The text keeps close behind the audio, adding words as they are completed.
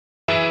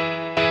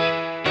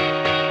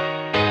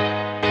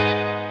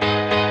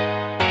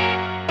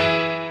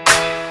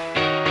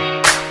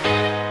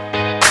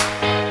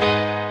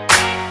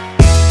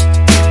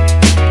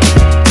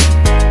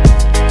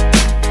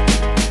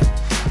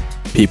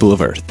People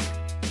of Earth,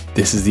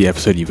 this is the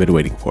episode you've been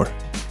waiting for.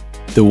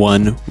 The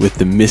one with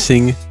the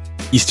missing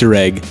Easter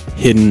egg,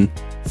 hidden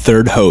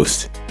third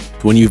host.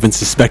 The one you've been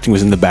suspecting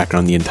was in the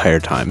background the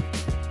entire time.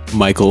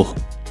 Michael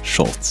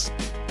Schultz.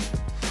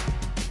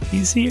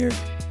 He's here.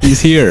 He's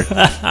here.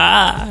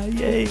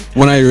 Yay.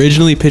 When I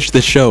originally pitched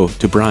this show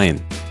to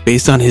Brian,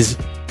 based on his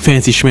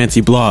fancy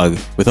schmancy blog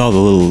with all the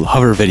little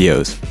hover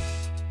videos,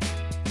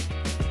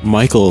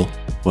 Michael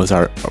was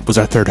our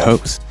third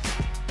host.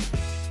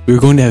 We were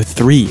going to have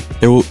three.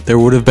 There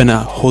would have been a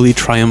holy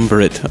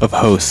triumvirate of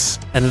hosts.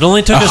 And it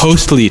only took us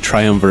hostly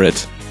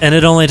triumvirate. And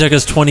it only took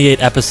us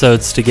 28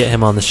 episodes to get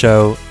him on the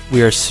show.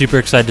 We are super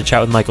excited to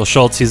chat with Michael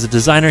Schultz. He's a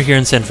designer here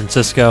in San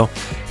Francisco.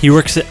 He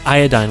works at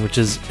Iodine, which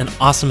is an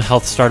awesome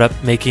health startup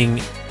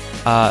making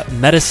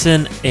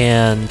medicine,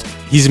 and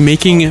he's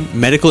making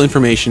medical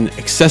information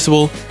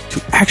accessible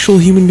to actual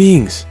human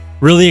beings.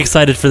 Really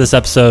excited for this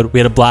episode. We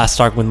had a blast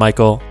talking with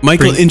Michael.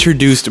 Michael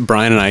introduced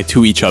Brian and I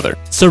to each other.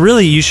 So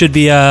really, you should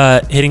be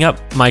hitting up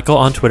Michael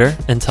on Twitter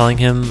and telling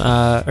him,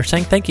 or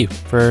saying thank you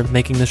for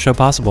making this show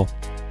possible.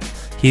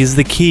 He's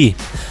the key.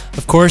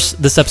 Of course,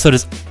 this episode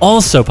is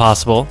also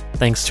possible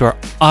thanks to our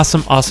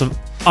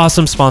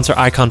awesome sponsor,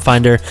 Icon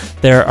Finder.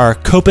 There are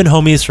Copen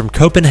homies from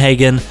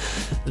Copenhagen.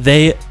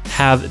 They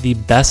have the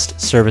best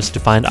service to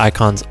find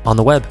icons on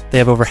the web. They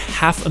have over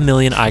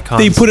 500,000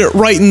 icons. They put it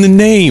right in the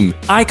name.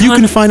 Icon you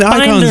can find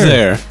Finder. Icons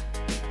there.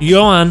 You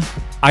go on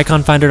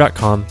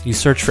iconfinder.com. You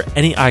search for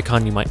any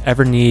icon you might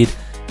ever need.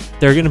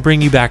 They're going to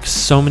bring you back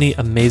so many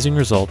amazing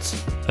results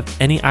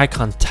of any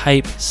icon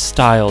type,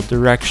 style,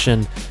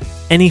 direction,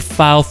 any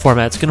file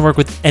format. It's going to work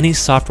with any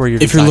software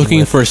you're If you're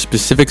looking for a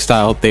specific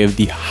style, they have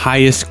the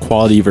highest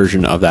quality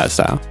version of that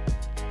style.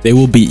 They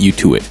will beat you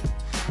to it.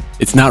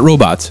 It's not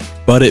robots,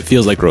 but it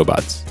feels like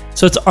robots.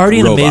 So it's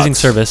already an amazing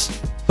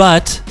service,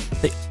 but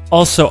they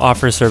also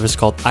offer a service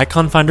called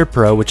Icon Finder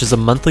Pro, which is a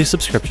monthly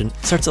subscription.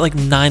 It starts at like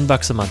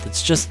 $9 a month.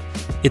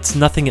 It's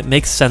nothing. It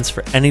makes sense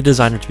for any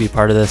designer to be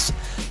part of this.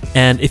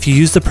 And if you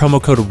use the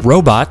promo code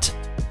ROBOT,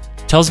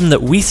 tells them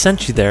that we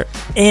sent you there,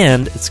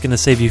 and it's going to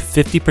save you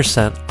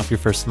 50% off your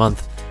first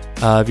month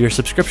of your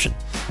subscription.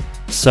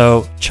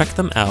 So check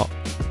them out.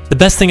 The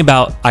best thing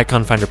about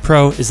Icon Finder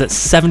Pro is that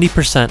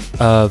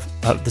 70% of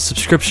the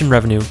subscription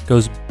revenue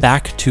goes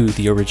back to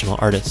the original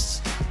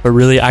artists. But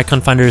really, Icon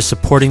Finder is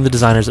supporting the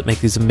designers that make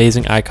these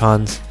amazing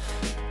icons.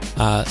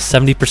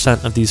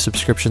 70% of these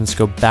subscriptions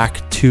go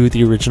back to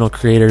the original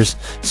creators.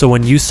 So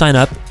when you sign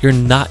up, you're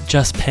not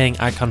just paying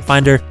Icon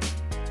Finder.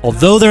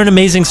 Although they're an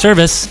amazing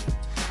service,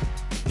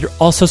 you're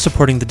also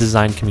supporting the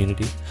design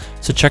community.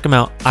 So check them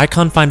out,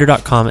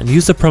 iconfinder.com, and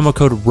use the promo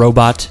code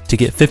ROBOT to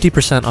get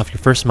 50% off your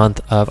first month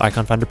of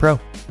Icon Finder Pro.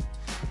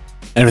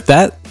 And with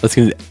that, let's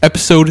get into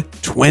episode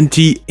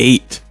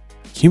 28.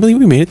 Can you believe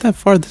we made it that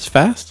far this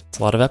fast? It's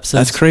a lot of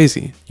episodes. That's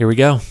crazy. Here we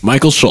go.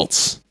 Michael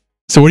Schultz.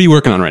 So what are you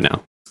working on right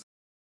now?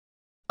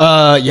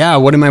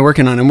 What am I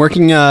working on? I'm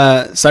working,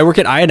 so I work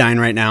at Iodine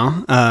right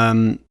now.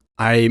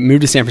 I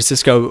moved to San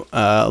Francisco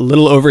a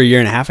little over a year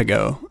and a half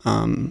ago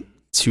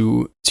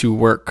to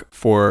work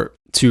for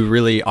two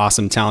really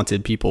awesome,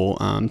 talented people,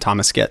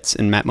 Thomas Getz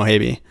and Matt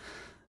Mohebe.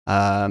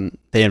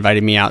 They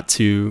invited me out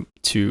to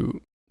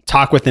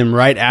talk with them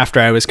right after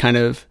I was kind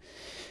of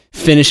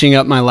finishing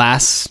up my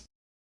last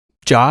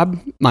job,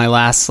 my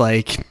last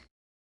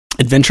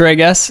adventure, I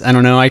guess. I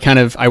don't know.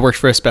 I worked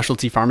for a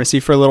specialty pharmacy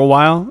for a little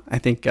while. I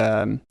think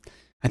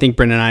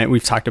Brendan and I,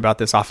 we've talked about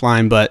this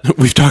offline, but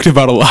we've talked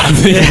about a lot of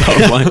things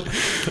offline.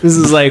 This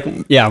is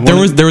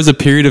there was a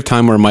period of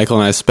time where Michael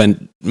and I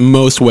spent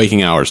most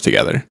waking hours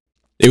together.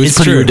 It was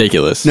pretty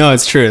ridiculous. No,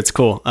 it's true. It's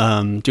cool.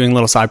 Doing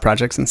little side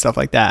projects and stuff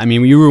like that. I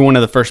mean, you were one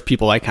of the first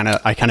people I kind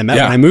of met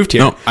when I moved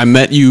here. No, I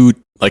met you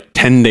like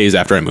 10 days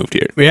after I moved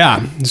here.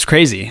 Yeah, it was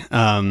crazy.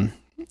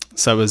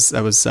 So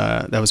that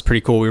was pretty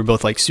cool. We were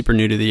both super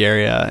new to the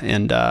area,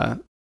 and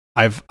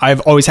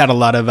I've always had a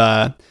lot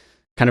of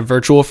kind of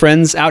virtual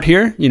friends out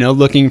here,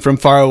 looking from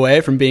far away,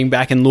 from being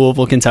back in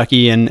Louisville,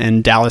 Kentucky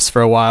and Dallas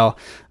for a while.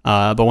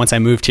 But once I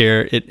moved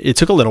here, it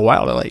took a little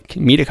while to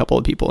meet a couple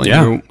of people.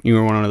 And you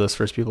were one of those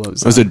first people.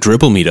 It was a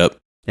Dribbble meetup.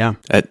 Yeah.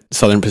 At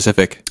Southern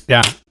Pacific.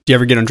 Yeah. Do you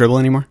ever get on Dribbble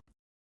anymore?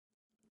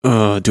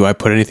 Do I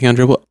put anything on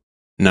Dribbble?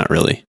 Not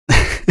really.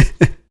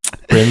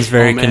 Bryn's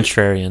very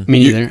contrarian.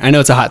 Me neither. I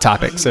know it's a hot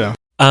topic, so.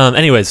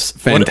 Anyways.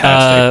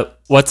 Fantastic.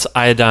 What's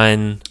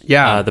Iodine?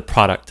 Yeah. The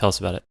product. Tell us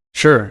about it.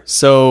 Sure.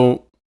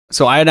 So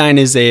Iodine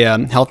is a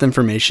health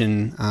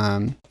information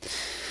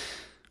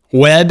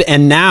web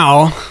and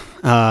now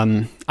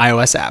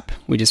iOS app.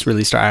 We just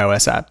released our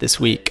iOS app this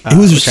week. It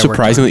was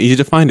surprisingly easy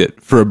to find it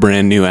for a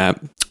brand new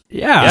app.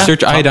 Yeah. You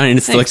search Iodine and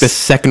it's like the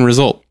second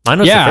result. Mine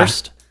was the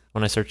first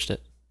when I searched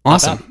it.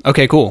 Awesome.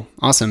 Okay, cool.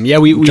 Awesome. Yeah,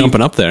 we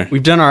jumping up there.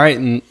 We've done all right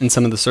in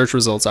some of the search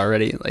results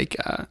already.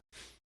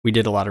 We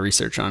did a lot of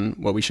research on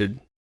what we should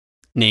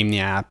name the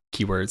app,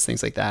 keywords,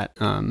 things like that.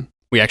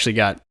 We actually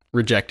got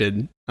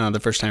rejected the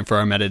first time for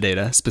our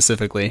metadata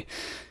specifically.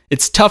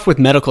 It's tough with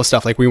medical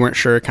stuff. Like we weren't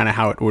sure kind of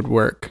how it would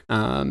work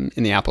in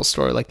the Apple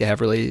Store. Like they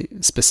have really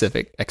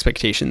specific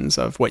expectations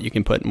of what you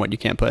can put and what you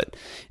can't put,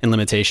 and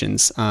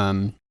limitations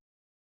on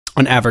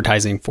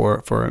advertising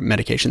for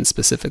medications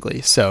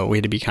specifically. So we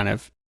had to be kind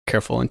of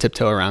careful and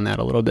tiptoe around that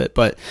a little bit.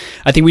 But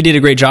I think we did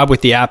a great job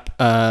with the app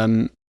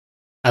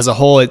as a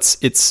whole.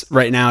 It's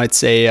right now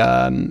it's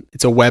a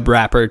web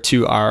wrapper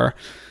to our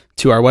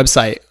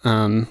website,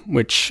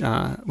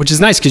 which is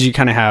nice because you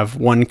kind of have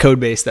one code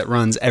base that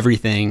runs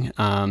everything.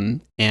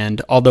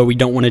 And although we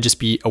don't want to just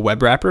be a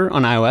web wrapper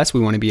on iOS, we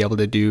want to be able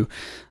to do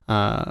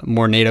have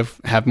more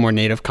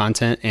native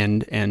content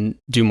and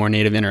do more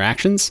native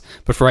interactions.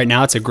 But for right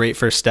now, it's a great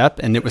first step.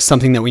 And it was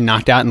something that we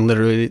knocked out in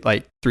literally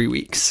like 3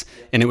 weeks.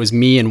 And it was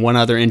me and one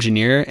other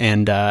engineer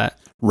and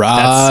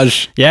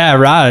Raj.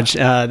 Raj.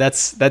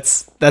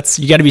 That's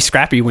you got to be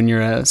scrappy when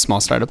you're a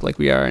small startup like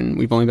we are, and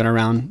we've only been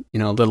around,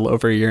 a little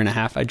over a year and a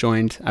half. I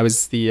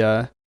was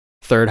the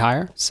third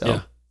hire. So,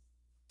 yeah.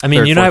 I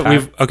mean,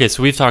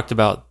 we've talked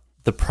about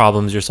the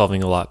problems you're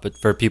solving a lot, but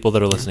for people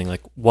that are listening, like,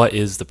 what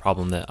is the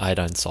problem that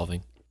Iodine's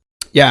solving?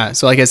 Yeah.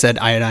 So, like I said,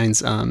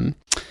 Iodine's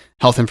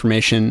health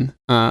information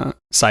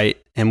site,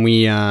 and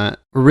we're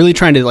really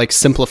trying to like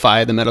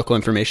simplify the medical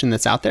information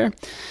that's out there.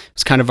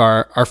 It's kind of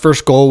our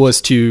first goal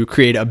was to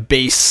create a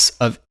base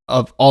of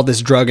all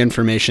this drug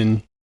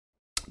information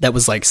that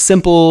was like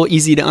simple,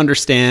 easy to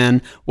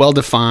understand, well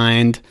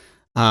defined,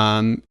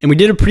 and we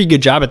did a pretty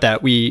good job at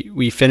that.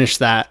 We finished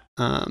that.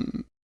 I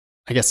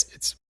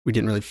guess we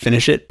didn't really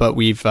finish it, but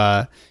we're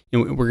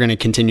going to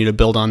continue to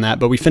build on that.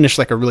 But we finished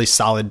like a really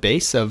solid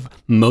base of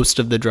most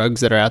of the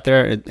drugs that are out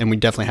there, and we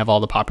definitely have all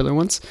the popular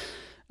ones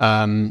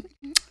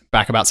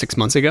back about 6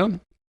 months ago.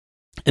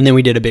 And then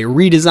we did a big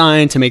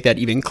redesign to make that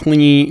even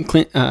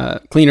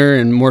cleaner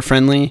and more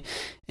friendly.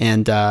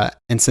 And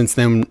since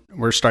then,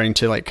 we're starting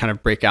to like kind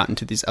of break out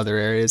into these other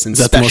areas and is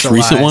that the most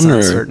recent one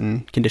or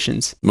certain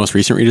conditions. Most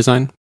recent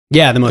redesign?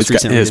 Yeah, the most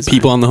recent. It has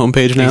people on the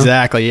homepage now.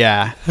 Exactly.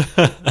 Yeah,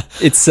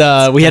 it's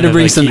we had to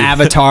bring some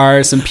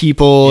avatars, some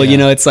people.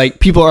 Yeah. It's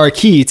like people are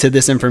key to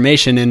this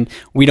information, and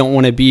we don't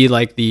want to be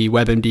like the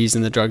WebMDs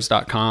and the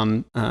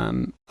drugs.com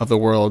of the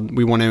world.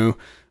 We want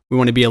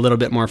to be a little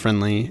bit more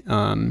friendly.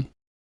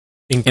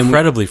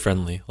 Incredibly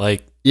friendly.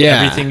 Like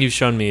everything you've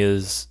shown me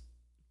is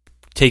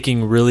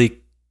taking really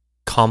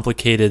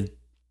complicated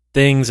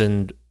things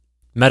and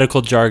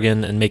medical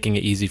jargon and making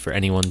it easy for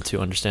anyone to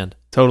understand.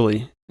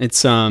 Totally.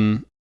 It's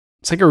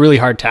like a really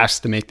hard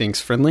task to make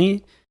things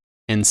friendly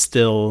and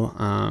still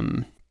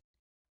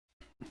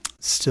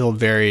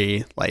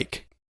very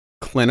like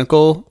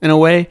clinical in a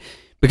way,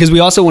 because we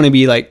also want to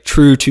be like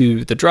true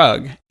to the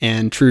drug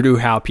and true to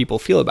how people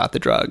feel about the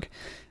drug.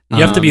 You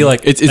have to be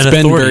like, it's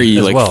been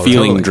very like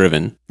feeling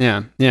driven.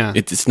 Yeah. Yeah.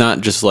 It's not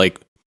just like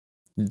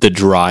the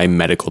dry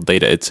medical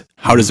data. It's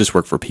how does this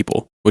work for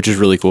people, which is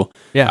really cool.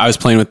 Yeah. I was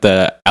playing with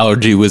the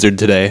allergy wizard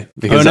today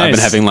because I've been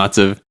having lots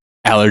of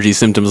allergy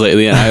symptoms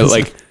lately. And I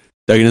like,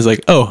 Duggan is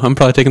like, oh, I'm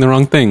probably taking the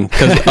wrong thing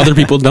because other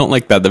people don't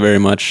like that very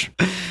much.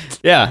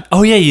 Yeah.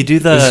 Oh yeah. You do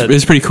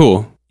it's pretty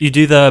cool. You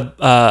do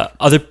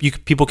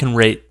the people can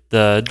rate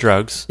the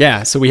drugs.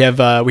 Yeah, so we have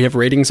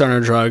ratings on our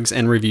drugs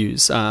and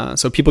reviews.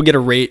 So people get to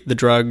rate the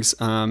drugs.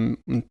 Two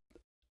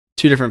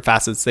different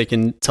facets. They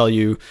can tell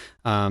you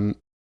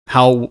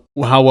how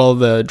well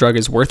the drug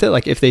is worth it,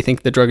 like if they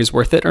think the drug is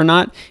worth it or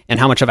not, and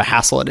how much of a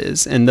hassle it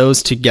is. And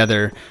those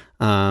together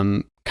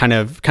kind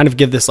of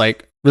give this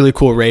like really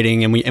cool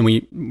rating, and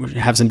we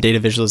have some data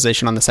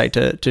visualization on the site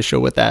to show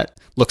what that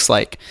looks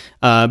like.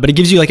 But it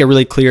gives you like a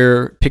really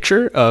clear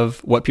picture of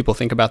what people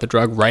think about the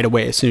drug right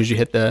away as soon as you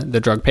hit the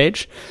drug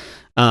page.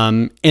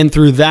 And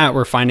through that,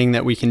 we're finding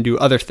that we can do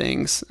other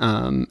things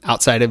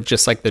outside of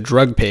just like the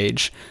drug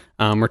page.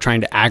 We're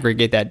trying to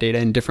aggregate that data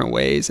in different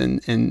ways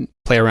and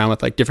play around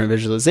with like different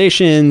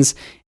visualizations.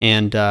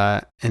 And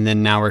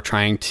then now we're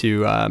trying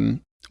to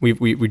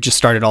we just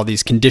started all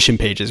these condition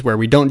pages where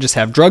we don't just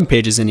have drug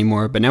pages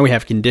anymore, but now we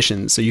have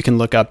conditions. So you can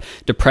look up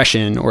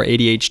depression or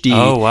ADHD.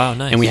 Oh, wow.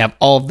 Nice. And we have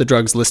all of the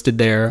drugs listed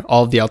there,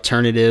 all of the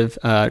alternative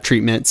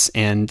treatments,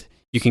 and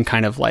you can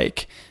kind of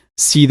like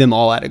see them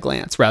all at a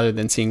glance rather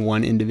than seeing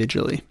one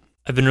individually.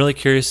 I've been really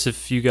curious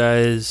if you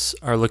guys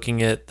are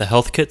looking at the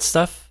health kit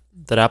stuff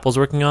that Apple's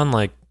working on,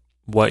 like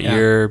what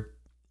your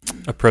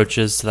approach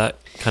is to that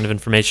kind of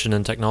information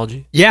and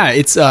technology. Yeah,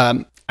 it's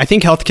I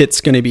think health kit's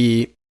going to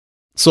be,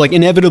 so like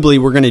inevitably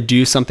we're going to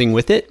do something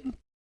with it.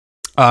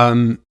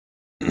 Right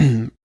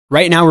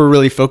now we're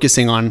really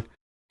focusing on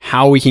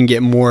how we can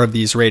get more of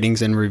these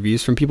ratings and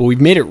reviews from people.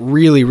 We've made it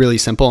really, really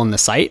simple on the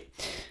site,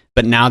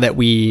 but now that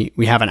we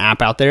have an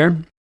app out there,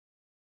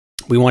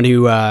 we want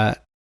to,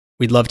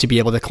 we'd love to be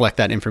able to collect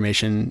that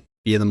information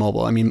via the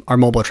mobile. I mean, our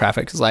mobile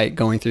traffic is like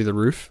going through the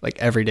roof. Like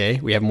every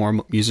day we have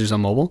more users on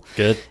mobile.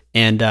 Good.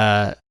 And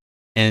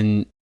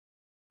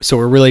so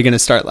we're really going to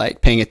start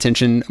like paying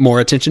more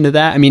attention to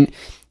that. I mean,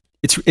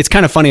 it's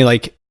kind of funny.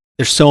 Like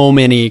there's so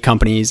many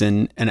companies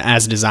and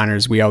as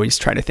designers, we always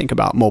try to think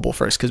about mobile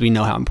first because we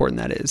know how important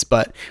that is.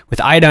 But with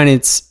Iodine,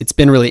 it's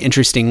been really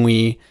interesting.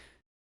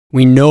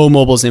 we know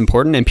mobile is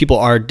important, and people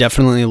are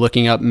definitely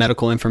looking up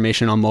medical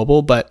information on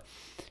mobile, but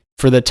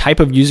for the type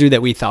of user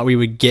that we thought we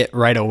would get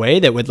right away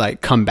that would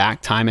like come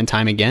back time and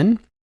time again,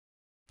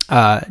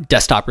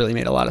 desktop really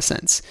made a lot of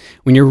sense.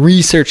 When you're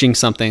researching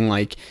something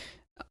like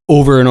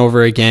over and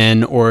over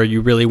again, or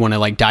you really want to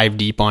like dive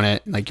deep on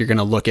it, like you're going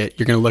to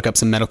look up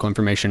some medical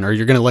information, or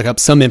you're going to look up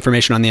some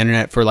information on the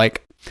internet for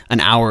like an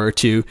hour or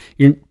two,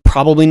 you're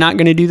probably not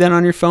going to do that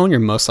on your phone. You're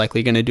most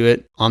likely going to do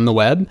it on the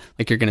web.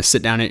 Like you're going to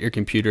sit down at your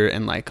computer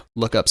and like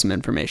look up some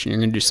information. You're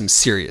going to do some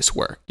serious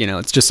work. You know,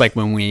 it's just like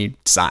when we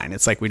design.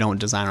 It's like we don't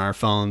design on our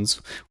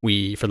phones.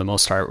 We, for the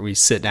most part, we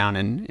sit down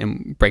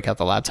and break out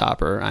the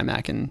laptop or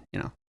iMac and, you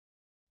know,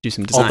 do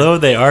some design. Although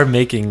they are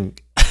making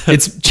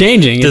it's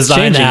changing. It's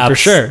design changing apps for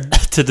sure.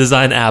 to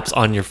design apps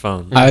on your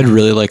phone. I'd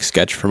really like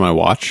Sketch for my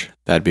watch.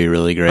 That'd be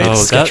really great. Oh,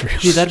 Sketch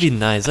that'd be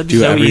nice. That'd be Do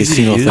so every easy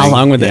single to use. thing. How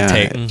long would that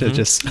Yeah. take to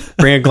just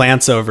bring a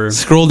glance over?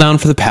 Scroll down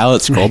for the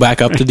palette, scroll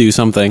back up to do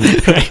something.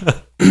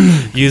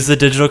 Use the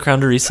digital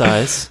crown to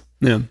resize.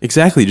 Yeah.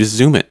 Exactly, just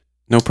zoom it.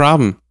 No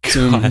problem.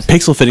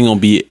 Pixel fitting will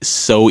be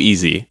so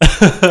easy.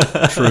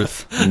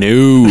 Truth.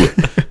 No.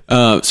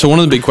 So one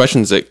of the big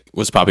questions that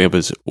was popping up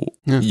is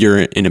you're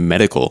in a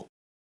medical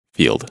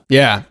field.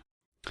 Yeah.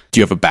 Do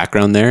you have a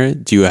background there?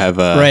 Do you have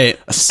Right.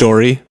 a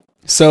story?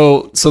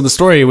 So the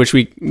story, which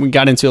we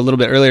got into a little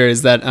bit earlier,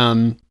 is that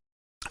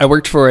I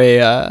worked for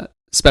a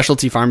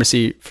specialty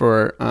pharmacy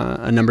for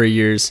a number of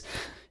years,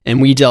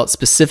 and we dealt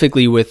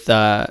specifically with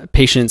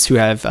patients who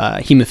have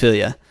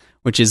hemophilia,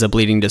 which is a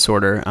bleeding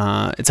disorder.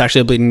 It's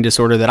actually a bleeding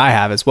disorder that I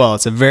have as well.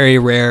 It's a very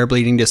rare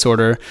bleeding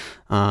disorder,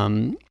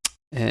 and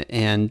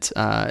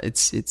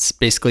it's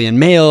basically in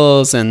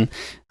males, and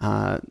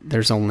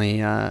there's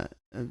only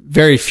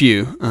very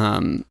few.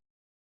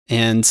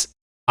 And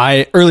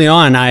early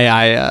on,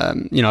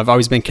 I've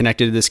always been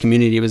connected to this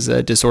community. It was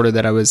a disorder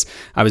that I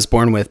was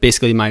born with.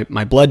 Basically,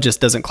 my blood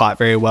just doesn't clot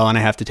very well, and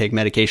I have to take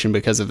medication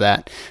because of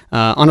that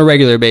on a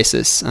regular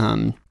basis.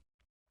 And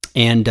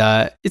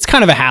it's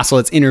kind of a hassle.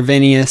 It's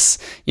intravenous.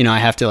 You know, I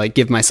have to like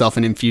give myself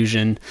an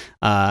infusion.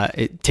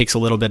 It takes a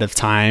little bit of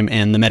time,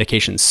 and the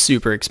medication's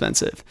super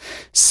expensive.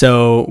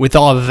 So with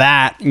all of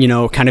that, you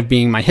know, kind of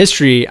being my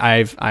history,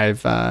 I've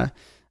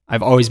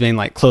always been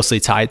like closely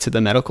tied to the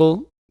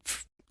medical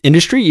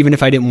industry, even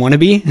if I didn't want to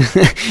be.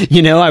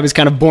 You know, I was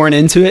kind of born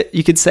into it,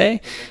 you could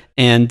say.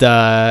 And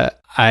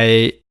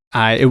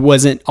it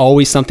wasn't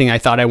always something I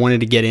thought I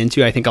wanted to get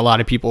into. I think a lot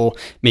of people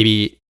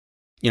maybe,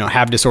 you know,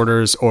 have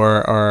disorders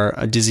or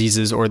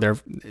diseases, or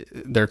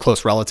their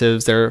close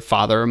relatives, their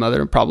father or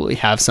mother probably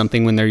have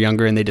something when they're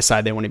younger and they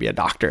decide they want to be a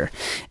doctor.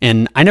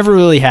 And I never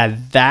really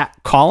had that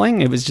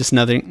calling. It was just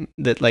nothing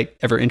that like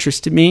ever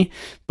interested me.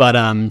 But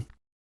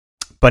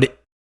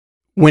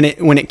when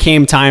it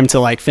came time to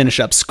like finish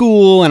up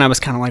school, and I was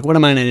kind of like, what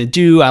am I going to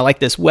do? I like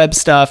this web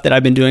stuff that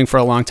I've been doing for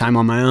a long time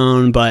on my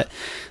own, but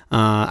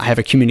I have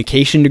a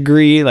communication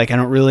degree. Like I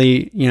don't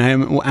really, you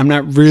know, I'm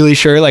not really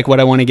sure like what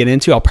I want to get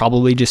into. I'll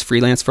probably just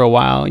freelance for a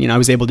while. You know, I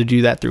was able to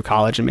do that through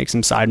college and make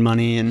some side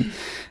money, and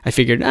I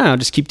figured, I'll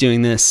just keep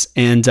doing this.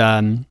 And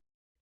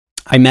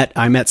I met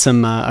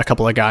a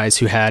couple of guys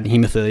who had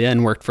hemophilia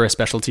and worked for a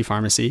specialty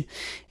pharmacy,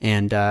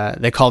 and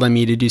they called on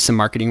me to do some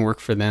marketing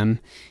work for them.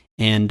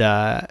 And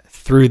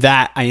through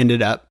that, I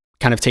ended up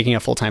kind of taking a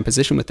full-time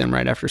position with them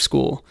right after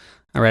school,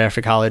 right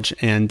after college,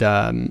 and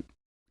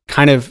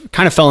kind of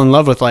fell in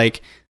love with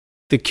like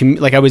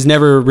I was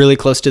never really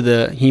close to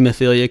the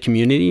hemophilia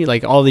community.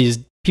 Like all these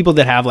people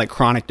that have like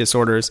chronic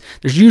disorders,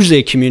 there's usually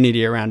a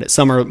community around it.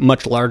 Some are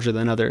much larger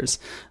than others.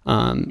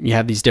 You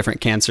have these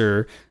different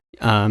cancer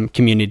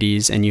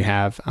communities, and you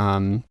have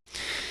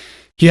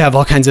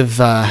all kinds of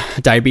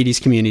diabetes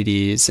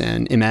communities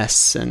and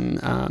MS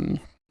and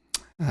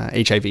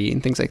HIV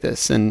and things like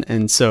this.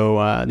 And so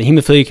the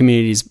hemophilia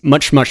community is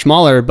much, much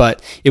smaller,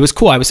 but it was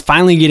cool. I was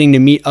finally getting to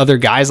meet other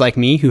guys like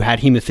me who had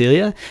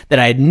hemophilia that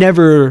I had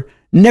never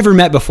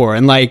met before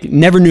and like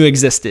never knew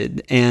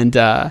existed. And,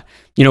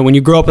 you know, when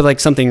you grow up with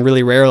like something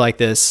really rare like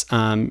this,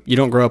 you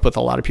don't grow up with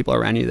a lot of people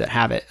around you that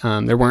have it.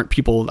 There weren't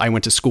people I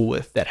went to school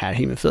with that had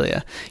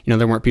hemophilia. You know,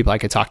 there weren't people I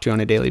could talk to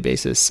on a daily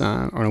basis,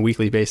 or on a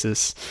weekly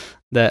basis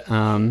that,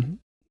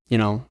 you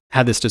know,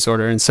 had this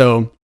disorder. And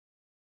so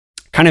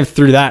kind of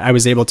through that, I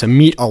was able to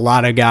meet a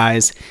lot of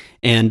guys,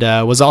 and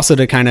was also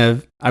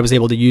I was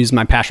able to use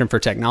my passion for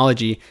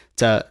technology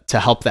to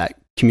help that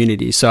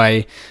community.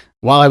 So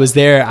while I was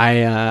there,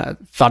 I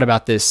thought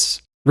about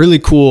this really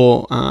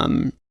cool,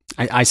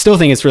 I still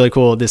think it's really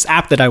cool, this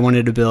app that I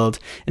wanted to build.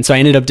 And so I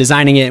ended up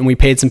designing it, and we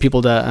paid some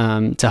people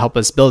to help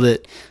us build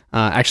it.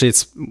 Actually,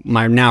 it's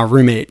my now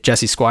roommate,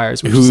 Jesse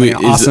Squires, which Who is like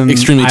an awesome,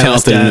 extremely iOS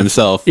talented in dev.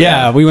 himself.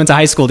 Yeah, we went to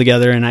high school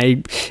together, and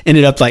I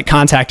ended up like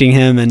contacting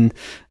him and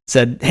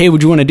said, hey,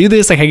 would you want to do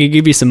this? Like I could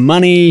give you some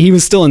money. He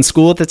was still in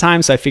school at the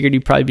time, so I figured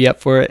he'd probably be up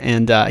for it.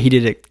 And he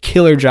did a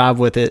killer job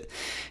with it.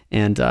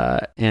 And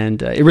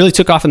it really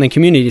took off in the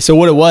community. So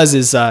what it was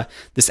is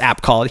this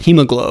app called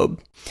Hemoglobe,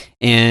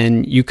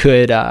 and you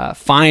could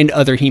find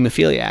other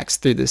hemophiliacs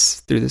through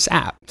this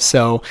app.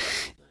 So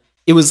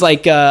it was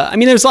like, I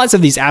mean, there's lots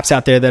of these apps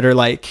out there that are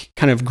like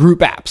kind of group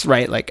apps,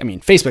 right? Like, I mean,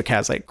 Facebook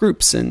has like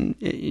groups, and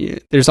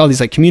there's all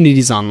these like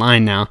communities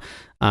online now.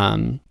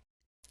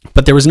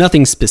 But there was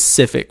nothing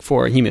specific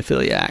for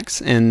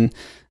hemophiliacs. And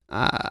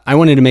I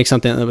wanted to make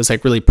something that was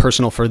like really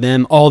personal for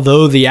them,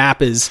 although the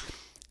app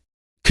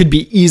could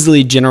be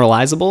easily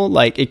generalizable.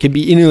 Like it could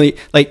be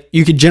like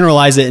you could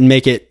generalize it and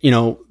make it, you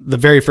know, the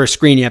very first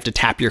screen you have to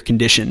tap your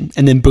condition,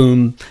 and then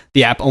boom,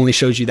 the app only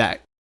shows you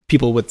that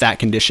people with that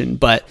condition.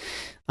 But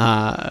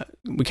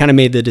we kind of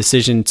made the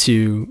decision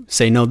to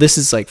say, no, this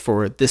is like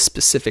for this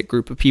specific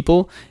group of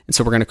people. And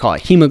so we're going to call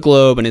it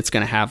Hemoglobe, and it's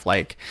going to have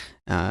like,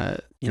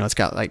 you know, it's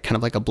got like kind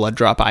of like a blood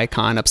drop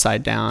icon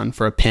upside down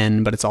for a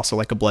pin, but it's also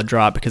like a blood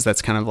drop because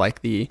that's kind of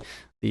like the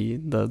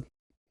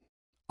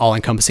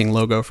all-encompassing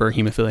logo for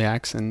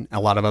hemophiliacs and a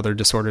lot of other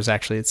disorders.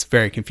 Actually, it's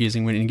very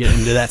confusing when you get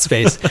into that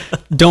space.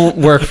 Don't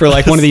work for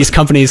like one of these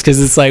companies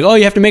because it's like, oh,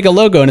 you have to make a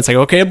logo, and it's like,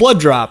 okay, a blood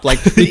drop, like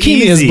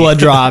leukemia is blood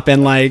drop,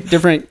 and like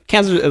different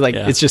cancers. Like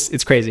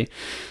it's crazy.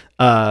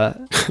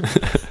 But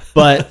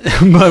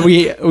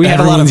we had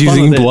a lot of fun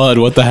using with it. blood.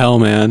 What the hell,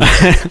 man?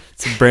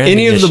 It's a branding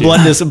Any of the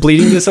issue.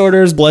 bleeding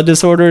disorders, blood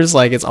disorders,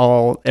 like it's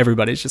all,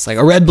 everybody's just like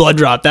a red blood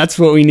drop. That's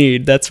what we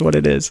need. That's what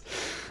it is.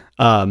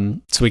 So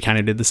we kind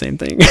of did the same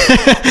thing.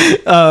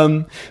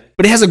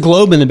 But it has a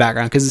globe in the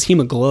background because it's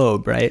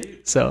Hemoglobe, right?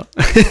 So,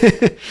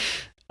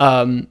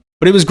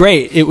 but it was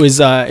great. It was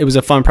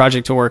a fun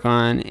project to work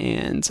on,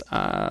 and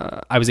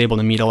I was able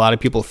to meet a lot of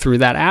people through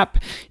that app.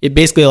 It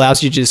basically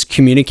allows you to just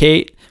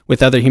communicate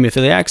with other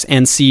hemophiliacs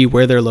and see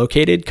where they're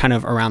located kind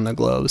of around the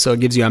globe. So it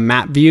gives you a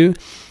map view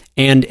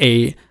and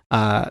a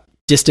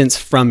distance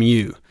from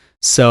you.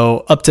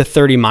 So up to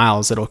 30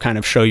 miles, it'll kind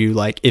of show you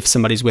like if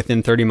somebody's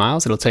within 30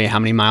 miles, it'll tell you how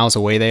many miles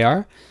away they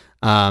are.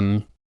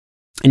 And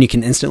you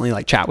can instantly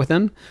like chat with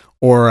them.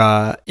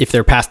 Or if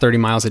they're past 30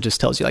 miles, it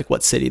just tells you like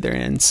what city they're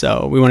in.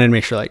 So we wanted to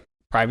make sure like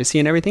privacy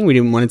and everything. We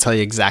didn't want to tell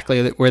you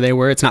exactly where they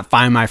were. It's not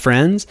Find My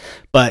Friends,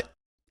 but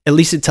at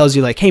least it tells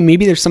you like, hey,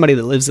 maybe there's somebody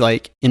that lives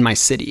like in my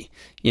city.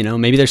 You know,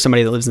 maybe there's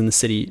somebody that lives in the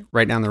city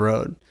right down the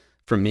road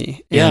from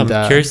me. Yeah, and,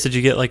 I'm curious. Did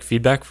you get like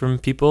feedback from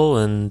people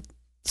and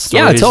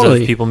stories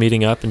totally. of people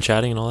meeting up and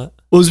chatting and all that?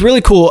 Well, it was really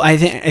cool. I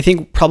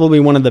think probably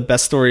one of the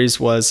best stories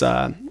was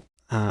at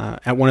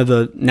one of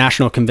the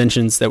national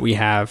conventions that we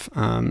have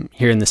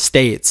here in the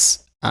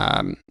States.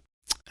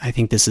 I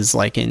think this is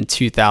like in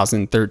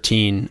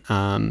 2013.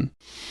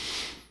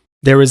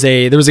 There was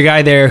a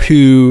guy there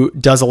who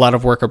does a lot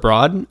of work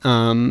abroad.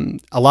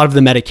 A lot of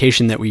the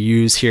medication that we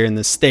use here in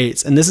the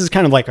States, and this is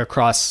kind of like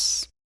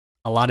across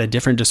a lot of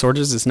different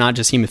disorders. It's not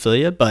just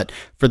hemophilia, but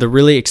for the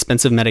really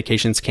expensive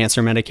medications,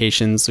 cancer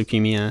medications,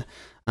 leukemia,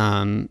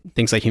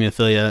 things like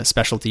hemophilia,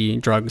 specialty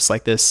drugs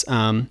like this,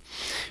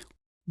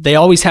 they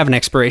always have an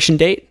expiration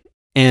date.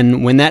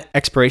 And when that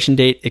expiration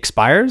date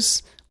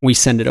expires, we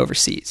send it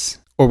overseas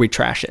or we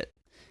trash it.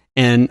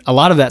 And a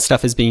lot of that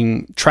stuff is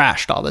being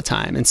trashed all the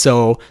time. And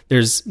so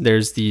there's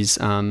these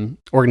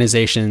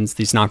organizations,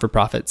 these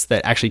non-for-profits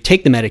that actually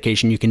take the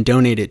medication. You can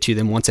donate it to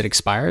them once it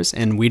expires,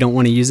 and we don't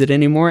want to use it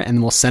anymore,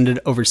 and we'll send it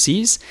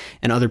overseas,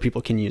 and other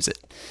people can use it.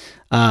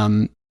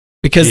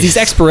 Because these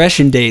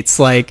expiration dates,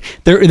 like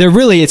they're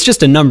really, it's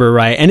just a number,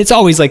 right? And it's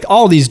always like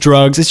all these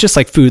drugs, it's just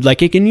like food.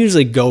 Like it can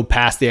usually go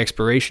past the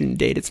expiration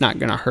date. It's not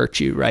going to hurt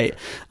you, right?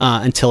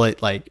 Until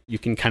it like, you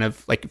can kind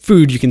of like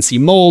food, you can see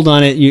mold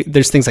on it.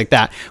 There's things like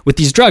that. With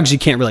these drugs, you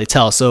can't really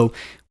tell. So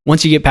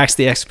once you get past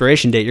the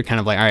expiration date, you're kind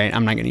of like, all right,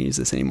 I'm not going to use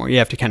this anymore. You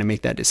have to kind of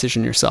make that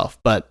decision yourself.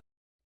 But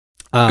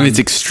And it's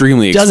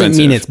extremely expensive.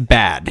 Doesn't mean it's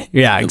bad.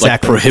 Yeah,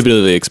 exactly. Like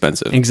prohibitively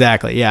expensive.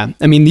 Exactly. Yeah.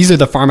 I mean, these are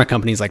the pharma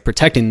companies like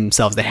protecting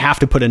themselves. They have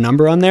to put a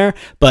number on there,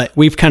 but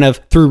we've kind of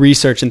through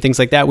research and things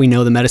like that, we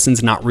know the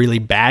medicine's not really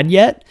bad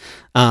yet.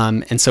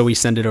 And so we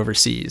send it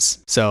overseas.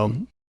 So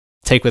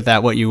take with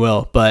that what you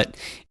will, but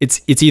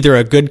it's either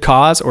a good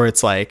cause or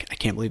it's like, I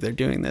can't believe they're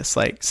doing this,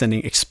 like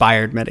sending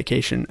expired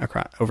medication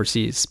across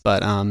overseas.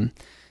 But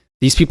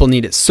these people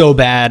need it so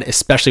bad,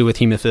 especially with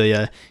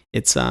hemophilia.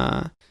 It's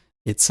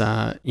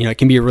it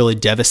can be a really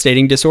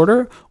devastating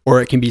disorder,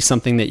 or it can be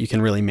something that you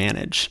can really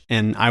manage.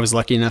 And I was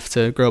lucky enough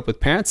to grow up with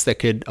parents that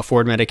could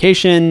afford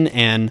medication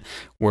and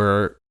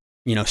were,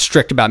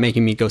 strict about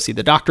making me go see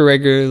the doctor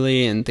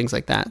regularly and things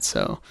like that.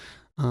 So,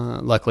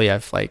 luckily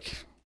I've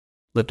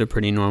lived a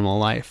pretty normal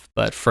life,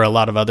 but for a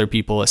lot of other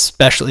people,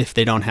 especially if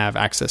they don't have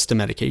access to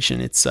medication,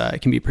 it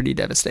can be pretty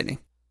devastating.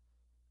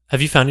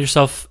 Have you found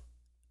yourself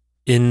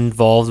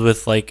involved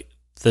with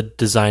the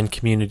design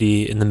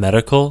community in the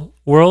medical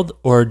world,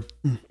 or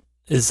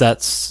is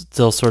that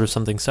still sort of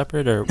something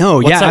separate? Or no,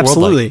 what's yeah, that world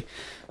absolutely. like?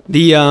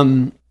 The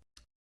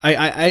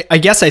I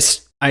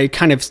guess I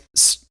kind of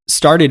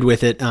started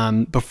with it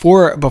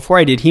before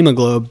I did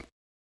Hemoglobe.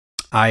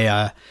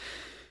 I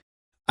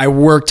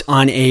worked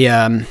on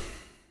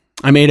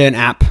I made an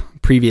app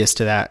previous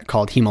to that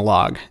called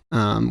Hemolog,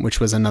 which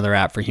was another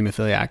app for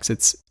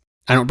hemophiliacs.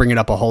 I don't bring it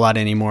up a whole lot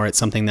anymore. It's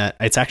something that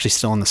it's actually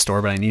still in the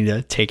store, but I need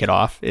to take it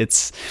off.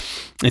 It's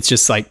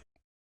just like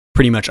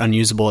pretty much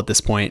unusable at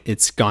this point.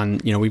 It's gone,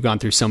 we've gone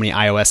through so many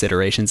iOS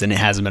iterations and it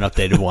hasn't been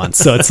updated once.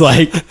 So it's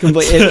like it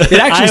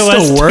actually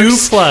iOS still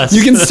works. 2+.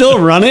 You can still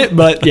run it,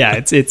 but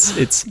yeah,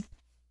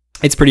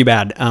 it's pretty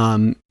bad.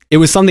 It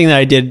was something that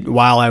I did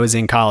while I was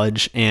in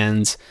college,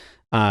 and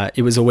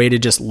it was a way to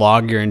just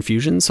log your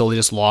infusions. So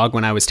just log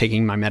when I was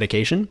taking my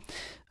medication.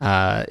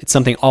 It's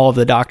something all of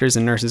the doctors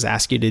and nurses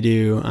ask you to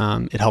do.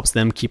 It helps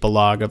them keep a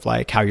log of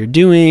like how you're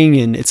doing.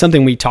 And it's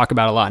something we talk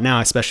about a lot now,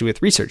 especially with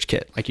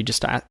ResearchKit, like you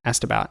just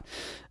asked about.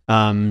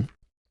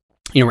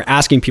 We're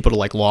asking people to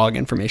like log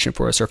information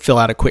for us or fill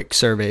out a quick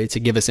survey to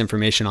give us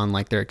information on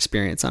like their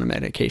experience on a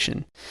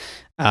medication.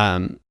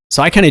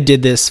 So I kind of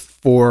did this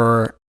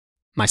for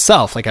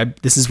myself.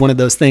 Like this is one of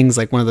those things,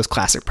 like one of those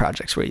classic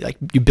projects where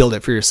you build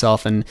it for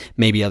yourself and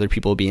maybe other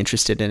people will be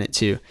interested in it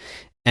too.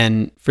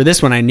 And for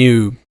this one, I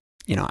knew,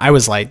 I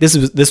was like, this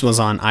was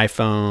on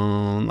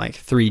iPhone like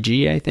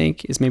 3G, I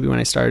think, is maybe when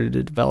I started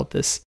to develop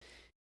this.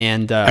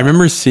 And I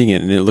remember seeing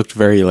it, and it looked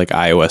very like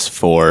iOS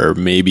 4,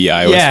 maybe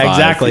iOS 5. Yeah,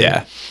 exactly.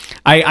 Yeah.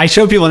 I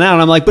show people now,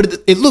 and I'm like, but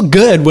it looked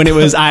good when it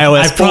was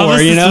iOS 4.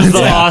 This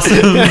was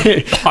awesome.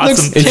 It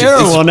looks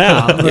terrible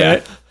now. Right?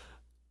 Yeah.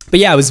 But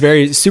yeah, it was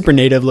very super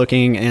native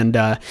looking, and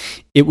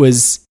it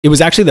was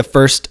actually the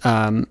first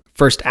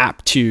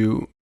app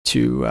to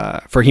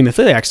for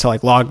hemophiliacs to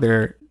like log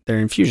their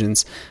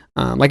infusions.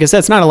 Like I said,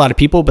 it's not a lot of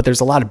people, but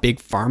there's a lot of big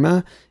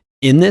pharma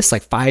in this,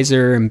 like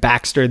Pfizer and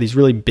Baxter, these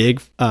really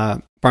big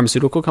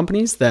pharmaceutical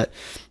companies that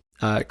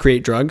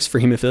create drugs for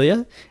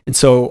hemophilia. And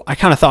so I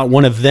kind of thought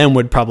one of them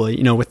would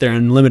probably, with their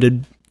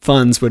unlimited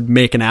funds, would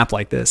make an app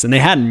like this, and they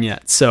hadn't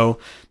yet. So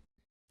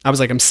I was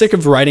like, I'm sick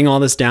of writing all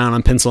this down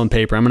on pencil and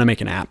paper. I'm going to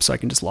make an app so I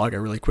can just log it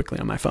really quickly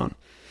on my phone.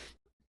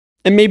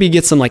 And maybe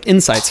get some like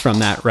insights from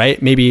that,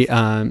 right? Maybe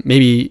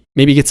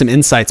get some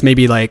insights.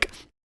 Maybe like,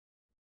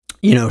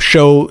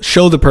 show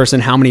the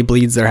person how many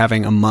bleeds they're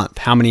having a month,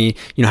 how many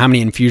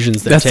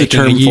infusions they're taking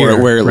a year. That's the term for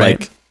it, where right?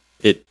 Like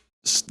it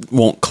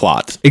won't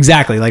clot.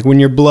 Exactly. Like when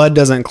your blood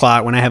doesn't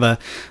clot, when I have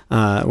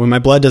when my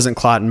blood doesn't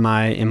clot in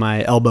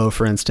my elbow,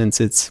 for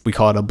instance, we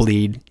call it a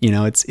bleed.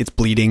 It's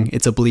bleeding.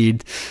 It's a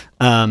bleed.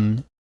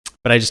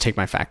 But I just take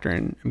my factor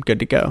and I'm good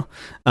to go.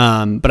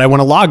 But I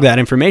want to log that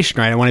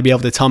information, right? I want to be able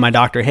to tell my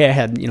doctor, hey, I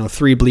had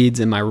 3 bleeds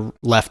in my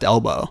left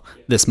elbow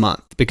this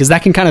month, because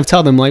that can kind of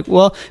tell them like,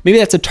 well, maybe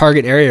that's a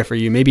target area for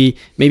you. Maybe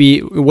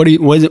what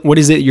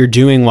is it you're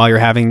doing while you're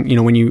having,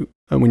 when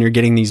you're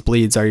getting these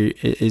bleeds?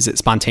 Is it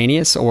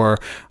spontaneous, or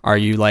are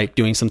you like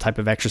doing some type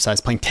of exercise,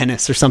 playing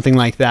tennis or something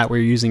like that, where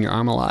you're using your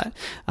arm a lot?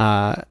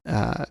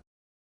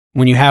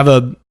 When you have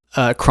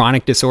a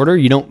chronic disorder,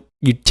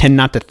 you tend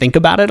not to think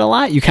about it a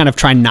lot. You kind of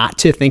try not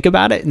to think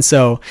about it. And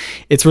so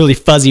it's really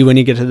fuzzy when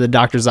you get to the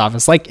doctor's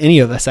office, like any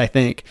of us, I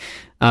think,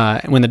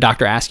 when the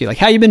doctor asks you like,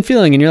 how you been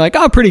feeling? And you're like,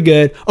 oh, pretty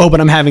good. Oh, but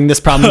I'm having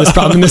this problem,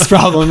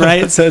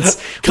 right? So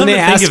it's when they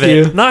ask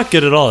you, not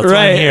good at all. It's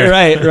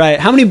right.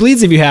 How many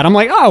bleeds have you had? I'm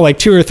like, oh, like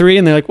 2 or 3.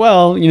 And they're like,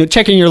 well,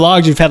 checking your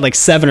logs, you've had like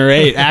 7 or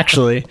 8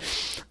 actually.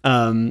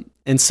 And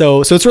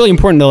so it's really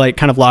important to like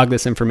kind of log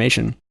this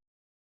information.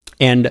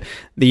 And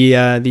the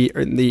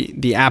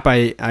app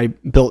I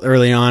built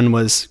early on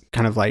was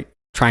kind of like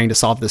trying to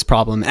solve this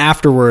problem.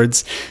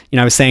 Afterwards,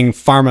 I was saying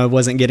pharma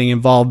wasn't getting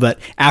involved, but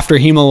after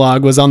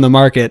Hemolog was on the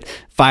market,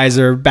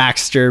 Pfizer,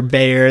 Baxter,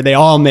 Bayer, they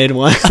all made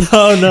one.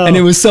 Oh no! And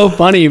it was so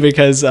funny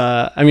because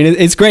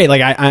it's great.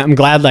 Like I'm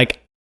glad like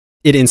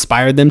it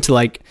inspired them to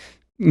like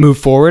move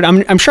forward.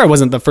 I'm sure I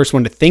wasn't the first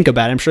one to think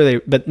about it. I'm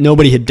sure but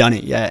nobody had done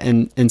it yet,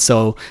 and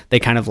so they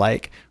kind of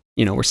like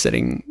were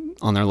sitting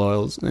on their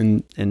laurels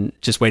and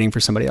just waiting for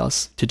somebody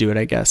else to do it,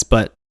 I guess.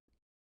 But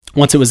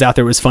once it was out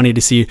there, it was funny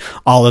to see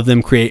all of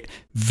them create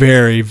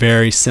very,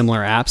 very similar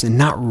apps and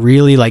not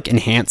really like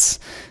enhance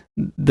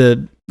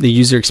the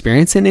user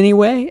experience in any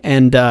way.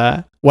 And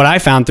what I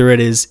found through it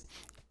is,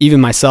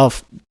 even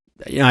myself,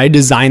 I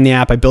designed the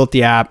app, I built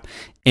the app,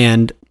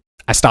 and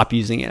I stopped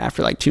using it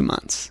after like 2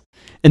 months.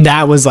 And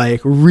that was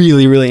like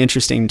really, really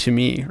interesting to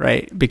me,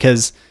 right?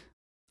 Because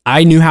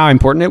I knew how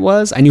important it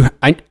was.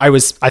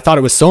 I thought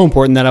it was so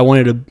important that I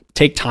wanted to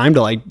take time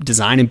to like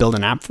design and build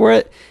an app for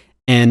it.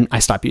 And I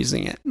stopped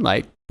using it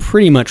like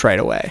pretty much right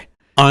away.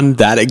 On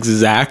that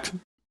exact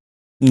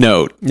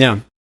note, yeah,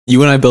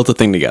 you and I built a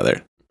thing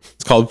together.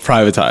 It's called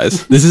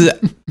Privatize.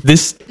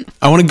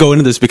 I want to go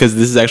into this because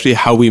this is actually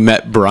how we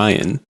met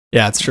Brian.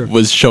 Yeah, it's true.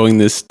 Was showing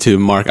this to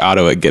Mark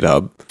Otto at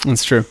GitHub.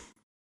 That's true.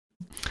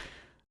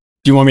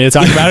 Do you want me to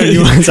talk about it? Or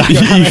you want to talk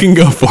about You can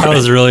go for it. That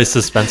was really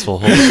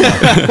suspenseful.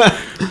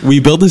 We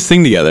built this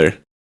thing together.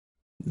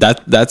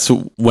 That's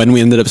when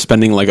we ended up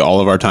spending like all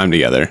of our time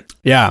together.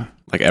 Yeah.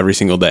 Like every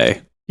single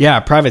day.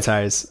 Yeah,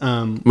 Privatize.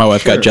 My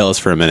wife got jealous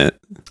for a minute.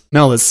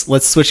 No,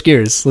 let's switch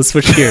gears.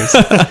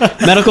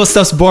 Medical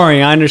stuff's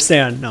boring. I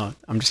understand. No,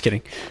 I'm just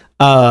kidding.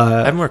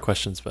 I have more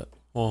questions, but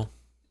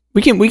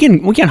we can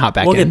hop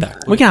back in. We'll get there.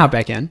 We can hop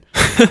back in.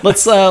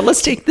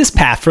 Let's take this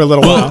path for a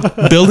little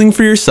while. Building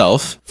for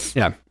yourself.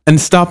 Yeah. and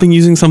stopping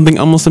using something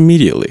almost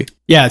immediately.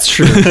 Yeah, it's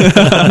true.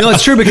 No,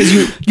 it's true because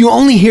you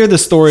only hear the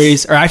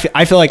stories, or I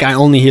feel like I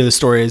only hear the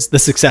stories, the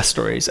success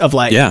stories of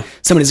like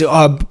somebody's like,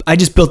 oh, I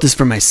just built this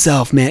for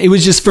myself, man. It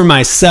was just for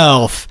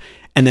myself.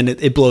 And then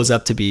it blows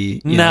up to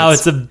be... now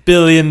it's $1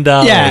 billion.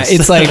 Yeah,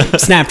 it's like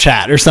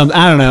Snapchat or something.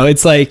 I don't know.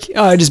 It's like,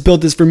 oh, I just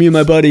built this for me and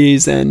my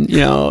buddies, and,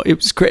 it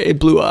was great. It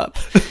blew up.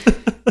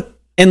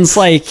 And it's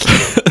like...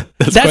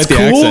 That's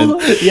cool.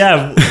 Accent.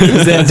 Yeah.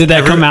 Did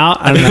that come out?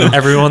 I don't know.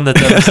 Everyone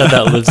that's ever said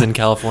that lives in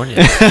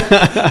California.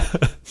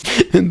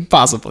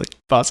 Possibly.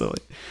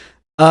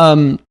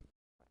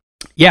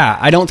 Yeah,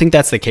 I don't think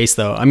that's the case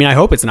though. I mean, I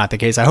hope it's not the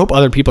case. I hope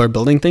other people are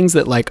building things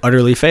that like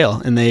utterly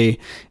fail and they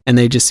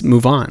just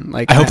move on.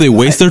 Like I hope they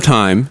waste their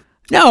time.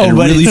 No, and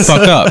but really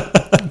fuck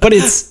up. But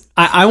it's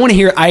I want to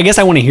hear. I guess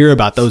I want to hear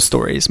about those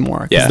stories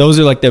more because Yeah. those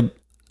are like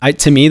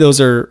to me those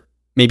are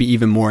maybe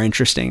even more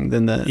interesting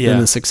than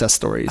the success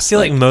stories. I feel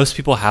like most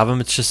people have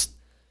them. It's just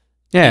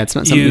it's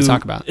not something you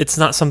talk about. It's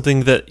not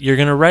something that you're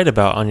going to write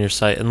about on your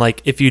site. And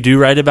like if you do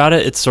write about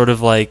it, it's sort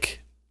of like,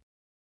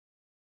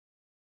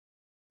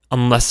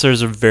 unless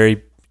there's a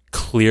very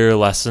clear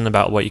lesson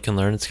about what you can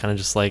learn, it's kind of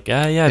just like,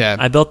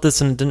 I built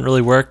this and it didn't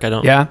really work.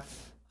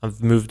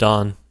 I've moved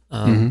on.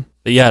 But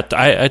yeah,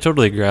 I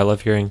totally agree. I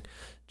love hearing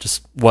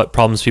just what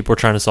problems people are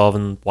trying to solve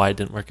and why it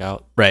didn't work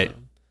out. Right.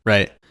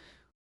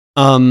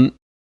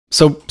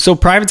 So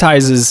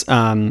Privatize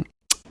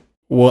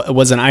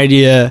was an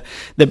idea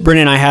that Bryn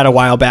and I had a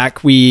while back.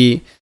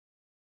 It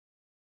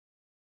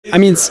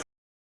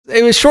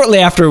was shortly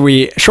after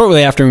we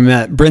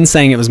met. Bryn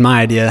saying it was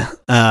my idea.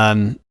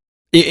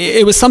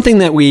 It was something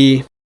that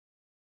we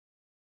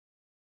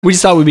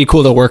just thought would be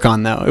cool to work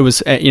on, though. It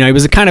was it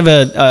was a kind of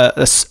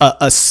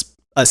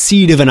a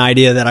seed of an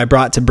idea that I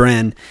brought to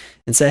Bryn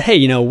and said,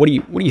 hey, what do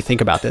you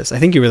think about this? I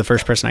think you were the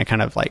first person I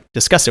kind of like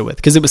discussed it with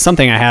because it was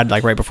something I had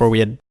like right before we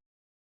had,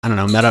 I don't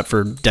know, met up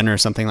for dinner or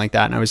something like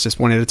that. And I was just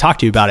wanting to talk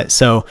to you about it.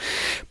 So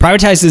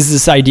Privatize is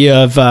this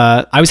idea of,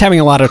 I was having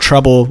a lot of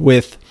trouble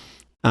with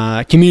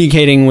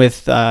communicating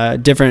with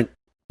different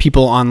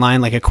people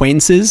online, like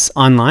acquaintances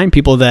online,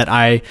 people that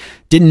I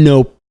didn't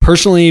know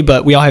personally,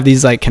 but we all have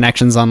these like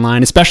connections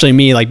online, especially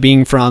me, like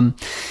being from,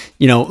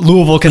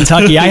 Louisville,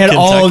 Kentucky. I had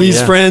all these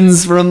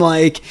friends from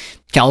like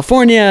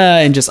California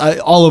and just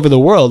all over the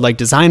world, like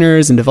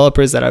designers and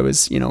developers that I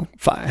was,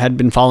 had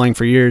been following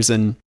for years.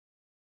 And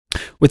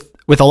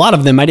with a lot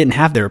of them, I didn't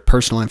have their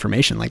personal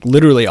information. Like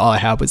literally all I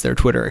had was their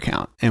Twitter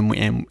account.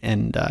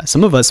 And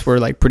some of us were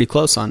like pretty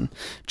close on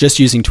just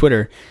using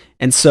Twitter.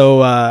 And so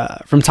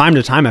from time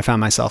to time, I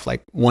found myself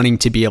like wanting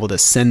to be able to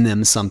send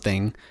them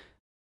something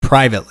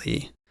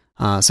privately.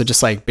 So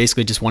just like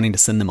basically just wanting to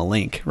send them a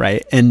link.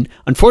 Right. And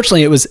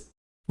unfortunately, it was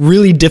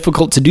really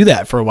difficult to do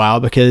that for a while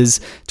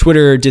because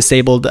Twitter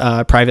disabled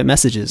private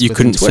messages. You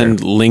couldn't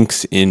send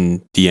links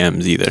in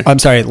DMs either. I'm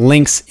sorry,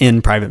 links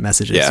in private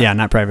messages. Yeah,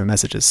 not private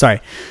messages. Sorry.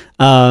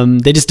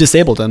 They just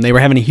disabled them. They were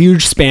having a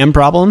huge spam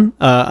problem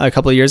a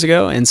couple of years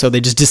ago, and so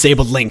they just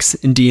disabled links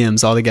in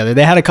DMs altogether.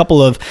 They had a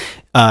couple of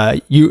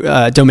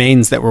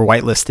domains that were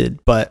whitelisted,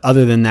 but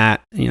other than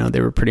that,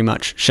 they were pretty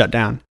much shut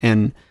down.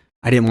 And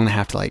I didn't want to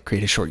have to like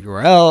create a short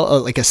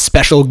URL, like a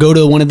special, go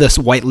to one of this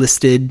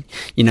whitelisted,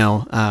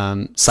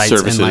 sites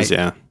services,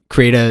 and like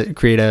create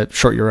a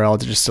short URL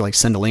to like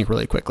send a link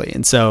really quickly.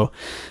 And so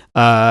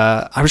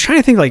I was trying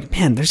to think like,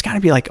 man, there's got to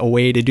be like a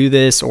way to do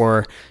this,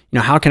 or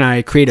how can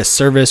I create a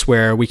service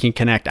where we can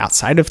connect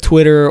outside of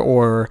Twitter,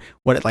 or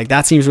what? Like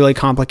that seems really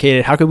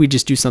complicated. How could we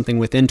just do something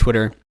within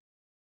Twitter?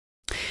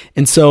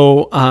 And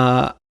so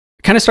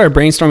kind of started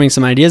brainstorming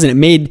some ideas, and it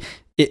made.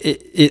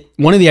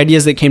 One of the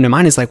ideas that came to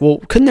mind is like, well,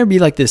 couldn't there be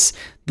like this?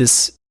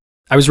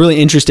 I was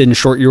really interested in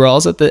short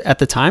URLs at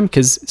the time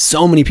because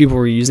so many people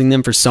were using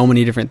them for so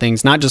many different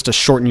things, not just to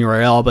shorten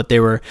URL, but they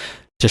were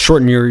to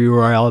shorten your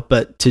URL,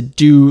 but to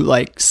do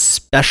like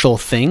special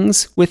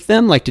things with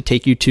them, like to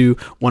take you to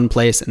one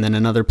place and then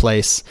another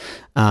place.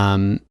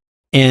 And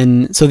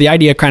so the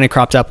idea kind of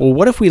cropped up. Well,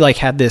 what if we like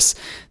had this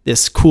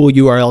cool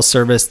URL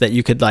service that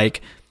you could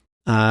like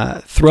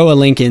throw a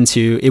link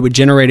into, it would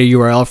generate a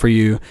URL for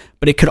you,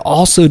 but it could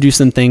also do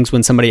some things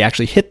when somebody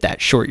actually hit that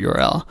short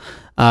URL,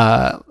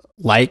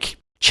 like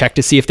check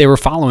to see if they were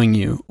following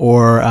you,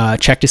 or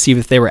check to see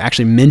if they were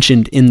actually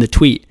mentioned in the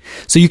tweet.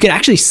 So you could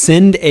actually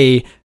send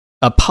a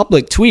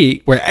public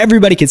tweet where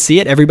everybody could see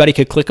it, everybody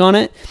could click on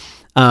it,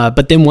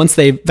 but then once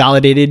they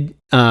validated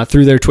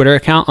through their Twitter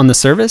account on the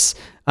service,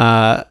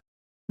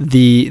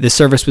 the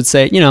service would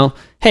say,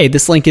 hey,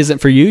 this link isn't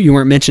for you. You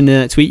weren't mentioned in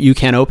that tweet. You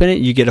can't open it.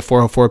 You get a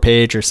 404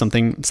 page or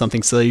something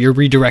silly. You're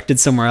redirected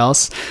somewhere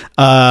else,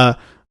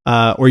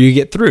 or you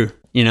get through.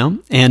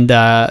 And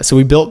so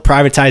we built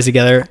Privatize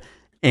together.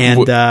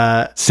 And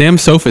Sam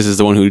Sophis is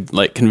the one who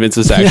like convinced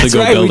us to actually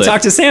go build it. We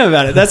talked to Sam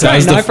about it. That's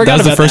right. I forgot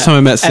that was the first time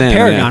I met Sam. At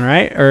Paragon,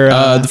 right?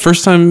 Or the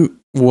first time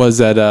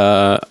was at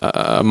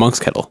Monk's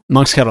Kettle.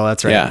 Monk's Kettle,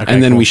 that's right. Yeah, okay,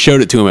 and then we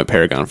showed it to him at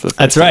Paragon for the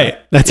first time.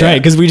 That's right.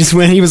 Because we just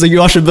went. He was like, "You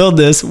all should build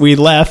this." We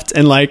left,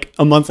 and like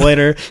a month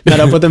later,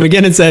 met up with him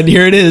again and said,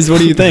 "Here it is. What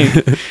do you think?"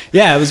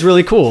 Yeah, it was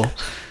really cool.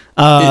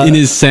 In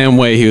his Sam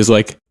way, he was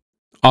like,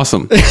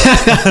 awesome.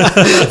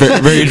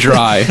 very, very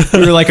dry.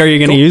 We were like, are you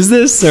going to use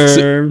this?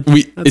 Or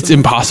It's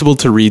impossible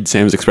to read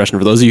Sam's expression.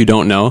 For those of you who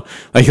don't know,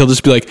 like he'll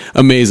just be like,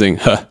 amazing,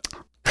 huh?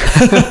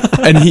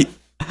 And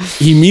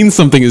he means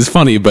something is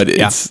funny, but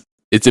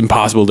it's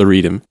impossible to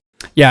read him.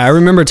 Yeah, I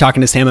remember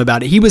talking to Sam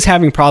about it. He was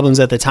having problems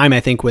at the time, I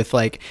think, with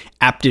like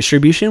app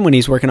distribution when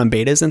he's working on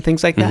betas and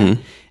things like that. And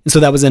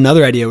so that was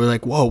another idea. We're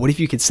like, whoa, what if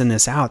you could send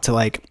this out to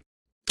like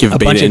give a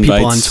bunch of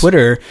people on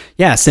Twitter?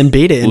 Yeah, send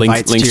beta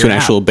invites links to an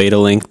actual beta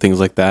link, things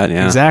like that.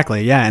 Yeah,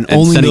 exactly. Yeah, and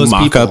only sending those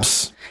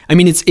mock-ups. people. I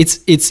mean,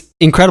 it's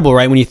incredible,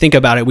 right? When you think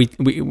about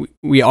it,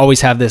 we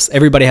always have this.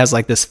 Everybody has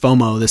like this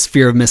FOMO, this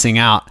fear of missing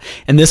out,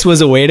 and this was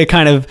a way to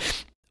kind of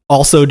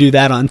also do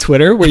that on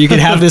Twitter, where you can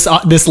have this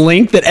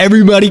link that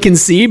everybody can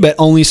see, but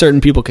only certain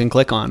people can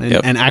click on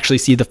and actually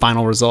see the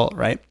final result,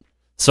 right?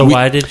 So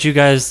why did you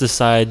guys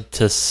decide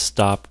to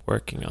stop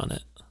working on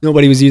it?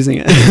 Nobody was using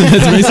it.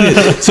 That's basically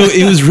it. So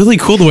it was really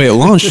cool the way it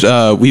launched.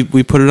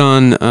 We put it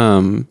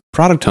on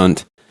Product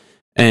Hunt,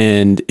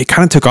 and it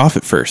kind of took off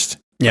at first.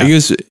 Yeah.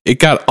 It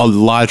got a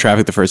lot of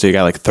traffic the first day. It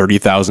got like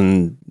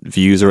 30,000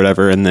 views or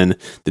whatever, and then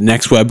the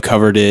Next Web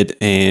covered it,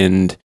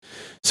 and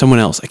someone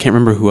else, I can't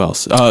remember who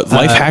else.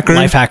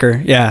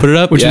 Lifehacker, yeah, put it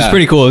up, which was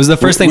pretty cool. It was the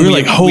first thing we were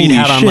like, holy we'd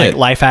had shit. on like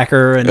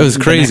Lifehacker, and it was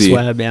crazy. The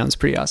Next Web, yeah, it was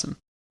pretty awesome.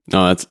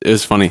 No, it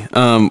was funny.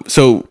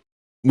 So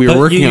we were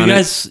working on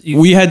it.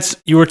 We had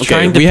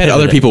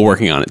other people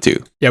working on it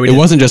too. Yeah, it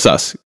wasn't just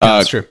us.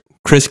 That's true.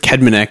 Chris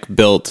Kedmanek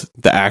built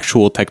the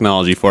actual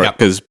technology for it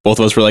because both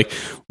of us were like,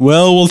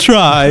 well, we'll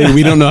try.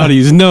 We don't know how to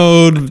use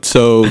Node,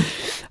 so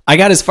I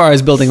got as far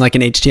as building like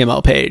an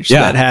HTML page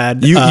that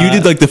had you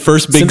did like the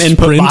first big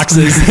input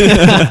boxes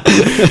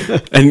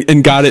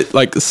and got it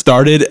like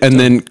started, and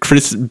then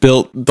Chris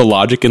built the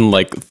logic in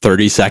like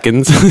 30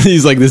 seconds.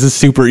 He's like, this is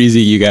super easy,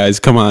 you guys,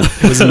 come on.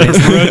 It was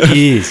amazing.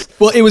 Rookies.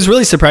 Well, it was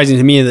really surprising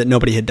to me that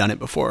nobody had done it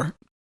before.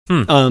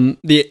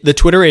 The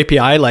Twitter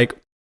API like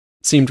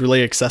seemed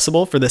really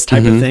accessible for this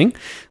type of thing.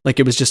 Like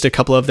it was just a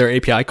couple of their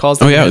API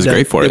calls. It was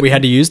great for it. That we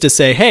had to use to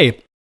say,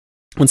 hey,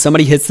 when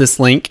somebody hits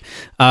this link,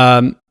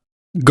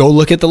 go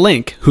look at the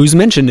link. Who's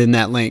mentioned in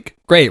that link?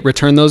 Great.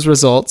 Return those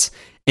results.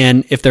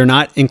 And if they're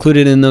not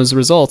included in those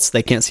results,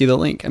 they can't see the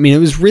link. I mean, it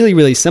was really,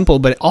 really simple,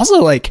 but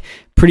also like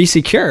pretty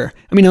secure.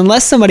 I mean,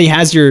 unless somebody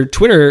has your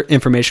Twitter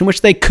information,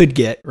 which they could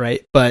get,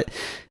 right? But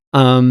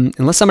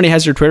unless somebody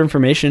has your Twitter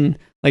information,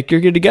 like you're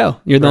good to go.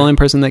 You're the only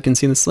person that can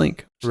see this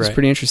link, which is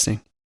pretty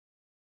interesting.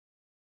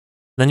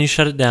 Then you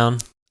shut it down.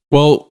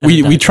 Well,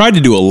 we tried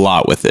to do a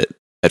lot with it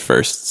at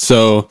first.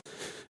 So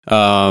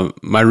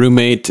my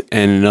roommate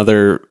and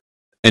another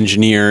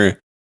engineer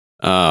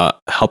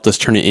helped us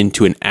turn it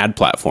into an ad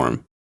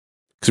platform.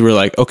 Because we were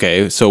like,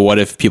 okay, so what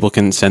if people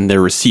can send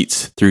their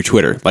receipts through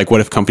Twitter? Like,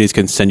 what if companies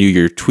can send you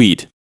your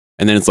tweet?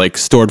 And then it's like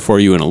stored for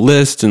you in a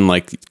list, and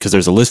like, because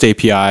there's a list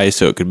API,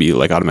 so it could be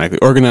like automatically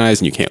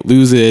organized and you can't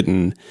lose it.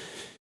 And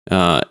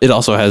it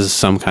also has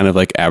some kind of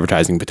like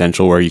advertising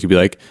potential where you could be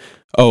like,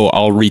 oh,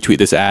 I'll retweet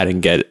this ad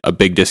and get a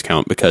big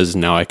discount because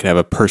now I can have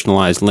a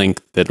personalized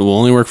link that will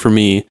only work for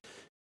me,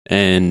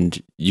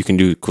 and you can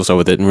do cool stuff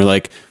with it. And we're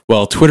like,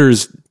 well,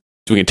 Twitter's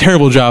doing a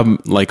terrible job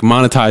like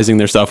monetizing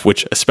their stuff,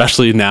 which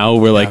especially now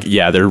we're like,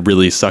 yeah, they're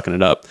really sucking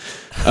it up.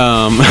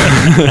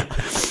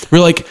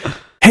 We're like,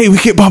 hey, we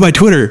get bought by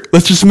Twitter.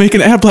 Let's just make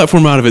an ad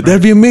platform out of it.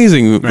 That'd be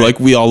amazing. Like,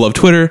 we all love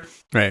Twitter.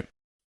 Right.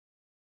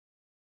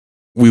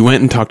 We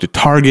went and talked to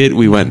Target.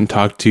 We went and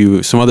talked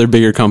to some other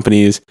bigger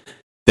companies.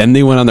 Then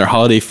they went on their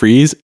holiday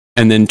freeze,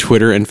 and then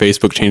Twitter and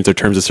Facebook changed their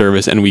terms of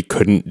service, and we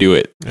couldn't do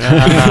it.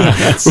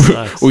 That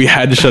sucks. We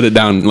had to shut it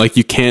down. Like,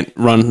 you can't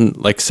run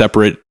like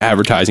separate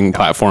advertising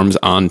platforms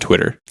on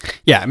Twitter.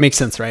 Yeah, it makes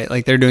sense, right?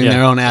 Like they're doing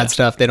their own ad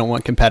stuff. They don't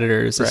want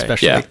competitors,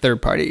 especially like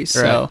third parties.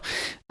 Right.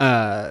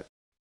 So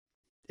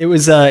it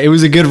was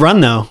a good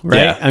run though,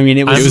 right? Yeah. I mean,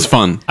 it was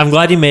fun. I'm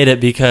glad you made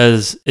it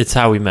because it's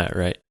how we met,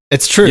 right?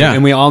 It's true. Yeah.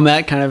 And we all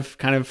met kind of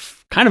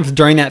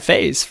during that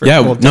phase.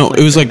 It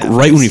was like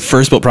right when we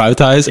first built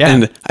Privatize. Yeah.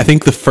 And I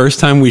think the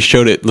first time we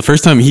showed it, the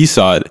first time he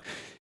saw it,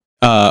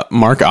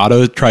 Mark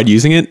Otto tried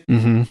using it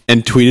and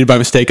tweeted by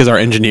mistake as our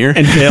engineer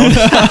and failed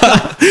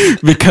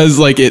because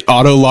like it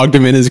auto logged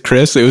him in as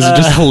Chris. It was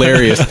just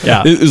hilarious.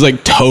 Yeah. It was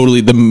like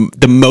totally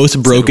the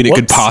most broken it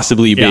could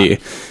possibly be.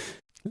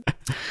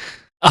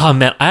 Oh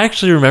man, I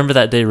actually remember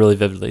that day really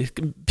vividly.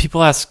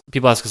 People ask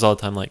us all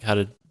the time, like, how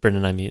did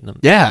Brendan and I meet? And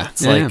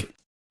it's like,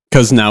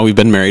 because now we've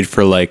been married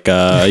for like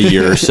a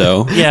year or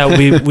so. Yeah,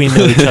 we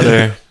know each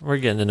other. We're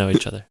getting to know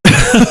each other.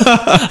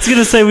 I was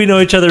gonna say we know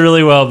each other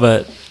really well,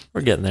 but we're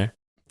getting there.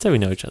 I'd say we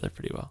know each other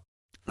pretty well.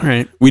 All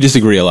right. We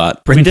disagree a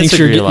lot. Brendan thinks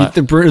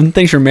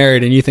you're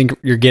married, and you think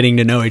you're getting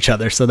to know each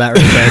other. So that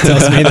right there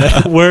tells me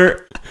that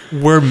we're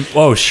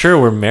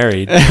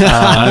married.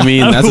 I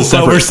mean, that's a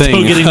separate we're thing.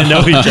 Still getting to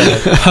know each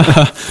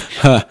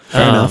other.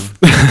 Fair enough.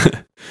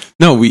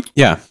 No, we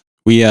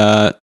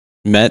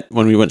met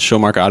when we went to show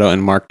Mark Otto,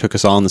 and Mark took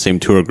us all in the same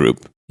tour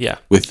group. Yeah,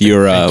 with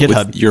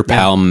your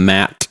pal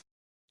Matt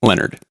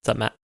Leonard. What's up,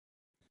 Matt?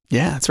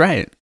 Yeah, that's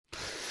right.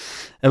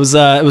 It was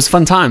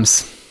fun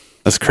times.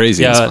 That's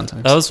crazy. Yeah, fun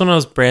times. that was when I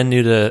was brand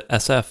new to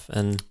SF,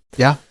 and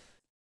Yeah.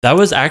 that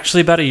was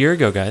actually about a year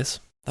ago, guys.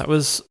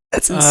 That's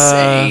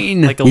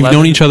insane. Like We've 11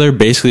 known each other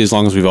basically as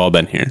long as we've all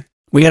been here.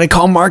 We got to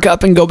call Mark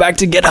up and go back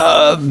to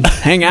GitHub,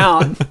 hang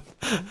out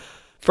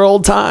for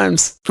old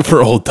times.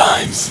 For old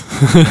times.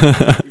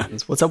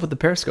 What's up with the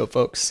Periscope,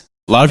 folks?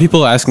 A lot of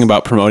people are asking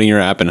about promoting your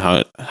app and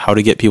how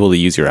to get people to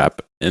use your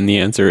app. And the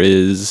answer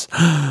is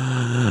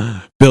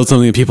build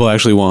something that people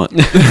actually want.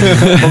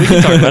 Well, we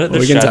can talk about it.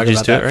 There's We can talk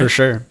strategies about to that it, right? for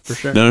sure. For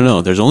sure.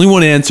 No. There's only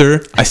one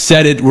answer. I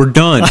said it. We're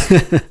done.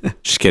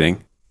 Just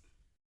kidding.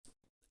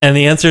 And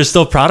the answer is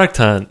still Product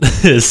Hunt.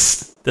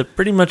 Is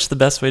pretty much the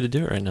best way to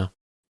do it right now.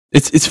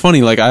 It's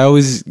funny. Like, I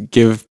always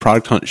give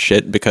Product Hunt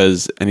shit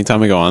because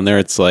anytime I go on there,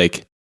 it's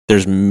like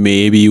there's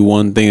maybe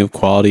one thing of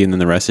quality and then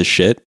the rest is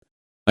shit.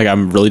 Like,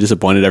 I'm really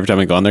disappointed every time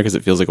I go on there because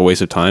it feels like a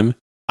waste of time.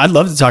 I'd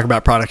love to talk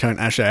about Product Hunt.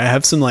 Actually, I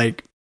have some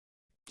like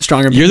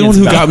stronger. You're the one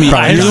who opinions got me. about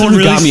Product You're the Hunt. one who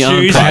really got me on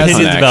serious Product Hunt.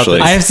 opinions about Actually,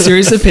 this. I have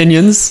serious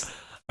opinions.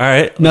 All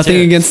right. let's Nothing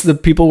hear it. against the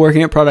people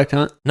working at Product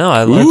Hunt. No,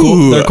 I love They're it. Ooh.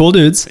 cool. They're cool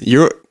dudes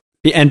you're.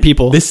 and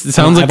people. This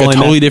sounds like I've a only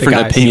met totally the different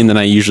guys. opinion than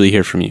I usually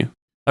hear from you.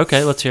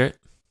 Okay, let's hear it.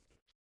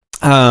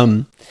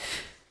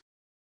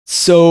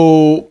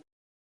 So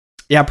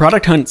yeah,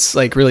 Product Hunt's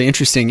like really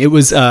interesting. It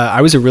was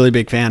I was a really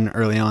big fan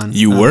early on.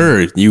 You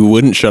were. You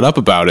wouldn't shut up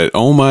about it.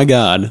 Oh my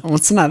god. Well,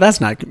 that's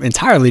not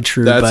entirely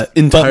true. That's but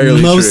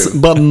entirely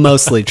true. but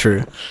mostly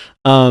true.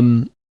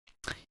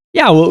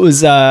 Yeah, well, it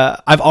was.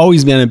 I've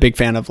always been a big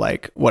fan of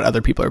like what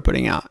other people are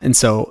putting out, and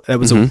so that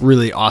was a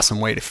really awesome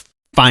way to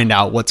find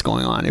out what's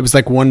going on. It was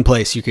like one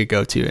place you could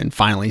go to and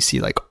finally see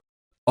like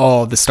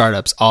all the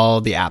startups,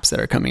 all the apps that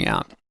are coming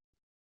out,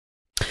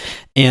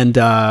 and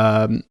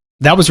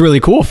that was really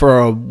cool for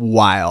a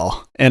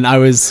while. And I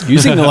was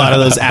using a lot of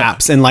those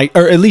apps and like,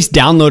 or at least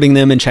downloading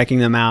them and checking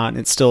them out. And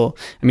it's still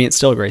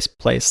a great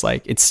place.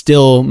 Like it's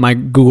still my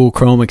Google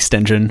Chrome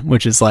extension,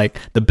 which is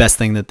like the best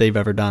thing that they've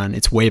ever done.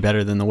 It's way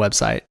better than the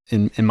website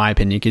in my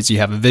opinion, because you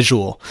have a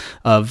visual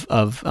of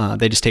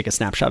they just take a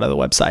snapshot of the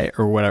website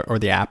or whatever, or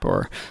the app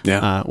or,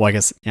 well, I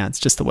guess, yeah, it's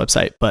just the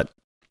website, but,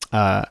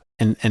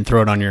 and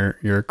throw it on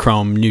your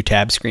Chrome new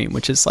tab screen,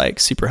 which is like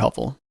super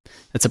helpful.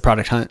 It's a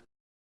Product Hunt,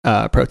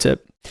 pro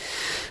tip.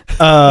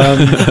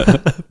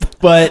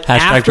 But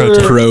after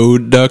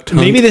Product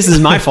Hunt. maybe this is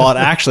my fault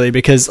actually,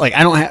 because like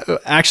I don't have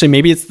actually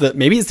maybe it's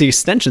the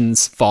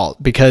extension's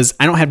fault, because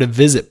I don't have to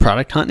visit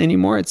Product Hunt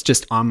anymore. It's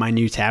just on my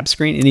new tab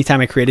screen. Anytime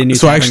I create a new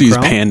So tab I actually in use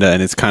Chrome, Panda,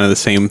 and it's kind of the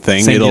same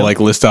thing. Same It'll deal.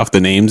 like list off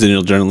the names, and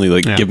it'll generally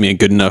like give me a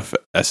good enough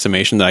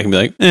estimation that I can be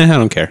like, I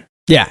don't care.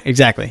 Yeah,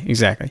 exactly.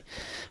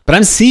 But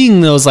I'm seeing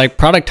those like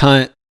Product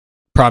Hunt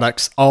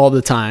products all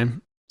the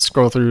time.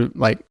 Scroll through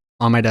like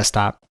on my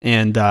desktop,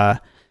 and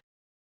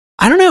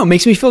I don't know. It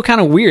makes me feel kind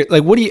of weird.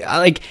 Like, what do you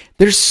like?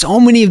 There's so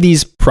many of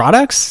these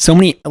products, so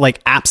many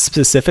like apps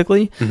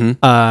specifically.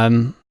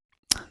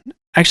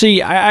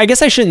 Actually, I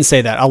guess I shouldn't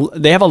say that.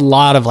 They have a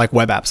lot of like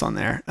web apps on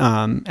there,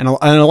 and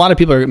a lot of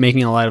people are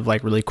making a lot of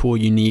like really cool,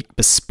 unique,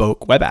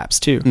 bespoke web apps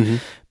too.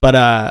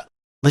 But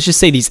let's just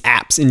say these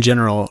apps in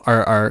general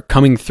are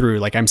coming through.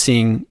 Like I'm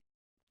seeing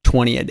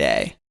 20 a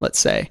day. Let's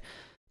say.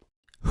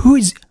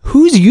 Who's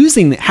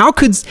using that? How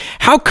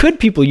could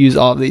people use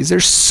all of these?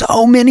 There's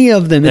so many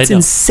of them. It's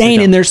insane,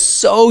 and they're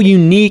so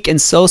unique and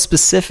so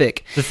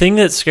specific. The thing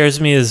that scares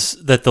me is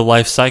that the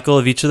life cycle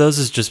of each of those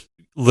is just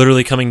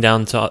literally coming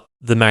down to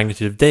the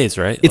magnitude of days,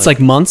 right? It's like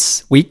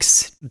months,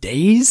 weeks,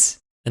 days,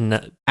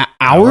 and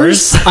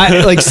hours.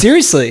 Like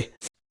seriously,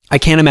 I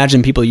can't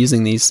imagine people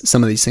using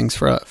some of these things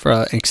for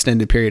an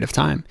extended period of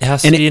time. It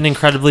has to be an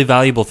incredibly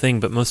valuable thing,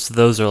 but most of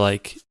those are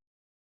like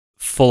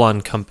full-on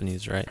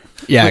companies, right?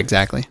 Yeah,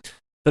 exactly.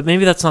 But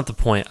maybe that's not the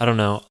point. I don't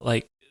know.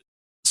 Like,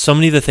 so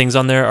many of the things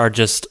on there are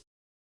just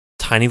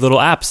tiny little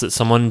apps that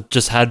someone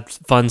just had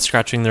fun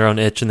scratching their own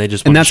itch, and they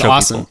just want to show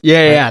awesome. people.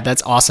 Yeah,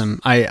 that's awesome.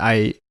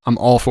 I'm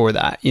all for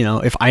that. You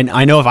know, if I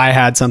know if I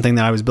had something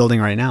that I was building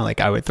right now,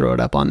 like I would throw it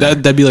up on there.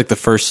 That'd be like the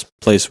first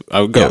place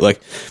I would go. Yeah.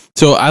 Like,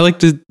 so I like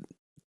to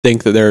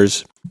think that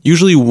there's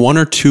usually one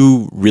or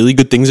two really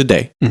good things a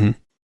day, and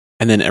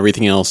then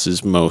everything else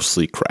is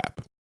mostly crap.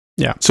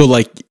 Yeah. So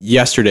like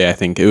yesterday, I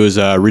think it was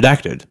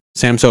Redacted,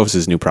 Sam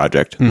Sophis' new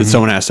project that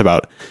someone asked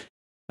about,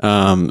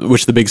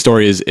 which the big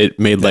story is it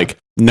made like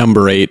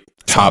number 8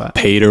 top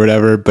paid or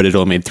whatever, but it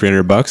only made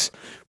 $300,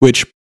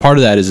 which part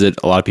of that is that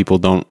a lot of people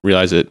don't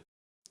realize it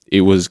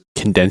was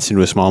condensed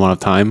into a small amount of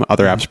time.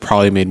 Other apps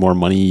probably made more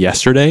money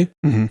yesterday.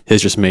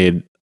 His just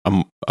made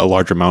a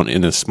large amount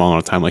in a small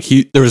amount of time. Like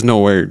there was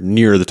nowhere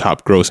near the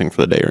top grossing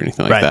for the day or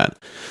anything like that.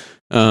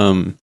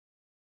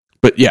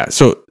 But yeah,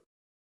 so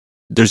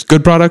there's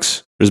good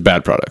products, there's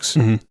bad products.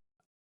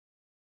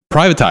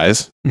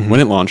 Privatize, when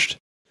it launched,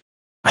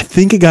 I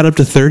think it got up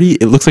to 30.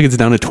 It looks like it's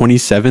down to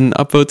 27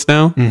 upvotes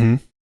now.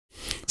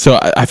 So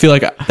I feel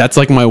like that's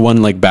like my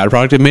one like bad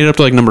product. It made it up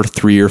to like number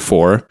 3 or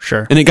 4.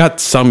 Sure. And it got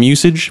some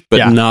usage,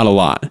 but not a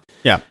lot.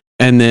 Yeah.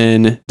 And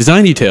then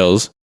Design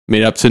Details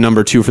made it up to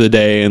number 2 for the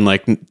day and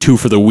like 2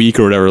 for the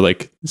week or whatever,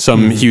 like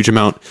some huge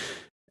amount.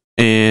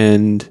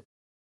 And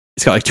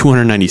it's got like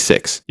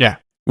 296. Yeah.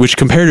 which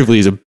comparatively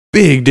is a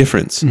big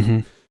difference.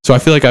 Mm-hmm. So I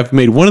feel like I've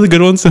made one of the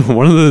good ones,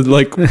 one of the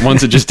like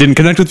ones that just didn't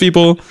connect with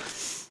people.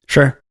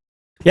 Sure.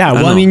 Yeah.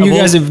 Well, I mean, you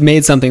guys have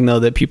made something though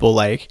that people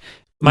like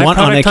want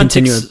on a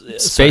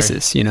continuous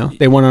basis. You know,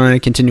 they want on a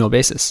continual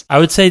basis. I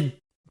would say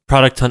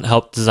Product Hunt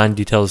helped Design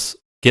Details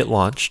get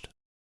launched.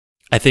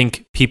 I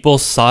think people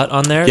saw it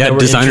on there. Yeah,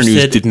 Designer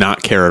News did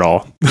not care at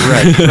all.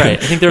 Right. I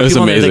think there were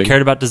people amazing. that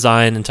cared about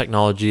design and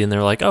technology, and they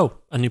were like, "Oh,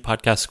 a new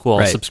podcast, cool.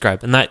 I'll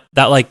subscribe." And that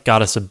like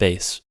got us a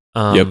base.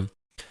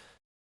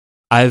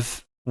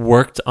 I've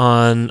worked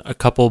on a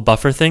couple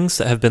buffer things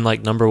that have been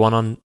like number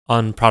one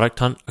on Product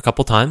Hunt a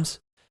couple times.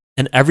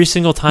 And every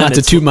single time, not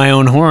to toot my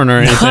own horn or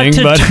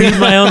anything, not to toot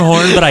my own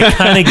horn, but I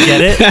kind of get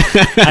it.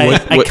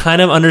 I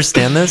kind of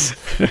understand this.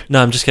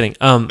 No, I'm just kidding.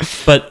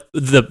 But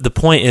the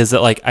point is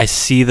that like I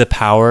see the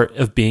power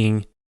of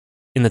being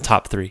in the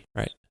top 3,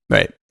 right?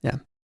 Right. Yeah.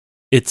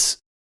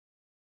 It's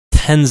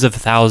tens of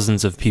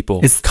thousands of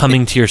people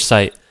coming to your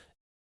site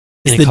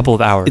in a couple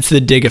of hours. It's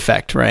the dig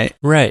effect, right?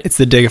 Right. It's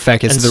the dig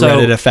effect. It's the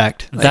Reddit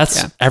effect. Like,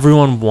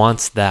 everyone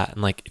wants that,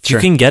 and like if you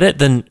can get it,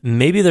 then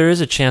maybe there is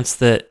a chance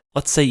that,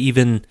 let's say,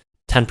 even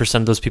 10%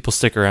 of those people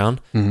stick around.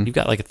 Mm-hmm. You've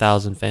got like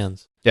 1,000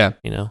 fans. Yeah.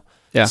 You know?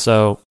 Yeah.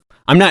 So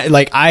I'm not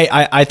like,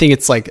 I think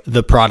it's like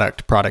the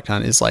Product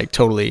Hunt is like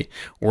totally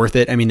worth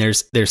it. I mean,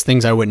 there's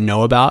things I wouldn't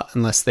know about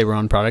unless they were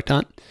on Product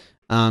Hunt.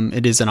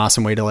 It is an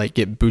awesome way to like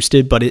get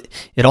boosted, but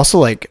it also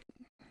like,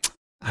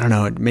 I don't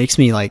know, it makes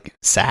me like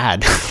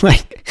sad.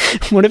 Like,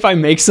 what if I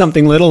make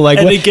something little like,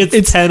 and it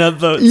gets 10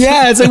 upvotes?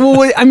 Yeah. It's like,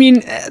 well, I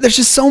mean, there's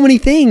just so many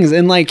things,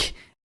 and like,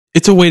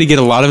 it's a way to get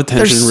a lot of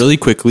attention really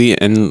quickly,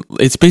 and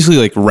it's basically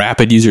like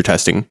rapid user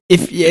testing.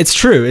 If it's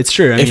true.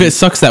 If it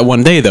sucks that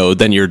one day though,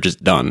 then you're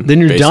just done. Then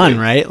you're done,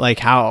 right? Like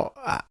how,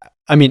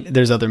 I mean,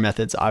 there's other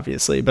methods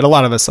obviously, but a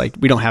lot of us, like,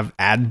 we don't have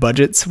ad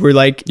budgets. We're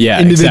like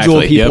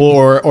individual people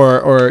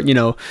or, you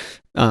know,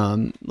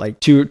 like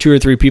two or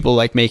three people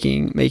like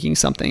making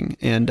something.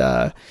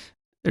 And,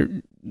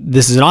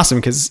 this is awesome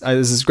because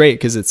this is great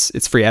because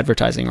it's free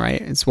advertising,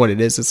 right? It's what it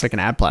is. It's like an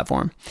ad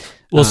platform.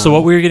 Well, so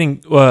what we were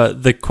getting,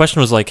 the question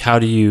was like, how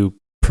do you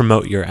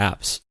promote your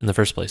apps in the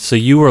first place? So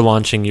you were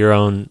launching your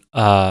own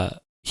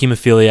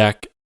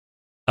hemophiliac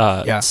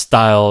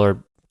style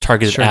or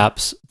targeted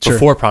apps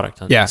before Product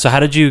Hunt. Yeah. So how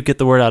did you get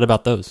the word out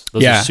about those?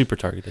 Those are super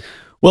targeted.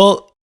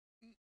 Well,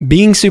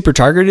 being super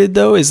targeted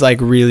though is like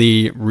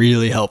really,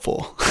 really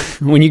helpful.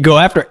 When you go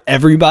after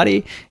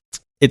everybody,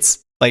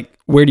 it's like,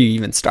 where do you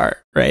even start,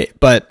 right?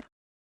 But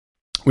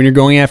when you're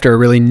going after a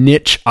really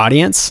niche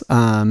audience,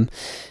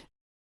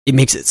 it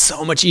makes it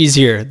so much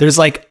easier. There's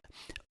like,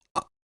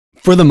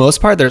 for the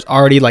most part, there's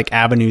already like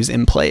avenues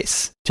in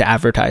place to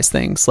advertise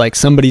things. Like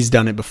somebody's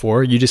done it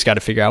before. You just got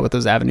to figure out what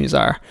those avenues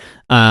are.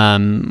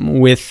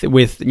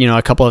 With you know,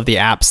 a couple of the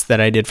apps that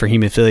I did for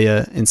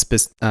hemophilia and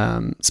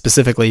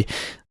specifically,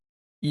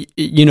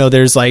 you know,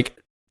 there's like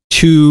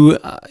 2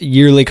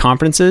 yearly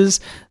conferences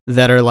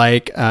that are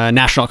like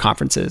national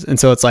conferences, and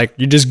so it's like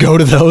you just go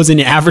to those and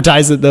you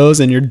advertise at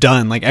those and you're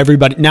done. Like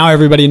everybody knows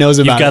about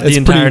it. You've got the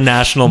entire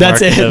national market.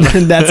 That's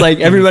it. That's like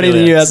everybody in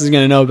the US is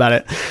going to know about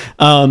it.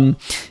 And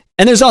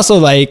there's also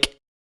like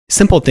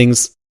simple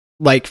things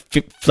like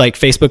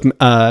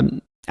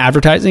Facebook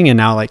advertising, and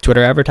now like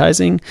Twitter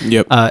advertising.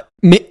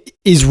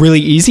 Is really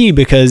easy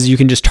because you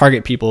can just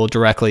target people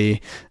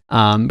directly,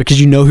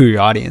 because you know who your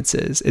audience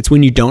is. It's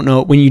when you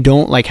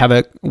don't like have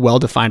a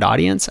well-defined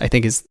audience, I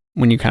think, is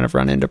when you kind of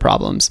run into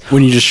problems.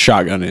 When you just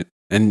shotgun it.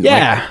 And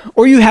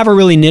or you have a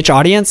really niche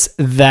audience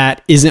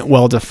that isn't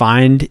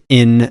well-defined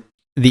in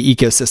the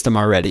ecosystem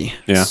already.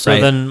 Yeah. So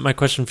then my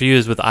question for you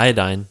is with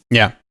iodine.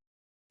 Yeah.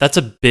 That's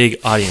a big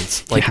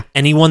audience. Like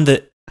anyone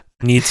that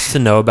needs to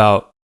know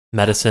about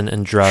medicine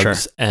and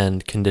drugs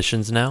and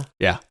conditions now.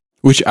 Yeah.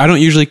 Which I don't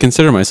usually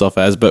consider myself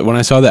as, but when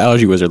I saw the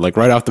Allergy Wizard, like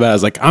right off the bat, I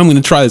was like, I'm going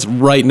to try this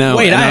right now.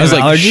 Wait, and I was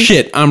like, allergies?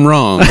 Shit, I'm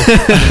wrong.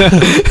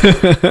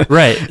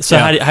 Right. So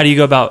how do you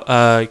go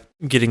about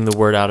getting the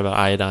word out about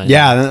iodine?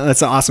 Yeah,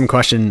 that's an awesome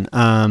question.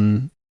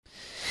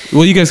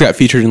 Well, you guys got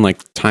featured in like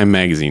Time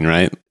Magazine,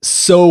 right?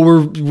 So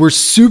we're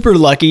super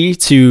lucky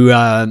to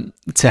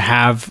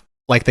have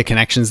like the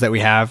connections that we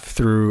have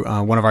through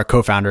one of our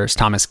co-founders,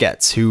 Thomas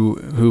Getz,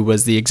 who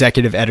was the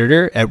executive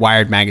editor at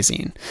Wired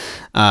Magazine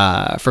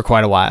for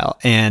quite a while.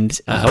 And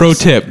pro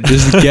tip,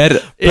 just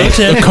get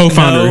a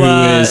co-founder who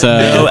is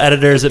no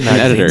editors at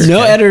magazines.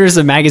 No editors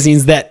of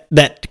magazines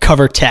that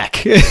cover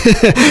tech.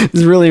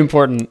 It's really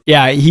important.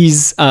 Yeah,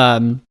 he's I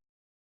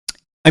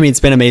mean, it's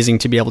been amazing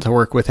to be able to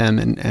work with him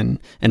and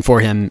for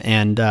him,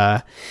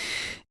 and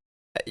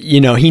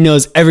you know, he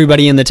knows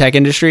everybody in the tech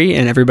industry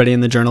and everybody in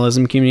the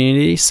journalism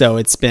community. So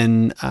it's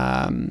been,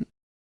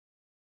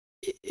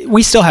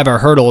 we still have our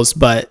hurdles,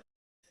 but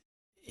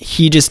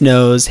he just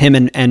knows,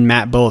 him and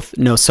Matt both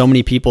know so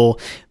many people,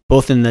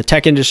 both in the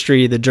tech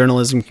industry, the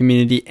journalism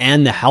community,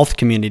 and the health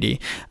community.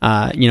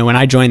 You know, when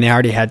I joined, they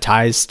already had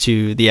ties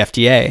to the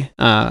FDA,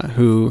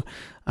 who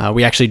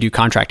we actually do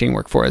contracting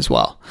work for as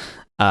well.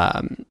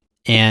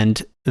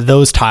 And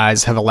those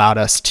ties have allowed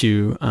us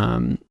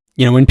to,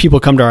 when people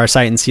come to our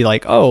site and see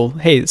like, oh,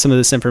 hey, some of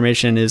this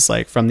information is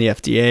like from the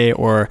FDA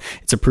or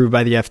it's approved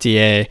by the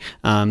FDA.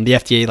 The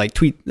FDA like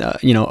tweet,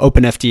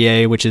 Open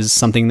FDA, which is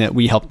something that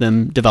we help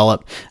them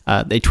develop.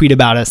 They tweet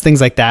about us,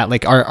 things like that.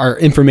 Like our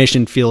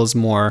information feels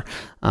more,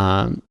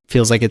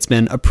 feels like it's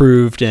been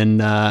approved.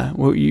 And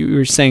what you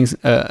were saying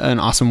an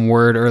awesome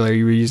word earlier.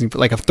 You were using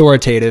like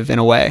authoritative in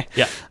a way.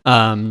 Yeah.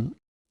 And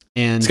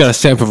it's got a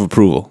stamp of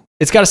approval.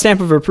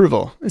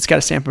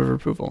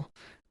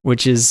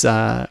 Which is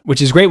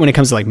great when it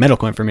comes to like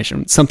medical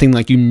information, something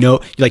like you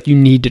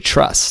need to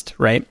trust,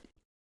 right?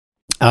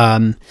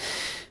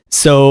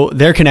 So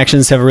their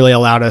connections have really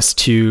allowed us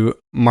to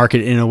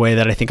market in a way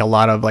that I think a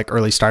lot of like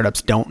early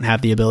startups don't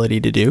have the ability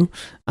to do,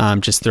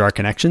 just through our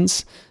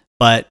connections.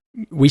 But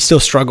we still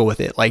struggle with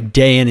it, like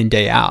day in and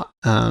day out.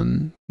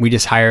 We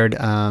just hired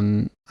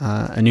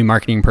a new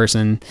marketing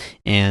person,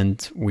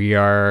 and we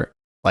are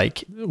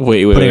like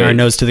putting our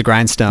nose to the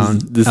grindstone.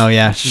 Oh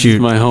yeah, shoot,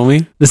 my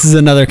homie. This is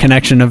another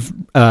connection of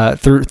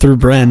through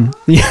Bren.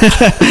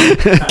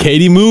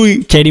 Katie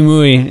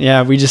Mui.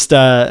 Yeah, we just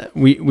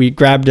we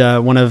grabbed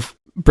one of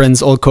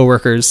Bren's old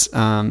coworkers.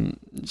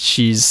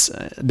 She's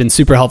been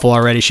super helpful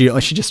already. She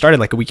just started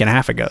like a week and a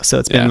half ago, so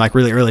it's been like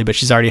really early, but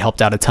she's already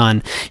helped out a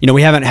ton.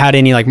 We haven't had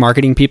any like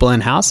marketing people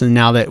in house, and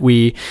now that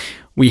we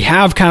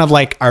have kind of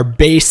like our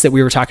base that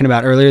we were talking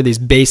about earlier, these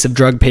base of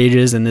drug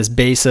pages and this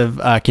base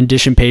of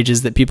condition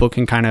pages that people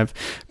can kind of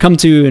come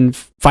to and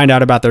find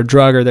out about their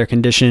drug or their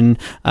condition,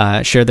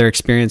 share their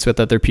experience with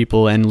other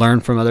people and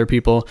learn from other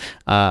people.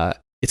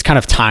 It's kind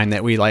of time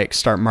that we like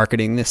start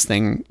marketing this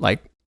thing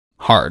like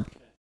hard.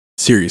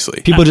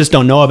 Seriously. People just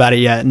don't know about it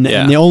yet. And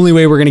the only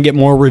way we're going to get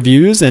more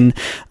reviews and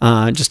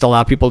just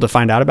allow people to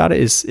find out about it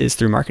is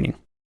through marketing.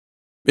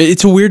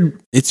 It's a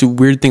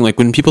weird thing. Like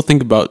when people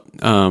think about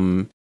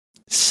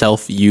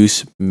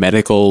self-use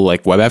medical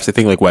like web apps, I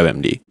think like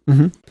WebMD,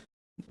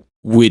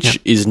 which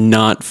is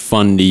not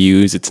fun to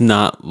use. It's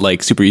not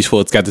like super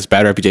useful. It's got this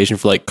bad reputation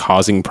for like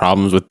causing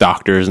problems with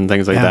doctors and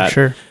things like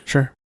that.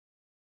 Sure.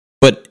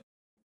 But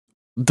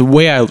the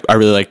way I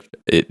really liked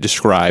it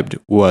described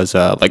was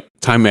like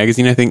Time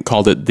Magazine, I think,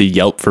 called it the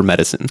Yelp for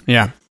medicine.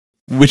 Yeah.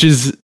 Which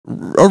is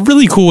a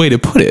really cool way to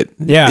put it.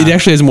 Yeah. It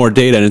actually has more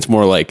data, and it's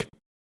more like,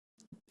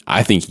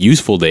 I think,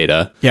 useful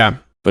data. Yeah.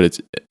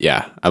 But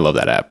I love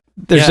that app.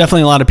 There's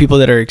definitely a lot of people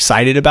that are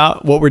excited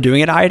about what we're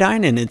doing at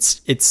Iodine, and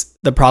it's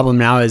the problem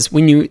now is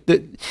when you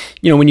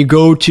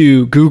go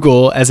to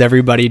Google, as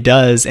everybody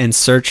does, and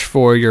search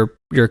for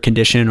your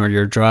condition or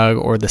your drug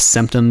or the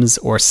symptoms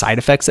or side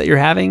effects that you're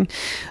having,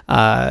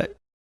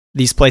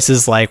 these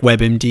places like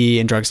WebMD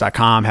and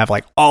drugs.com have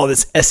like all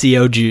this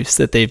SEO juice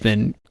that they've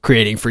been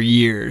creating for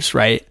years,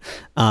 right?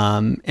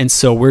 And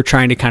so we're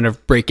trying to kind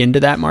of break into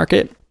that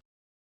market.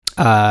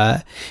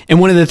 And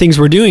one of the things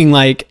we're doing,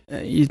 like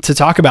to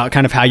talk about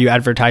kind of how you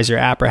advertise your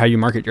app or how you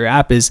market your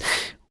app, is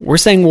we're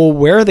saying, well,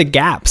 where are the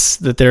gaps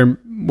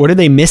what are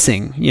they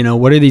missing?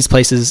 What are these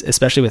places,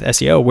 especially with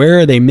SEO, where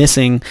are they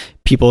missing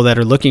people that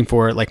are looking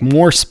for like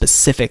more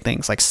specific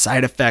things like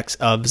side effects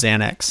of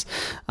Xanax,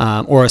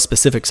 or a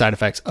specific side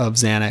effects of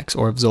Xanax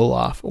or of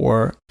Zoloft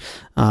or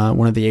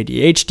one of the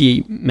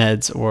ADHD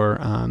meds or,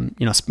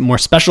 more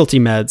specialty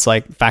meds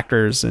like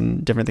factors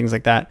and different things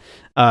like that.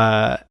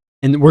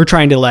 And we're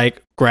trying to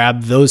like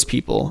grab those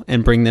people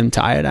and bring them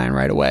to Iodine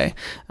right away.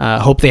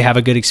 Hope they have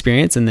a good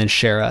experience and then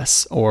share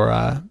us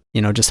or,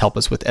 just help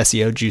us with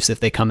SEO juice if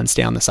they come and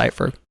stay on the site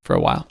for a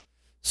while.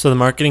 So the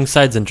marketing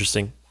side's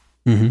interesting,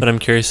 but I'm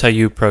curious how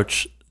you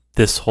approach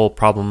this whole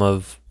problem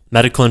of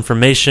medical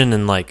information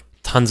and like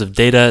tons of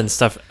data and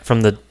stuff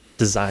from the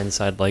design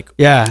side. Like,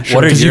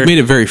 sure. Because you've made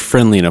it very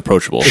friendly and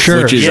approachable.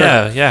 Sure. Which is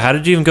How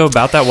did you even go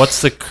about that?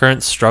 What's the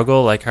current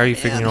struggle? Like, how are you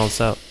figuring all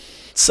this out?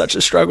 Such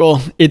a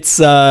struggle. It's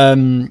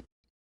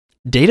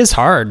data's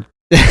hard.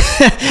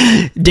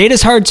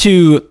 Data's hard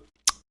to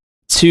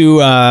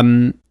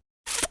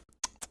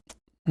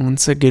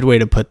what's a good way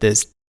to put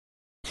this?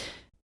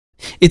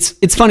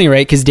 It's funny,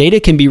 right? Because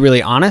data can be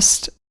really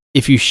honest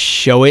if you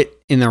show it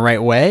in the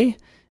right way,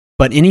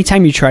 but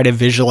anytime you try to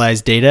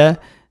visualize data,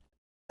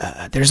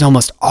 there's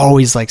almost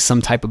always like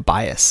some type of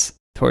bias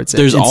towards it.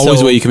 There's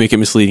always a way you can make it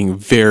misleading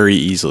very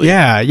easily.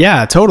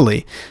 Yeah,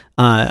 totally.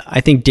 I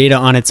think data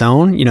on its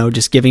own,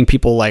 just giving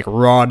people like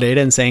raw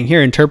data and saying,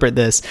 here, interpret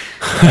this.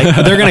 Like,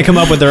 they're going to come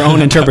up with their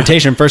own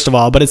interpretation, first of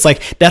all. But it's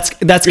like, that's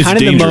kind of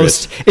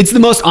dangerous. it's the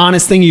most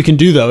honest thing you can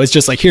do, though. It's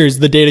just like, here's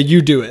the data,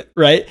 you do it,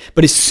 right?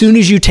 But as soon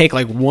as you take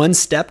like one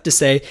step to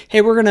say,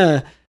 hey, we're going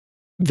to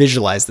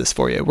visualize this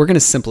for you. We're going to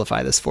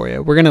simplify this for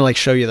you. We're going to like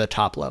show you the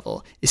top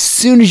level. As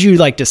soon as you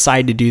like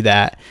decide to do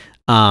that,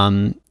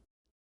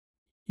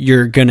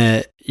 you're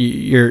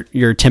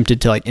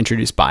tempted to like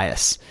introduce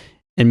bias.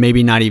 And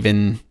maybe not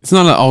even... It's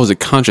not always a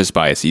conscious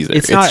bias either.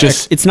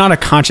 It's not a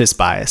conscious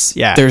bias.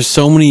 Yeah. There's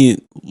so many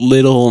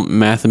little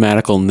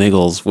mathematical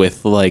niggles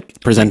with like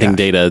presenting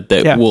data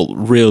that will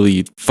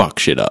really fuck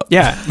shit up.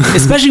 Yeah.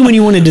 Especially when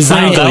you want to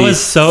design it. That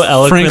was so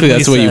eloquent. Frankly,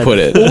 that's the way you put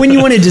it. Well, when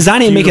you want to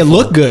design it and make it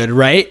look good,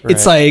 right?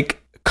 It's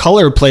like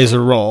color plays a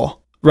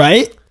role.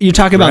 right? You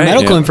talk about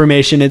medical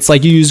information. It's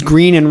like you use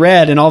green and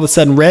red, and all of a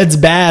sudden red's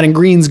bad and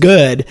green's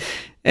good.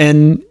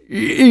 And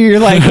you're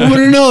like,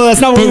 no,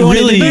 that's not what we want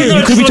to do.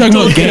 You could be talking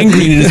about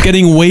gangrene and it's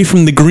getting away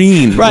from the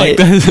green. Right.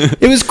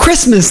 It was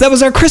Christmas. That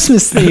was our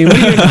Christmas theme.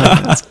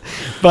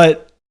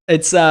 But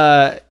it's,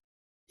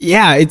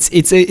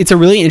 it's a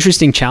really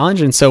interesting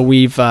challenge. And so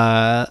we've,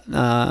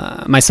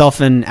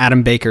 myself and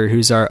Adam Baker,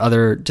 who's our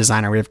other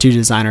designer, we have 2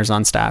 designers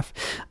on staff,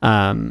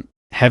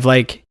 have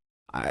like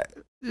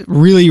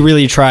really,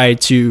 really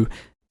tried to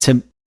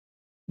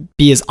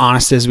be as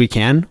honest as we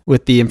can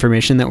with the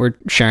information that we're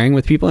sharing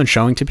with people and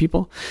showing to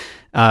people.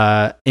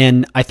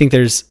 And I think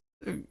there's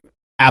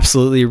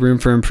absolutely room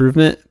for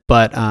improvement,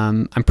 but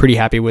I'm pretty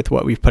happy with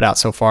what we've put out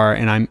so far.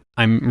 And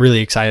I'm really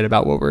excited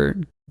about what we're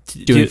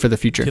doing for the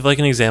future. Do you have like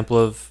an example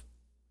of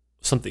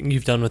something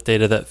you've done with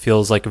data that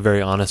feels like a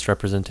very honest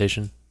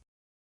representation?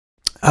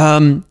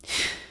 Yeah,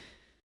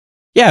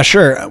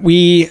 sure.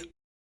 We,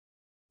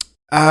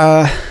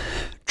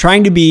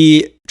 trying to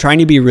be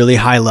really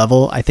high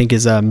level, I think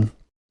is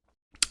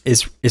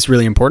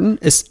really important.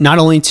 It's not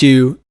only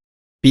to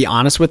be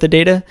honest with the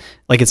data,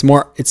 like I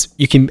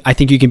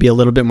think you can be a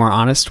little bit more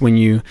honest when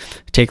you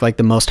take like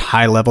the most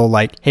high level,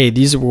 like, hey,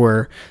 there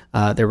were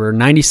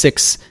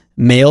 96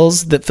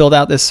 males that filled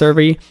out this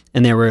survey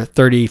and there were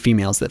 30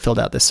 females that filled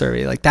out this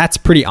survey. Like that's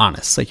pretty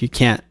honest. Like you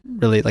can't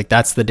really, like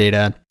that's the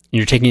data.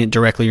 You're taking it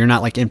directly. You're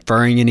not like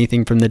inferring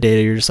anything from the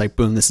data. You're just like,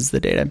 boom, this is the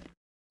data.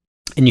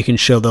 And you can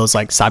show those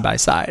like side by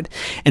side.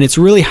 And it's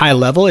really high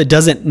level. It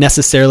doesn't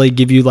necessarily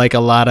give you like a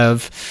lot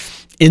of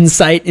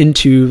insight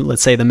into,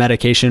 let's say, the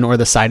medication or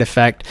the side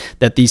effect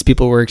that these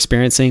people were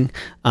experiencing.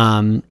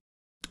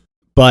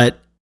 But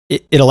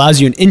it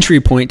allows you an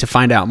entry point to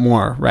find out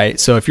more, right?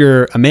 So if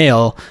you're a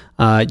male,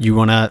 you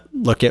want to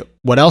look at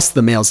what else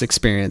the males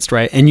experienced,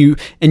 right? And you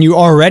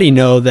already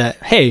know that,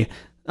 hey,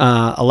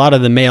 a lot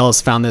of the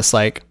males found this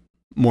like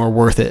more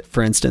worth it,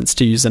 for instance,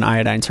 to use an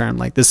iodine term,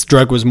 like this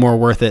drug was more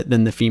worth it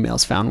than the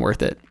females found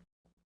worth it.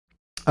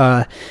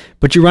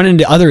 But you run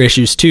into other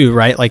issues too,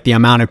 right? Like the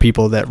amount of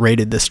people that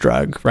rated this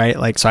drug, right?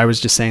 Like, so I was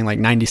just saying like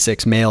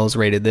 96 males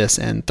rated this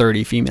and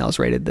 30 females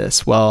rated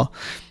this. Well,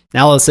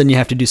 now all of a sudden you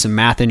have to do some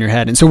math in your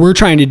head. And so we're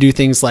trying to do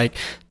things like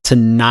to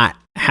not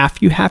have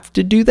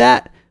to do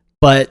that,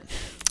 but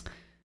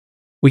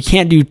we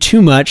can't do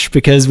too much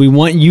because we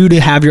want you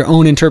to have your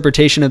own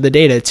interpretation of the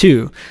data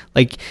too.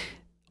 Like,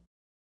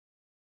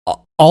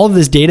 all of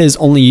this data is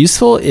only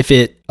useful if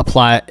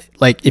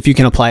if you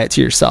can apply it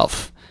to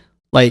yourself.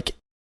 Like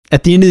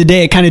at the end of the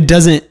day, it kind of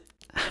doesn't,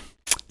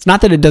 it's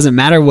not that it doesn't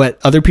matter what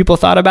other people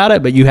thought about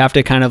it, but you have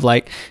to kind of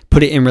like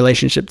put it in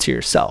relationship to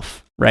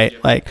yourself, right?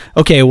 Like,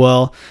 okay,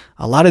 well,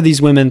 a lot of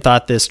these women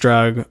thought this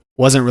drug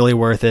wasn't really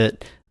worth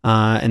it.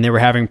 And they were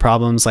having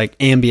problems. Like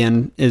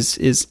Ambien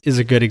is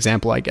a good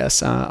example, I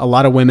guess. A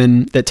lot of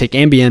women that take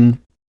Ambien,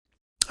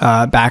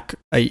 back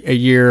a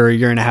year or a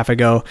year and a half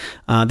ago,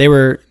 they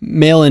were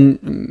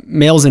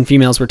males and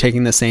females were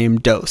taking the same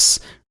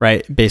dose,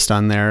 right? Based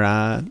on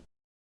their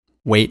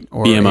weight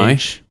or BMI,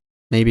 age,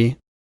 maybe.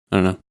 I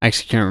don't know. I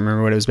actually can't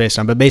remember what it was based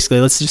on, but basically,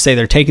 let's just say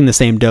they're taking the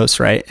same dose,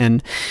 right?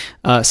 And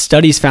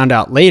studies found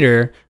out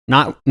later,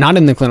 not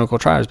in the clinical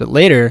trials, but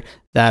later,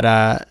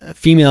 that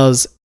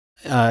females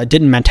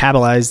didn't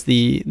metabolize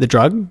the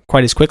drug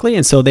quite as quickly.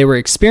 And so they were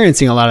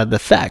experiencing a lot of the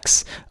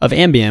effects of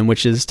Ambien,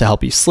 which is to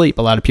help you sleep.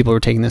 A lot of people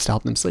were taking this to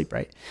help them sleep,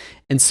 right?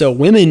 And so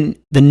women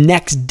the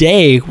next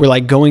day were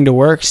like going to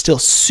work, still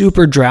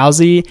super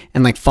drowsy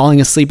and like falling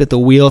asleep at the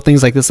wheel,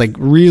 things like this, like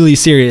really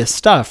serious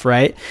stuff,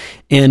 right?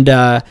 And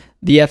the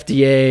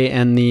FDA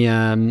and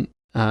the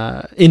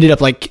ended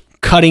up like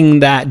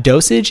cutting that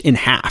dosage in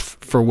half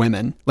for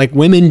women. Like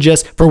women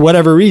just, for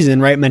whatever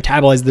reason, right,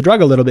 metabolize the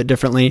drug a little bit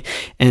differently.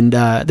 And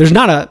there's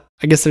not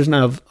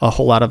a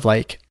whole lot of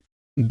like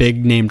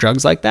big name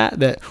drugs like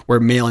that where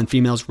male and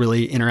females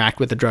really interact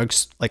with the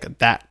drugs like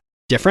that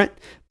different.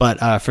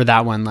 But for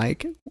that one,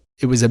 like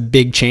it was a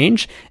big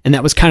change. And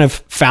that was kind of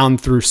found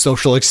through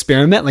social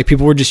experiment. Like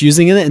people were just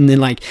using it and then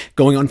like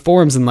going on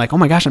forums and like, oh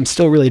my gosh, I'm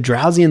still really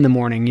drowsy in the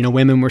morning. You know,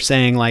 women were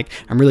saying like,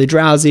 I'm really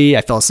drowsy.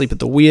 I fell asleep at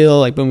the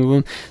wheel, like boom, boom,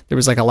 boom. There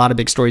was like a lot of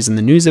big stories in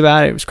the news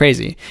about it. It was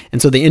crazy. And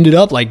so they ended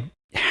up like,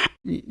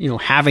 you know,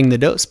 having the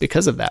dose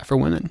because of that for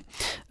women.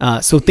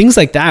 So things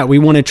like that, we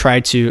want to try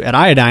to, at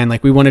Iodine,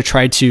 like we want to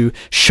try to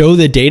show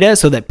the data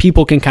so that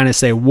people can kind of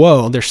say,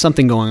 whoa, there's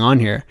something going on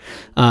here.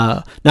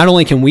 Not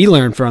only can we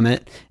learn from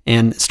it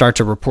and start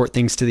to report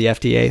things to the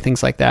FDA,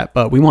 things like that,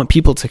 but we want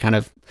people to kind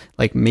of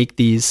like make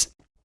these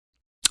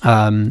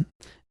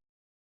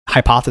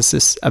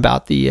hypothesis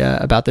about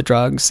the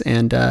drugs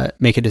and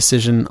make a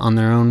decision on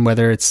their own,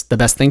 whether it's the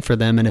best thing for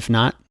them. And if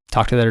not,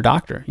 talk to their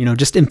doctor, you know,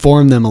 just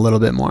inform them a little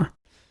bit more.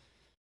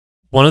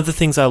 One of the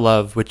things I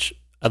love, which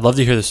I'd love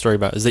to hear the story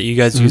about, is that you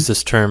guys use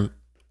this term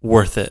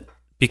worth it,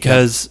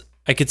 because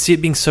I could see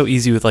it being so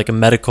easy with like a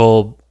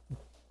medical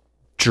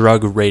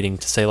drug rating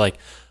to say like,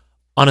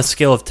 on a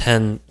scale of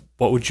 10,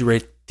 what would you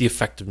rate the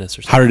effectiveness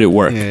or something. How did it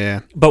work?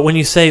 Yeah. But when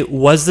you say,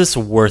 was this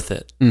worth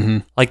it? Mm-hmm.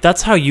 Like,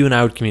 that's how you and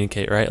I would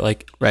communicate, right?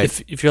 Like, Right.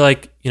 if you're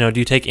like, do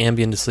you take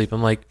Ambien to sleep?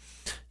 I'm like,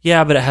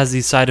 yeah, but it has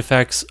these side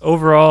effects.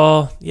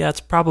 Overall, yeah,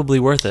 it's probably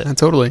worth it.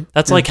 Totally.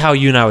 That's like how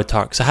you and I would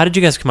talk. So how did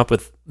you guys come up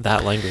with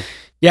that language?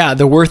 Yeah,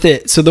 the worth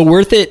it. So the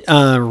worth it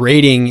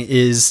rating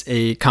is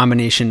a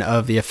combination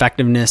of the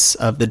effectiveness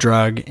of the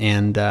drug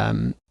and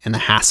the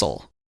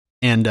hassle.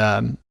 And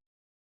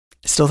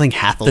I still think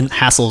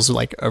hassle's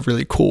like a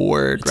really cool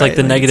word. It's right? like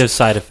the negative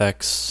side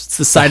effects. It's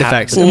the side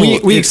effects. the-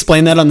 And we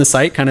explain that on the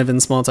site, kind of in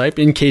small type,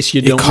 in case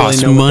you don't It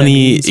costs really know money. what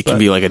that means, It can but-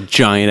 be like a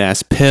giant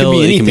ass pill. be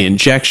It can be anything.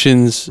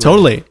 injections.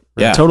 Totally.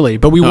 Yeah. Totally.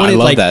 But we No, I wanted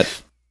love like that.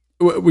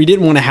 we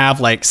didn't want to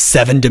have like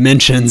 7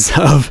 dimensions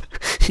of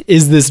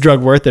is this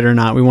drug worth it or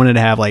not. We wanted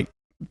to have like,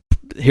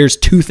 here's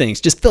 2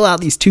 things. Just fill out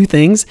these 2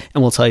 things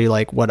and we'll tell you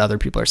like what other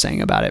people are saying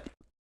about it.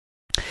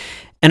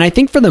 And I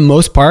think for the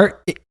most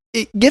part,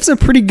 it gives a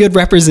pretty good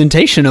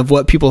representation of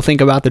what people think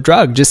about the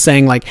drug. Just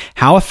saying like,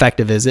 how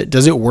effective is it?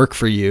 Does it work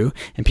for you?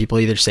 And people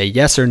either say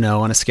yes or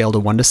no on a scale to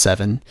 1 to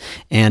 7.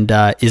 And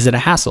is it a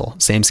hassle?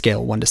 Same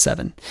scale, 1 to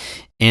 7.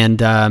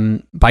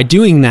 And by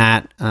doing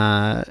that,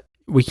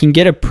 we can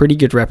get a pretty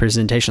good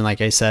representation,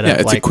 like I said, Yeah, of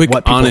it's like a quick,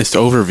 what people honest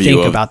overview think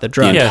of about the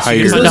drug. the Yeah, so entire you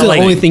Because find those out, are the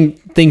like- only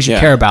things you Yeah.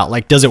 care about.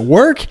 Like, does it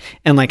work?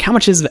 And like, how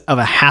much is of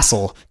a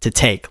hassle to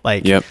take?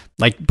 Like, Yep.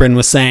 like Bryn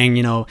was saying,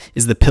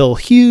 is the pill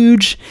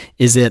huge?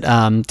 Is it,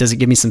 does it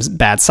give me some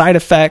bad side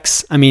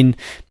effects? I mean,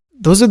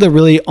 those are the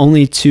really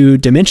only 2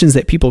 dimensions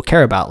that people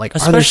care about. Like, are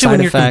there Especially side when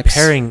you're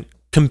effects?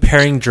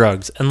 comparing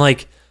drugs, and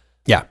like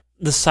Yeah.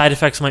 the side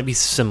effects might be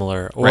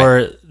similar,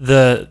 or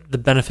the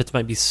benefits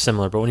might be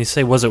similar. But when you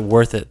say, was it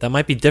worth it? That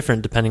might be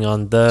different depending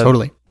on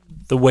Totally.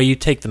 the way you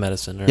take the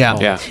medicine. Or Yeah.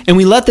 all. Yeah. And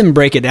we let them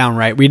break it down,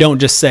 right? We don't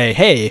just say,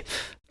 hey,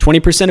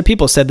 20% of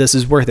people said this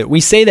is worth it. We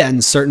say that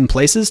in certain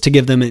places to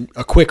give them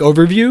a quick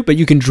overview, but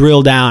you can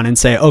drill down and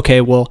say, okay,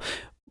 well,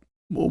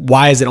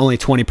 why is it only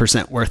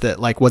 20% worth it?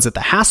 Like, was it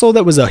the hassle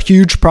that was a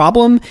huge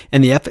problem?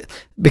 And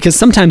because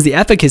sometimes the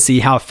efficacy,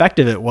 how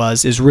effective it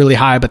was, is really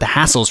high, but the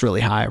hassle is really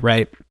high,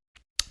 right?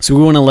 So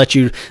we want to let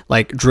you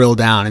like drill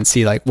down and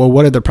see like, well,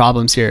 what are the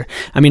problems here?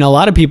 I mean, a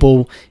lot of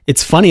people,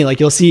 it's funny, like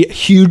you'll see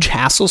huge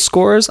hassle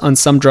scores on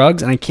some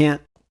drugs, and I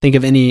can't think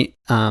of any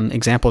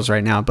examples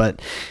right now,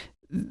 but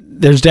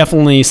there's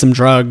definitely some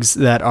drugs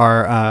that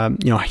are,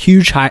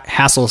 huge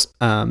hassles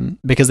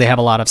because they have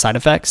a lot of side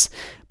effects,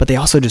 but they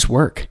also just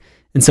work.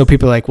 And so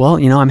people are like, well,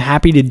 I'm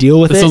happy to deal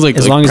with That it sounds like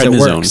as long as it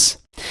prednisone. works.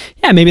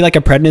 Yeah, maybe like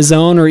a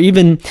prednisone, or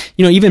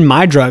even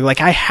my drug. Like,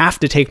 I have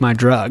to take my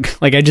drug.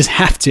 Like, I just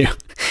have to.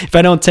 If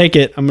I don't take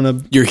it, I'm gonna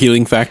Your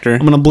healing factor.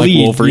 bleed.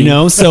 Like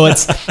Wolverine. So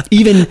it's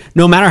even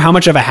no matter how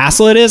much of a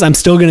hassle it is, I'm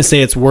still gonna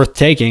say it's worth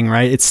taking.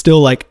 Right? It's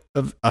still like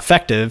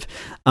effective.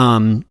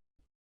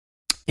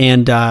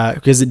 And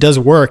because it does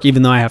work,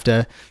 even though I have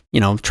to,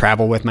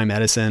 travel with my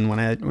medicine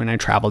when I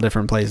travel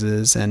different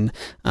places, and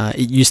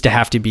it used to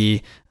have to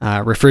be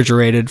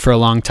refrigerated for a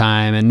long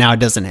time, and now it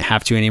doesn't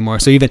have to anymore.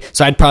 So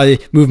I'd probably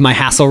move my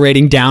hassle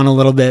rating down a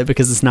little bit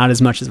because it's not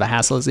as much of a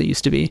hassle as it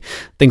used to be,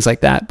 things like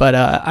that. But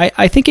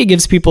I think it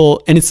gives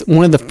people, and it's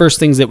one of the first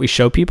things that we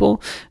show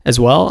people as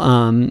well,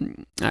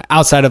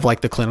 outside of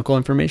like the clinical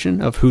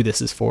information of who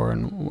this is for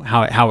and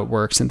how it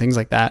works and things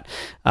like that.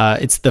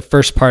 It's the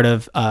first part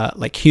of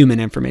like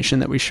human information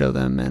that we show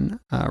them, and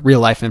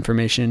real life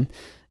information.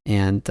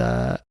 And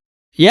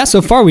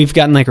so far we've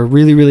gotten like a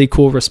really, really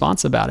cool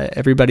response about it.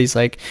 Everybody's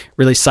like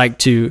really psyched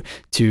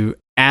to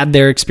add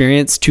their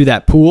experience to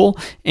that pool,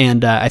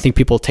 and I think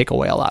people take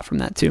away a lot from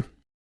that too.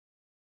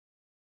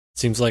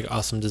 Seems like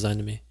awesome design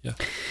to me. Yeah.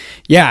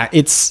 Yeah,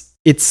 it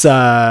took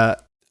a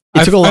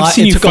lot. I've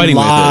seen It you took a fighting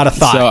with lot it, of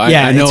thought. So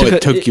I know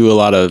it took you a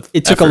lot of.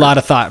 It took effort. a lot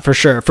of thought for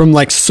sure from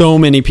like so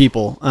many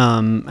people.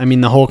 I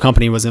mean, the whole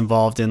company was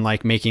involved in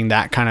like making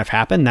that kind of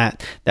happen,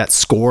 that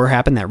score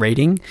happen, that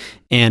rating.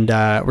 And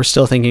we're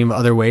still thinking of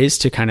other ways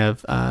to kind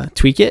of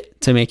tweak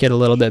it to make it a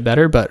little bit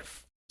better. But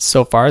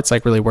so far, it's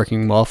like really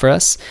working well for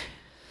us.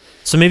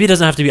 So maybe it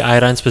doesn't have to be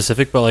iodine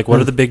specific, but like, what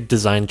are the big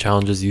design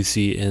challenges you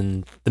see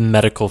in the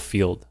medical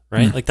field?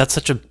 Right, like that's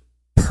such a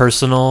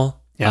personal,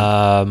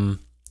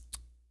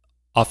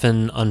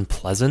 often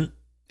unpleasant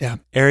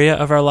area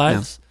of our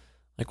lives.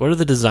 Like, what are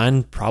the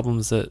design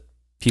problems that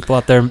people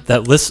out there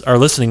that are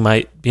listening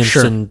might be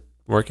interested in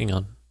working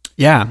on?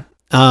 Yeah.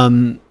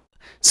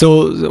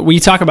 So we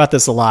talk about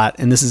this a lot,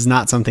 and this is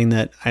not something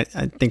that I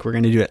think we're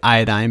going to do at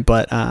Iodine,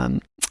 but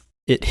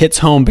it hits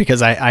home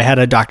because I had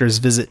a doctor's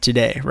visit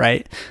today,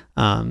 right?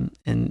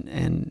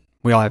 And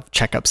we all have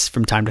checkups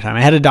from time to time.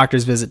 I had a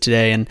doctor's visit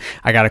today, and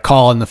I got a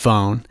call on the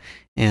phone.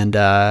 And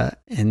the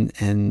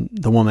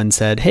woman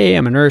said, "Hey,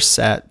 I'm a nurse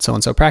at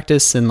so-and-so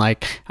practice, and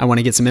like, I want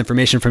to get some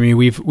information from you.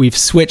 We've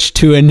switched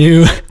to a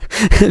new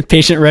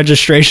patient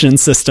registration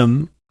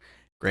system."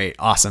 Great.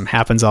 Awesome.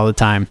 Happens all the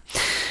time.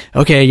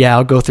 Okay. Yeah.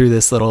 I'll go through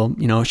this little,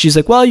 she's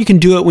like, "Well, you can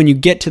do it when you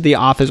get to the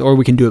office, or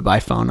we can do it by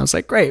phone." I was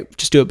like, "Great.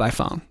 Just do it by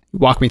phone."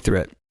 Walk me through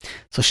it.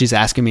 So she's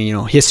asking me,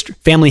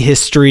 family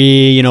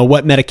history,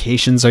 what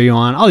medications are you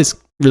on? All these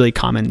really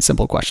common,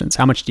 simple questions.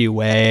 How much do you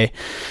weigh?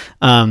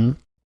 I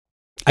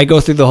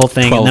go through the whole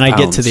thing, and then I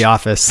get to the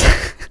office.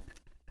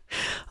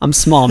 I'm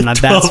small. I'm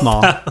not that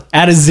small.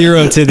 Add a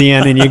 0 to the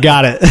end, and you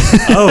got it.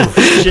 Oh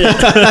shit!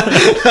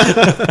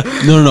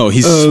 No.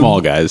 He's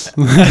small, guys.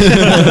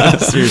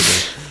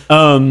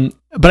 Seriously.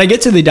 But I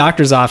get to the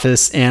doctor's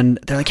office, and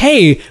they're like,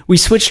 "Hey, we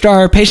switched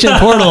our patient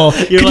portal.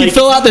 Could like, you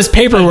fill out this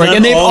paperwork?"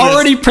 And they've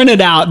already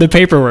printed out the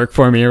paperwork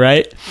for me,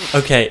 right?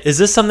 Okay, is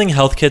this something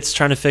HealthKit's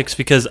trying to fix?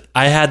 Because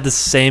I had the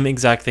same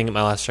exact thing at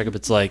my last checkup.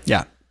 It's like,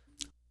 yeah,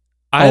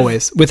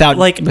 always without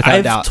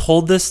I've doubt.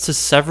 told this to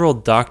several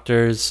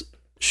doctors.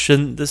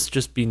 Shouldn't this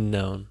just be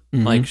known?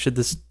 Mm-hmm. Like, should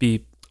this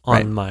be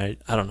on my?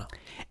 I don't know.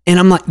 And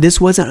I'm like, this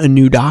wasn't a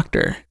new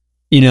doctor.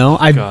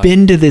 I've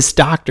been to this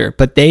doctor,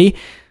 but they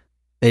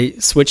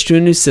switched to a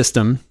new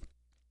system.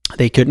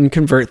 They couldn't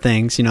convert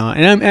things, and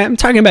I'm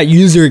talking about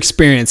user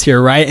experience here,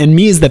 right? And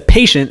me as the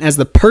patient, as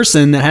the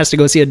person that has to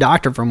go see a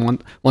doctor from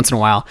once in a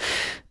while,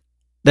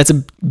 that's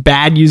a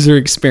bad user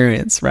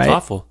experience, right? It's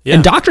awful. Yeah.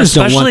 And doctors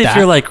don't want that. Especially if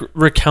you're like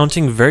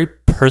recounting very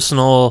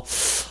personal,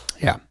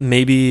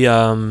 maybe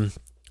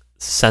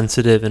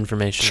sensitive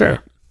information.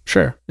 Sure.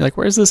 You're like,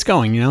 where's this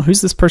going?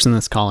 Who's this person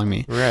that's calling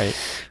me? Right.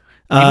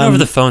 Even over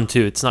the phone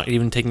too. It's not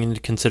even taking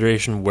into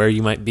consideration where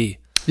you might be.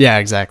 Yeah,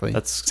 exactly.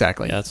 That's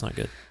exactly. Yeah, that's not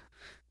good.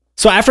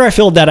 So after I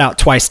filled that out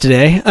twice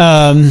today, it's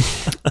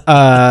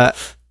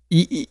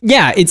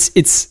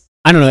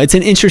I don't know. It's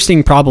an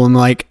interesting problem.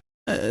 Like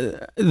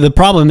the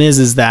problem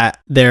is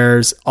that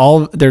there's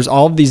all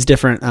of these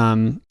different.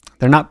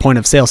 They're not point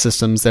of sale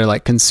systems. They're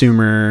like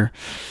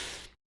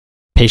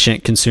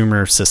patient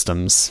consumer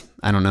systems.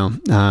 I don't know,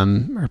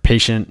 or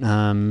patient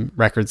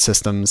record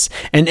systems.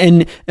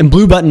 And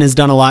Blue Button has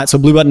done a lot. So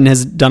Blue Button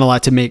has done a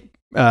lot to make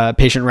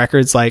patient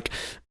records like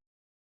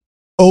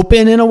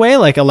open in a way,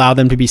 like allow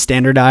them to be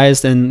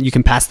standardized, and you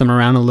can pass them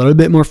around a little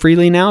bit more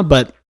freely now.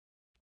 But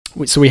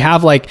so we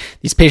have like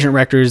these patient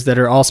records that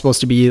are all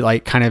supposed to be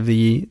like kind of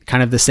the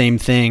same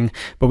thing,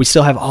 but we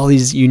still have all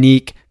these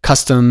unique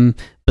custom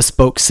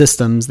bespoke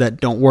systems that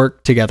don't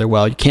work together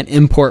well. You can't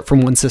import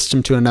from one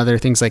system to another,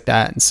 things like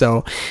that. And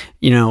so,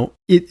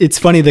 it's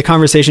funny. The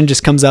conversation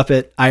just comes up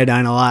at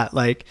Iodine a lot.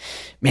 Like,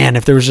 man,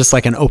 if there was just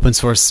like an open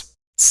source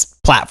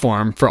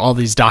platform for all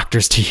these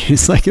doctors to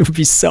use, like it would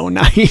be so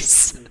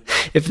nice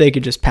if they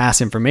could just pass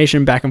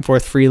information back and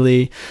forth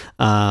freely.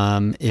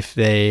 If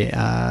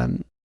their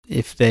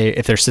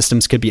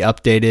systems could be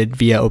updated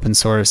via open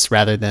source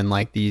rather than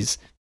like these,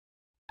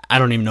 I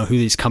don't even know who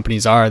these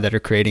companies are that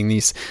are creating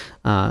these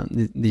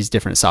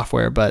different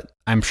software, but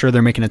I'm sure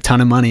they're making a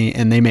ton of money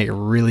and they make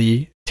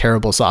really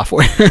terrible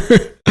software.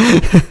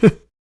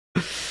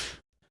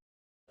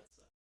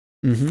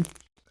 Mm-hmm.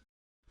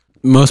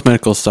 Most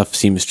medical stuff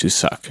seems to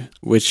suck,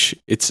 which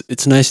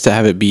it's nice to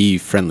have it be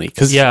friendly.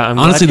 Because I'm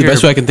honestly, the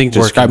best way I can think to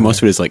describe most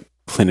of it is like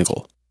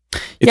clinical.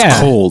 It's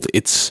cold.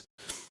 It's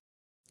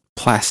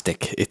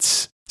plastic.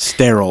 It's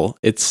sterile.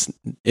 It's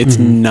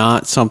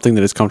not something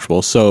that is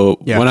comfortable. So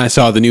when I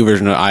saw the new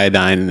version of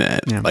Iodine,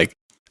 like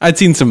I'd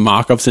seen some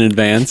mock-ups in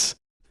advance.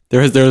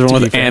 There was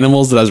one with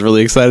animals that I was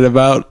really excited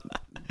about.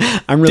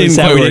 I'm really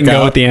sad we didn't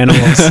go with the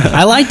animals.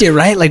 I liked it,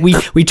 right? Like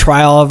we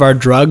try all of our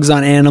drugs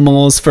on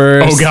animals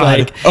first.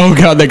 Oh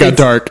god, that got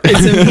dark.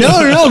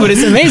 No, but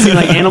it's amazing.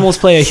 Like animals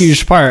play a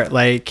huge part,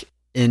 like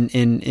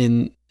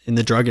in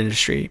the drug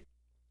industry.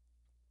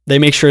 They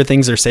make sure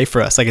things are safe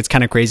for us. Like it's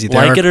kind of crazy.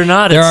 Like it or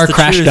not, there are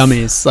crash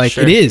dummies. Like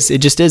Sure. it is.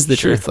 It just is the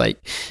truth.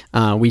 Like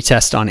we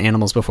test on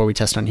animals before we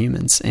test on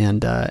humans,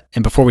 and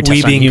before we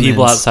test on humans,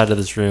 people outside of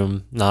this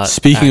room. Not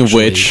speaking of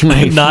which,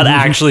 not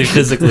actually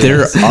physically.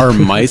 There are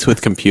mice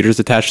with computers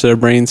attached to their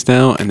brains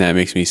now, and that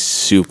makes me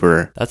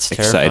super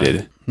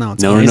excited.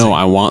 Terrifying. No,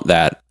 I want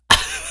that.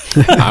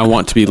 I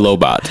want to be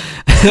Lobot.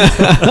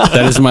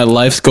 That is my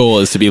life's goal: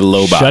 is to be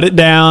Lobot. Shut it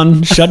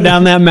down. Shut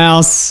down that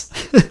mouse.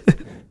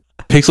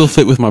 Pixel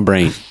fit with my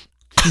brain.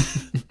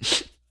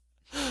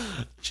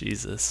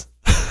 Jesus.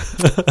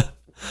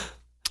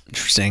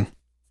 Interesting.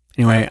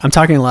 Anyway, I'm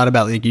talking a lot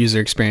about like user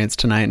experience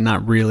tonight, and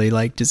not really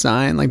like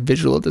design, like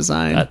visual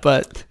design.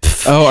 But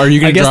are you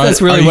going to draw?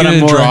 That's really what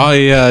I'm draw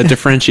a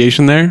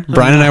differentiation there.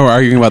 Brian and I were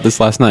arguing about this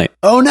last night.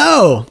 Oh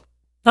no!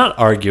 Not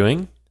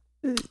arguing.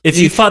 If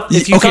you thought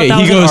that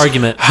was an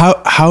argument,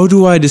 how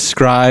do I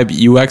describe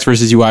UX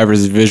versus UI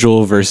versus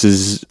visual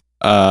versus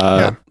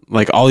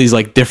like all these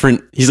like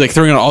different, he's like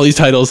throwing out all these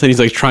titles and he's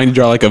like trying to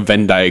draw like a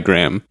Venn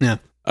diagram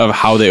of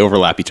how they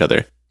overlap each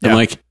other. I'm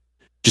like,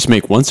 just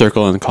make one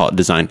circle and call it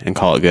design and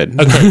call it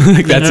good. Okay.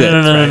 Like that's it.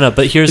 No.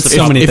 But here's the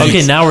problem.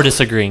 Okay, now we're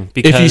disagreeing.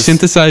 Because if you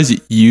synthesize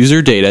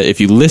user data,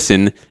 if you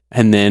listen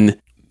and then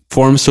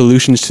form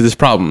solutions to this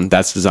problem,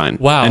 that's design.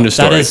 Wow. End of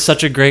story. That is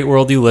such a great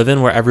world you live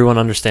in where everyone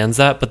understands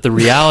that. But the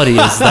reality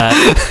is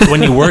that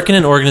when you work in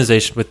an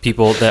organization with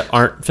people that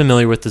aren't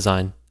familiar with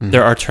design,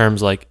 there are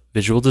terms like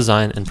visual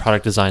design and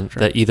product design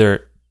that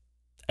either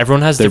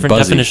everyone has different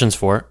definitions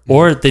for,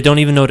 or they don't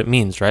even know what it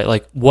means, right?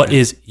 Like, what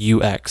is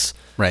UX?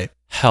 Right.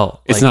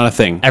 Hell, it's not a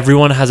thing.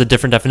 Everyone has a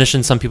different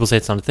definition. Some people say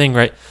it's not a thing,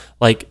 right?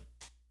 Like,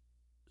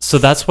 so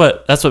that's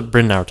what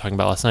Bryn and I were talking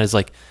about last night. Is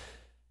like,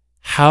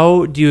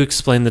 how do you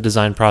explain the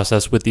design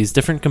process with these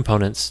different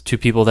components to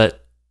people that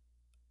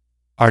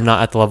are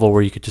not at the level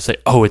where you could just say,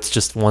 oh, it's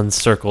just one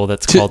circle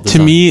that's called design?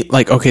 To me,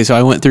 like, okay, so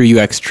I went through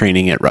UX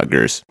training at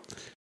Rutgers,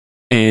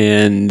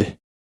 and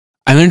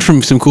I learned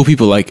from some cool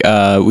people. Like,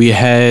 we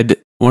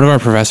had one of our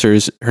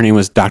professors, her name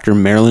was Dr.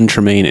 Marilyn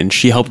Tremaine, and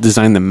she helped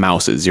design the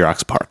mouse at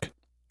Xerox PARC.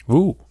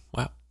 Ooh,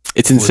 wow.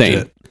 It's insane.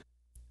 Legit.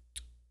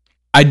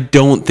 I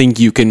don't think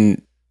you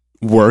can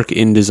work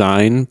in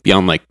design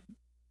beyond like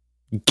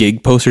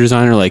gig poster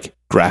design or like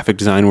graphic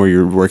design where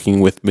you're working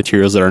with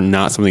materials that are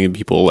not something that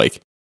people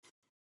like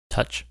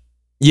touch.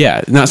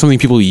 Yeah, not something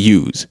people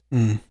use.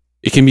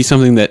 It can be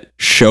something that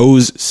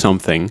shows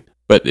something,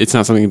 but it's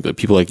not something that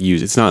people like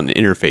use. It's not an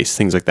interface,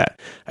 things like that.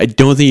 I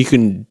don't think you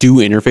can do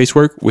interface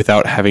work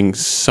without having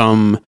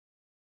some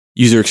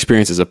user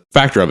experience as a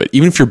factor of it.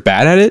 Even if you're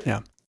bad at it,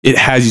 it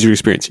has user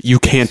experience. You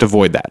can't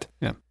avoid that.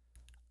 Yeah,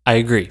 I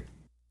agree.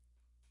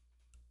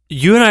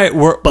 You and I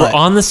we're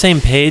on the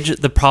same page.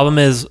 The problem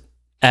is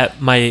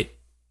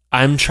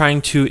I'm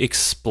trying to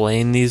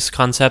explain these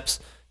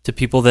concepts to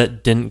people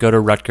that didn't go to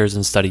Rutgers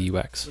and study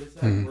UX.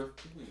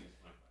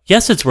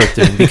 Yes, it's worth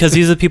doing because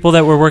these are the people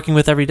that we're working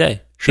with every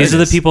day. These are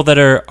the people that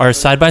are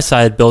side by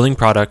side building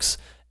products.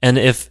 And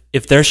if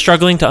they're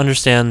struggling to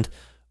understand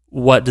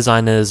what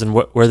design is and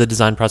where the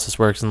design process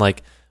works and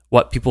like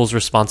what people's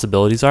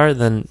responsibilities are,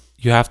 then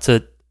you have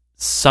to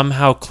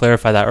somehow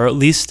clarify that, or at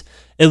least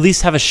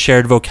have a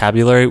shared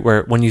vocabulary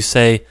where when you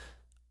say,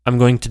 I'm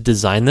going to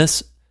design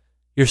this,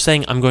 you're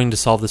saying, I'm going to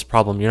solve this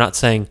problem. You're not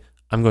saying,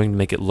 I'm going to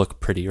make it look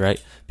pretty,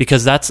 right?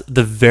 Because that's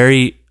the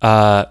very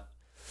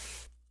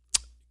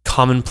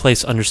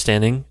commonplace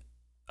understanding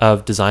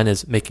of design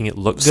is making it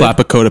look good. Slap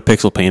a coat of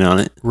pixel paint on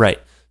it. Right.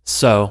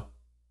 So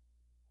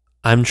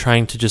I'm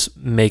trying to just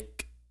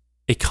make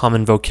a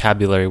common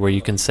vocabulary where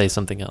you can say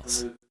something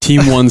else.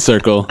 Team One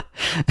Circle.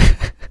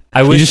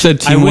 You just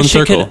said Team One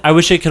Circle. I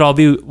wish it could all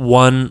be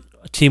one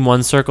Team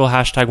One Circle,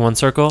 hashtag One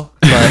Circle.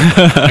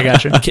 But I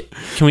got you.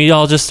 Can we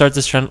all just start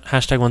this trend,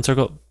 hashtag One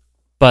Circle?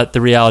 But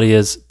the reality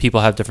is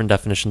people have different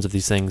definitions of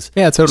these things.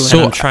 Yeah, totally.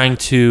 So I'm trying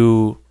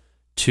to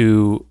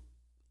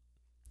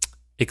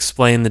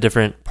explain the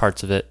different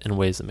parts of it in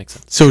ways that make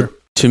sense. So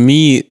to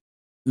me,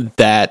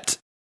 that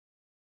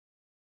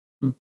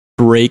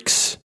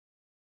breaks.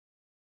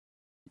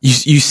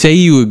 You say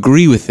you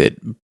agree with it,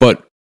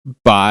 but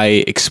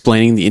by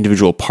explaining the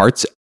individual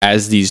parts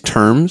as these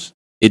terms,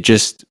 it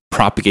just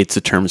propagates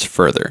the terms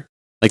further.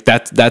 Like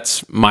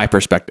that's my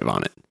perspective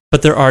on it.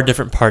 But there are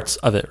different parts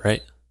of it,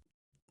 right?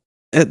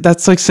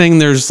 That's like saying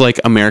there's like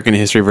American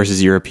history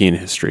versus European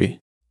history.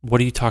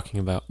 What are you talking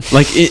about?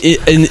 Like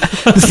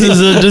this is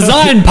a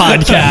design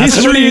podcast.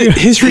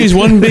 History is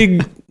one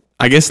big,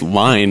 I guess,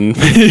 line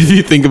if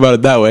you think about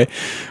it that way.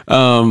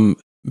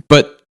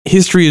 But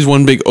history is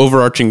one big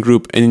overarching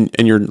group, and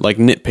you're like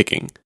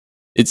nitpicking.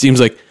 It seems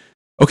like,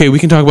 okay, we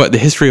can talk about the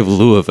history of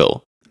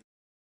Louisville.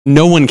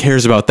 No one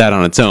cares about that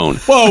on its own.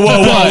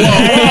 Whoa.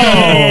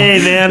 Hey,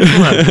 man,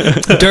 come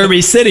on.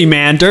 Derby City,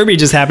 man. Derby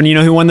just happened. You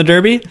know who won the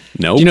Derby?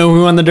 Nope. Do you know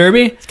who won the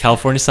Derby? It's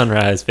California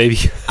Sunrise, baby.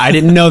 I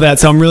didn't know that,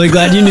 so I'm really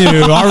glad you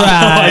knew. All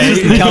right.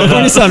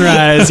 California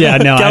Sunrise. Yeah,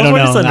 no, I don't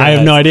know. Sunrise. I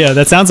have no idea.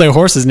 That sounds like a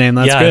horse's name.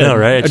 That's good. I know,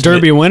 right? A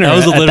Derby winner. That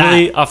was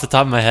literally off the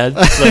top of my head.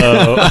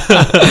 So.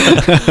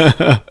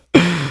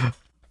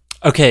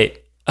 Okay.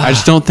 I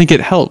just don't think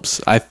it helps.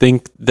 I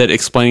think that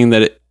explaining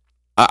that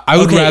I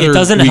would rather it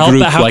doesn't help, regroup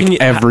but how like can you,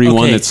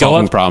 everyone that's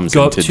solving problems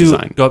into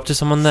design. Go up to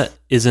someone that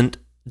isn't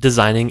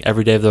designing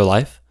every day of their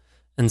life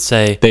and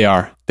say they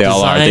all are.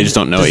 They just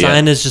don't know it yet.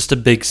 Design is just a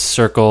big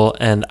circle,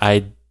 and I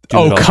do it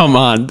all. Come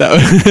on.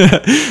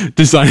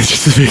 Design is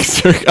just a big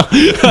circle.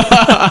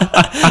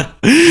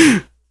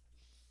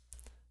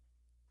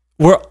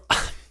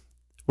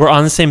 We're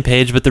on the same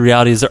page, but the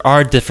reality is there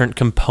are different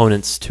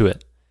components to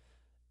it.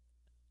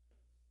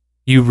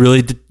 You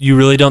really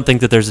don't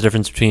think that there's a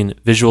difference between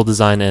visual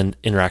design and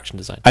interaction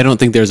design? I don't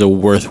think there's a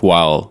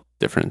worthwhile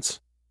difference.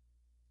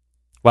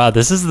 Wow,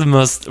 this is the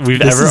most we've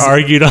ever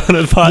argued on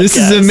a podcast. This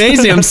is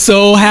amazing. I'm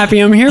so happy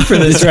I'm here for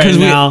this right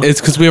now. It's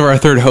because we have our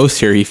third host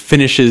here. He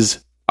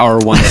finishes our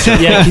one.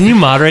 Yeah, can you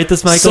moderate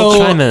this, Michael?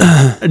 Chime in.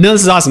 No,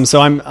 this is awesome. So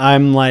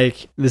I'm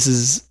like, this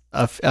is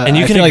and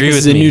you I can feel agree like this with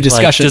is a me. new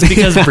discussion. Like, just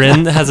because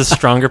Bryn has a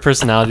stronger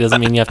personality doesn't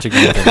mean you have to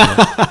agree with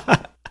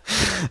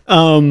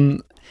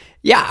him.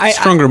 Yeah,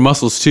 stronger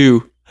muscles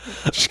too.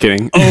 Just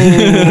kidding. Oh,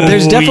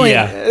 there's definitely.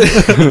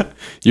 Yeah.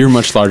 You're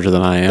much larger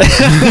than I am. I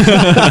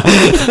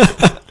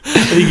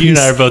think you and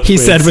I are both. He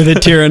twins. said with a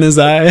tear in his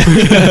eye.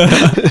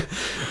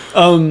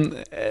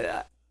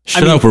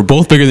 Shut up. We're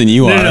both bigger than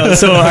you are. No.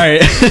 So all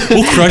right,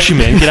 we'll crush you,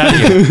 man. Get out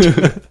of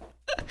here.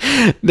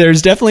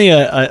 There's definitely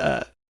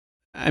I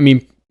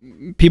mean,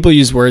 people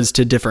use words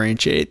to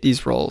differentiate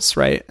these roles,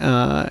 right?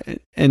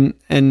 And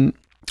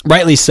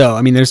rightly so.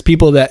 I mean, there's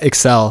people that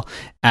excel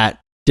at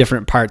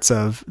different parts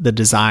of the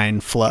design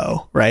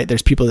flow, right?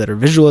 There's people that are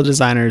visual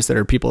designers, there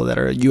are people that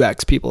are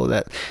UX people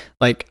that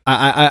like,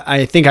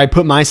 I think I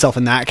put myself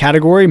in that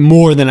category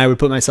more than I would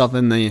put myself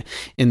in the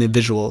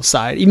visual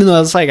side, even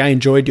though it's like, I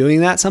enjoy doing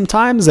that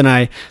sometimes. And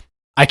I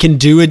I can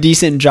do a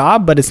decent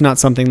job, but it's not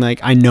something like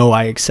I know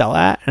I excel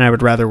at. And I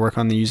would rather work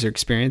on the user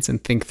experience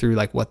and think through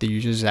like what the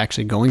user is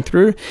actually going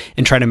through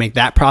and try to make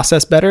that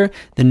process better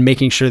than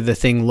making sure the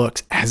thing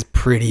looks as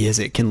pretty as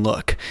it can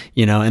look,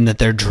 and that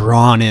they're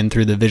drawn in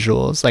through the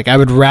visuals. Like I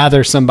would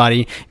rather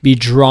somebody be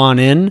drawn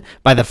in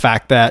by the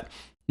fact that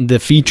the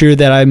feature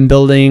that I'm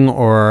building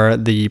or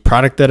the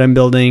product that I'm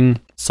building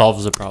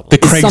solves a problem. The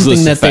Craigslist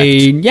something that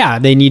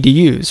effect. they need to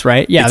use,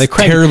 right? Yeah, it's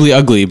terribly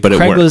ugly, but it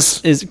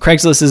works.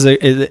 Craigslist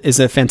is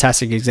a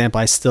fantastic example.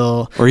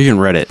 Or even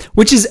Reddit,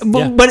 which is,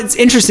 but it's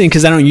interesting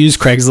because I don't use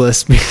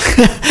Craigslist,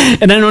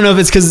 and I don't know if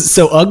it's because it's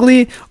so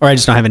ugly or I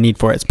just don't have a need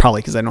for it. It's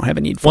probably because I don't have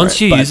a need for it.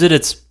 Once you use it,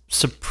 it's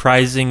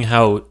surprising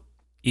how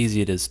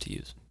easy it is to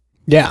use.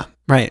 Yeah,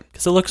 right.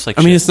 Because it looks like.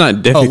 I mean, it's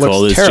not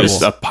difficult. It's terrible.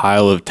 just a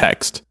pile of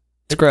text.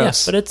 It's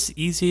gross, but it's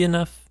easy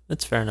enough.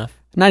 It's fair enough.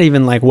 Not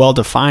even like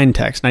well-defined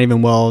text, not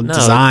even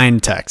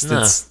well-designed text.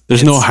 No.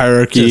 There's no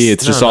hierarchy.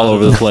 It's just all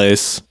over the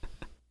place.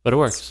 But it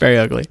works. It's very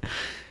ugly.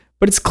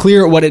 But it's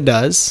clear what it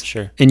does.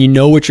 Sure. And you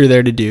know what you're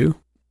there to do.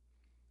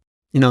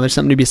 There's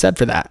something to be said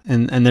for that.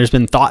 And there's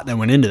been thought that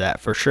went into that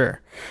for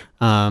sure.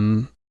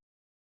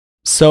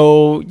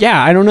 So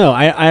yeah, I don't know.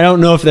 I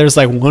don't know if there's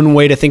like one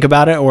way to think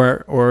about it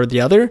or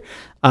the other.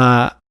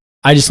 I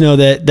just know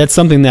that that's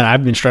something that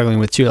I've been struggling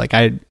with too. Like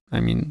I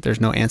mean, there's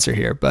no answer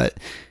here, but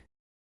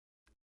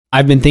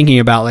I've been thinking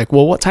about like,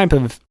 well, what type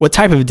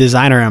of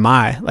designer am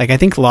I? Like, I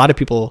think a lot of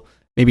people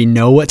maybe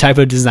know what type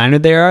of designer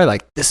they are.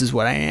 Like, this is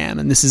what I am,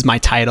 and this is my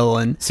title.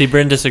 And see,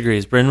 Bryn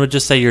disagrees. Bryn would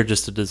just say you're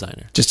just a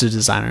designer. Just a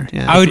designer.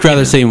 Yeah. I would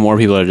rather say more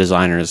people are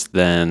designers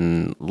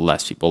than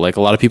less people. Like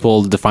a lot of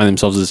people define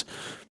themselves as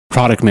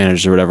product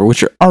managers or whatever,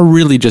 which are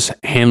really just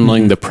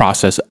handling the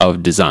process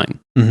of design.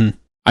 Mm-hmm.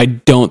 I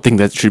don't think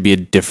that should be a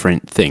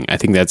different thing. I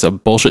think that's a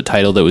bullshit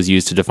title that was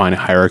used to define a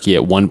hierarchy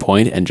at one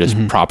point and just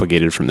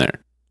propagated from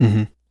there.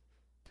 Mm-hmm.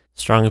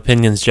 Strong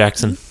opinions,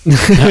 Jackson.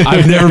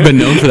 I've never been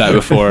known for that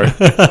before.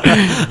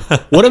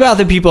 What about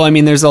the people? I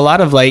mean, there's a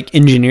lot of like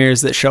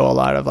engineers that show a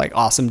lot of like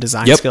awesome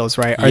design skills,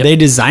 right? Are they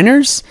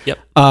designers? Yep.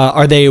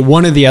 Are they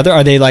one or the other?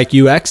 Are they like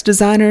UX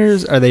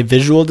designers? Are they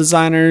visual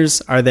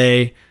designers? Are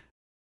they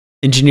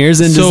engineers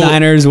and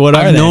designers? What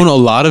are they? I've known a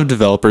lot of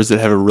developers that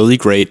have a really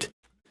great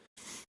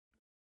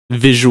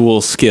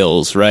visual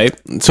skills, right?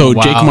 So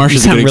Jake Marsh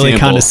is a good really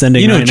example.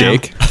 Condescending. You know right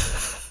Jake.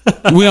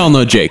 We all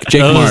know Jake.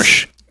 Jake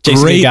Marsh.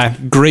 Jake's a good guy.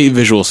 Great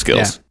visual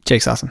skills. Yeah,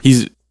 Jake's awesome.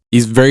 He's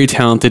very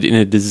talented in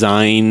a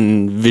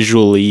design,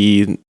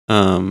 visually,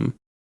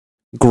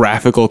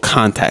 graphical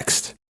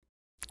context.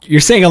 You're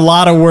saying a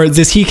lot of words.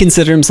 Does he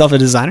consider himself a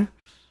designer?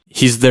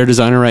 He's their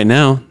designer right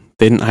now.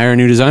 They didn't hire a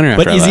new designer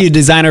after But is he a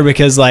designer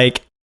because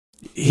like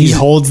he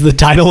holds the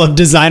title of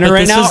designer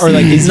right now, or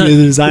like he's the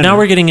designer? Now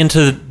we're getting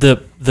into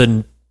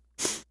the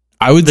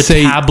I would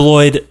say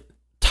tabloid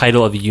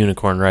title of a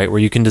unicorn, right?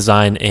 Where you can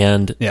design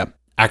and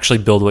actually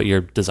build what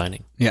you're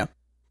designing. Yeah.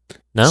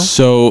 No?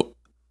 So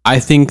I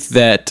think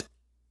that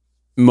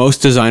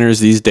most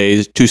designers these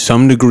days, to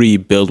some degree,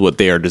 build what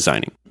they are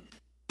designing.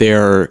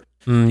 They're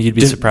you'd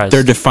be surprised.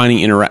 They're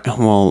defining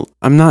Well,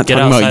 I'm not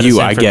talking about you.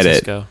 I get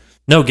it.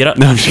 No, get up.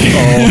 No, I'm just kidding.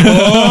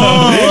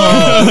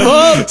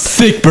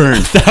 Sick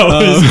burn. That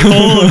was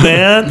cold,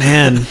 man.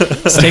 Man,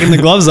 it's taking the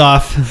gloves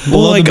off.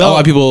 Well, like a lot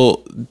of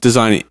people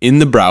design in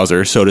the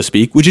browser, so to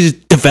speak, which is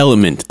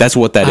development. That's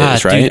what that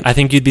is, right? Dude, I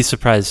think you'd be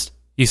surprised.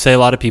 You say a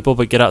lot of people,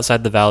 but get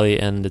outside the valley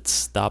and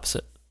it's the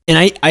opposite. And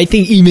I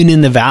think even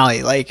in the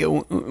valley, like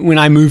when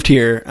I moved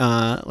here,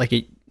 like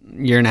a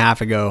year and a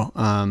half ago,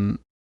 I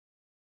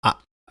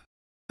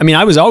mean,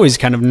 I was always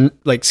kind of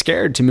like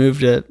scared to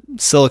move to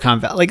Silicon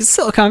Valley. Like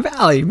Silicon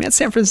Valley, man,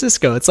 San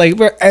Francisco. It's like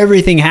where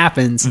everything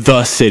happens.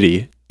 The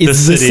city.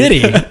 It's the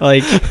city.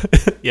 Like,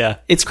 yeah,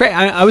 it's great.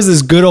 I was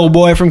this good old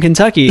boy from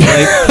Kentucky. Like,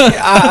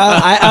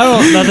 I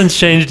don't. Nothing's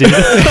changed, dude.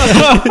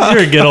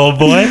 You're a good old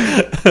boy.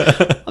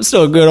 I'm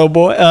still a good old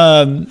boy.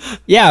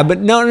 Yeah, but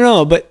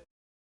no. But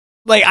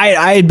like,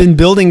 I had been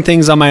building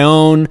things on my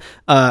own.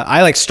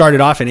 I like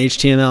started off in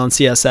HTML and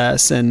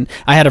CSS, and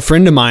I had a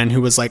friend of mine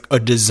who was like a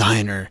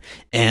designer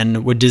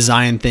and would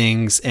design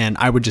things, and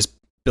I would just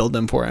build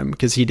them for him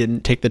because he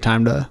didn't take the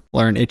time to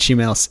learn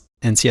HTML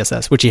and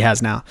CSS, which he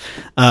has now,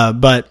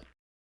 but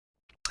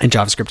and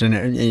JavaScript,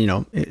 and you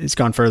know, it's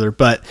gone further.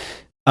 But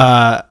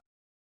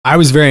I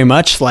was very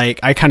much like,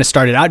 I kind of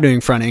started out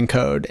doing front end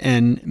code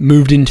and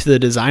moved into the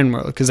design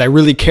world because I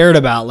really cared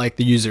about like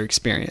the user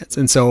experience.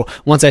 And so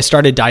once I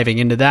started diving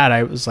into that,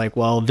 I was like,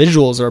 well,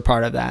 visuals are a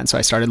part of that. And so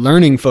I started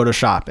learning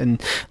Photoshop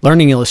and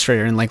learning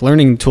Illustrator and like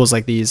learning tools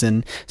like these,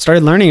 and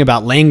started learning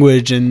about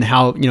language and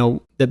how, you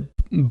know, the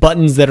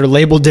buttons that are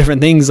labeled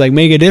different things like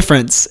make a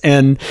difference.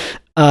 And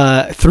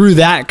through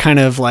that kind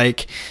of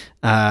like,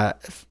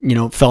 you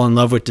know, fell in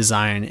love with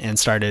design and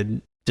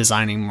started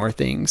designing more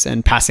things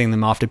and passing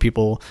them off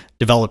to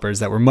developers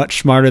that were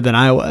much smarter than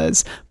I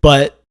was.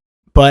 But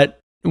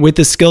with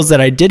the skills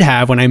that I did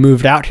have when I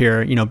moved out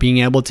here, you know, being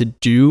able to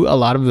do a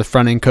lot of the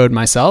front end code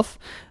myself,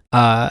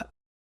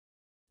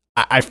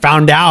 I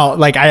found out,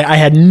 like, I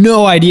had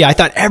no idea. I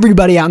thought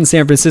everybody out in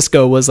San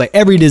Francisco was like,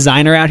 every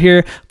designer out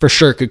here for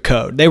sure could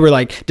code. They were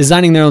like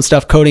designing their own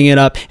stuff, coding it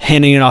up,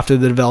 handing it off to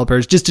the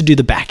developers just to do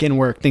the back end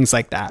work, things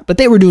like that. But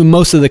they were doing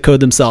most of the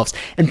code themselves,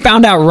 and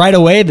found out right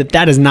away that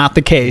that is not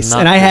the case.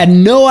 And I had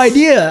no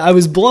idea. I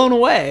was blown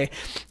away.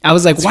 I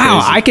was like,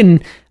 wow,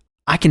 crazy.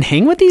 I can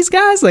hang with these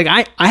guys. Like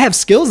I have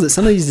skills that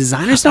some of these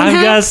designers don't have.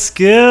 I've got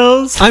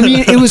skills. I mean,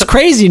 it was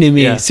crazy to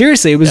me. Yeah.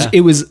 Seriously,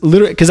 it was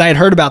literally because I had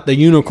heard about the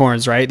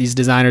unicorns, right? These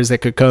designers that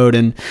could code,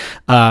 and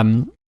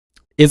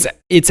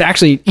it's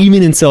actually,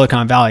 even in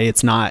Silicon Valley,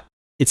 it's not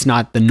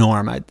the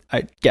norm.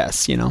 I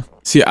guess, you know.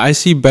 See, I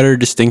see better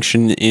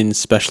distinction in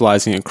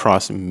specializing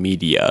across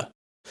media.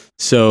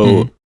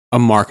 So a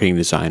marketing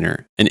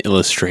designer, an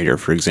illustrator,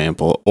 for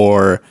example,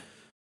 or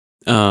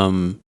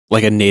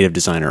like a native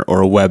designer or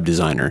a web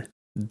designer.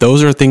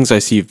 Those are things I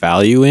see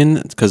value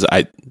in, because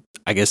I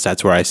guess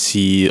that's where I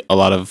see a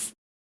lot of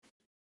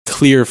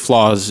clear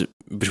flaws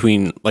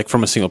between, like,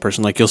 from a single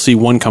person. Like, you'll see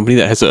one company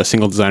that has a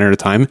single designer at a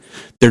time.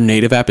 Their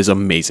native app is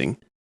amazing.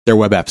 Their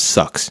web app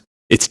sucks.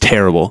 It's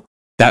terrible.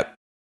 That,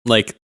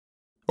 like,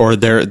 or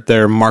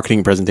their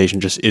marketing presentation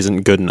just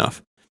isn't good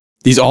enough.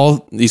 These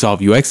all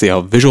have UX, they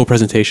have visual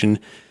presentation,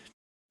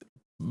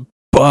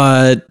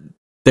 but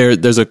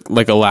there's a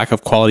lack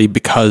of quality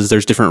because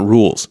there's different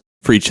rules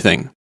for each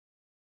thing.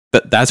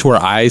 That's where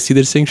I see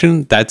the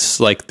distinction. That's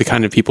like the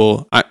kind of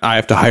people I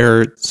have to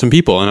hire some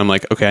people, and I'm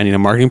like, okay, I need a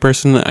marketing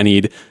person, I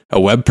need a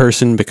web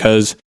person,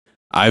 because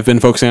I've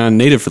been focusing on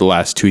native for the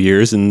last 2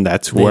 years, and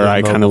that's where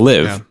I kind of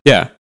live.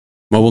 Yeah,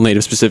 mobile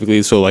native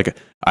specifically. So like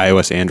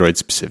iOS, Android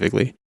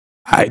specifically.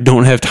 I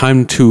don't have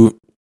time to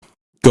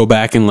go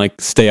back and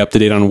like stay up to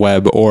date on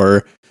web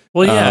or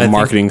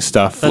marketing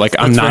stuff. Like,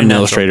 I'm not an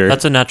illustrator.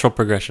 That's a natural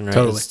progression, right?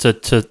 Totally. It's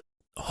to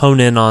hone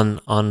in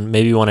on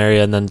maybe one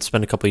area and then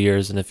spend a couple of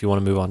years, and if you want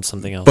to move on to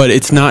something else. But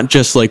it's not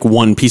just like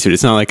one piece of it.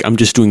 It's not like I'm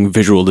just doing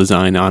visual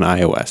design on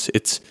iOS.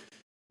 It's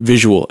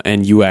visual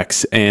and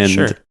UX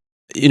and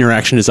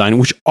interaction design,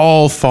 which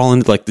all fall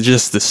into like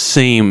just the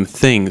same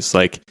things.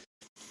 Like,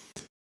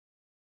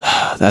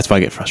 that's why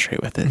I get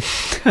frustrated with it.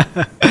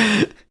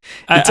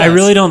 I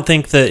really don't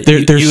think that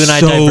they're you and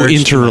I so diverge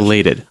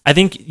interrelated. I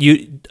think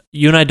you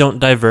and I don't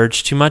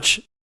diverge too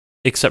much,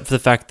 except for the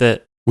fact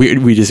that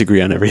we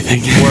disagree on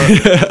everything.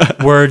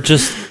 we're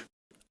just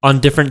on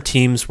different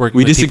teams working.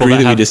 We with people disagree that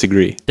that we have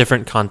disagree.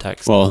 Different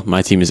contexts. Well,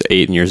 my team is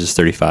 8 and yours is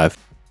 35.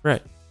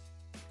 Right.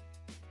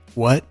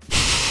 What?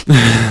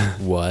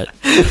 What?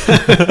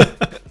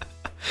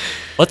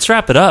 Let's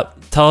wrap it up.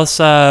 Tell us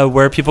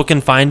where people can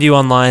find you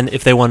online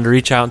if they wanted to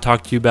reach out and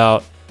talk to you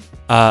about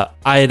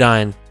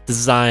Iodine,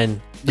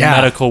 design, the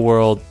medical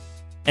world,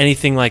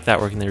 anything like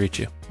that. Where can they reach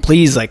you?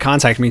 Please, like,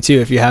 contact me too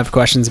if you have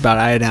questions about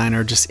Iodine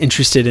or just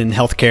interested in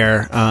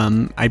healthcare.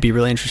 I'd be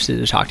really interested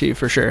to talk to you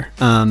for sure.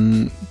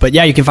 But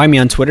yeah, you can find me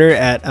on Twitter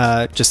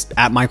at just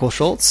at Michael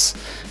Schultz,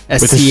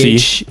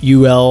 SCHULTZ.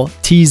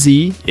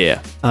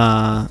 Yeah.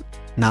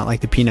 Not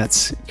like the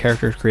Peanuts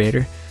character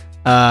creator.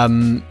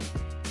 I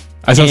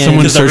saw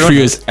someone search for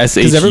you as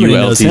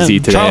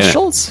SHULTZ today. Charles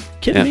Schultz?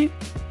 Kidding me?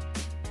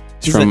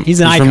 He's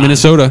an icon. from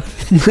Minnesota.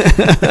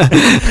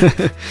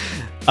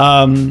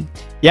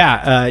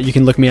 You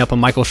can look me up on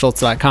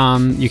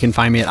michaelschultz.com. You can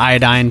find me at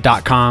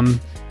iodine.com.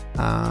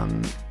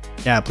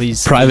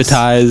 Please.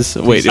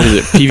 Privatize. Wait, is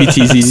it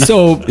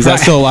PVTZ? Is that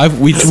still alive?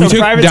 We took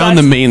down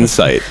the main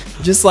site.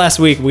 Just last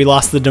week, we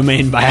lost the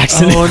domain by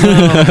accident.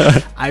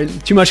 Oh no!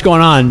 Too much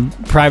going on.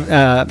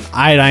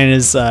 Iodine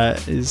is a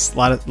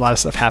lot of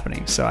stuff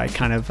happening. So I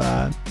kind of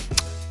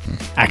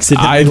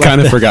accidentally. I'd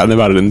kind of forgotten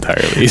about it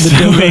entirely. The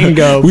domain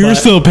go. We were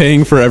still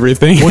paying for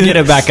everything. We'll get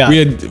it back up. We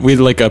had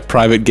like a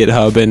private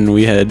GitHub, and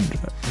we had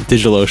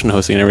DigitalOcean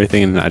hosting and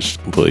everything, and I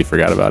just completely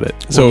forgot about it.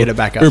 So we'll get it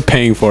back up. We were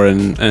paying for it,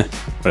 and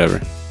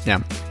whatever.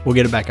 Yeah, we'll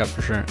get it back up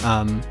for sure.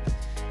 What'd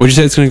you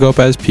say it's going to go up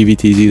as?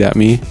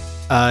 PVTZ.me?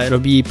 It'll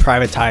be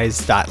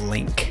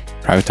privatized.link.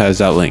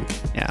 Privatized.link.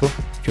 Yeah. Cool.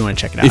 If you want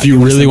to check it out. If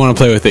you really want to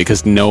play with it,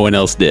 because no one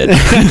else did.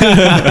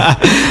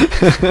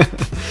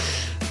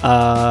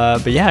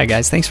 But yeah,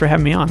 guys, thanks for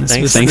having me on.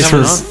 Thanks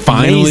for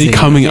finally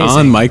coming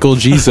on, Michael.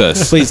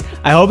 Jesus. Please.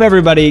 I hope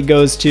everybody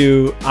goes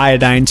to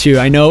Iodine too.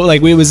 I know,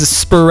 like, it was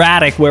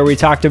sporadic where we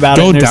talked about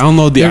it. Go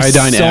download the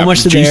Iodine so app.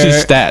 Much Juicy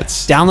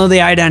stats. Download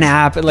the Iodine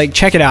app. Like,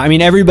 check it out. I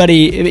mean, everybody,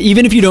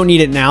 even if you don't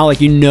need it now,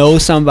 like, you know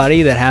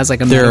somebody that has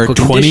like a medical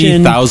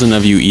condition. There are 20,000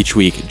 of you each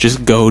week.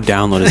 Just go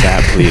download his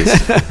app, please.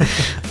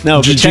 No,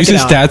 but Juicy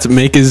stats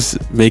make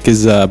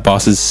his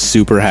bosses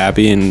super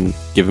happy and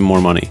give him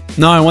more money.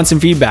 No, I want some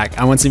feedback.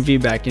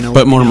 You know,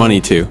 but more money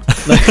too.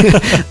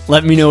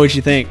 Let me know what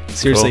you think.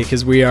 Seriously,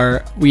 because we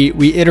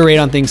iterate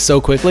on things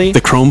so quickly.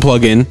 The Chrome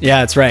plugin.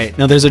 Yeah, that's right.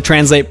 Now there's a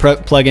Translate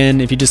plugin.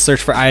 If you just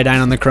search for Iodine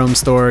on the Chrome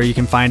store, you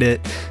can find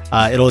it.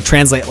 It'll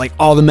translate like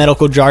all the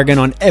medical jargon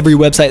on every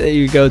website that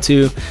you go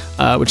to,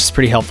 which is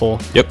pretty helpful.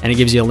 Yep. And it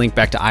gives you a link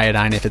back to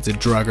Iodine if it's a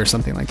drug or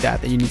something like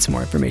that you need some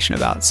more information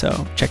about.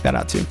 So check that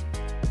out too.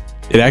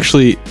 It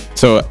actually,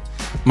 so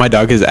my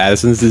dog has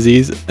Addison's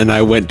disease, and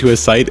I went to a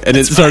site, and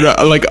it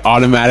started like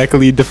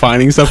automatically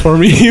defining stuff for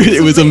me.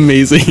 It was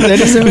amazing. That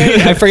is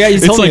amazing. I forgot you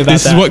told me about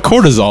this that. is what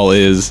cortisol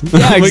is.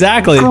 Yeah,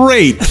 exactly.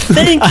 Great.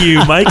 Thank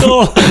you,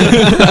 Michael.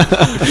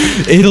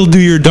 It'll do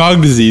your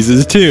dog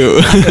diseases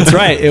too. That's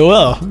right. It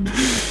will.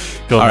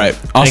 All right.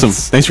 Awesome.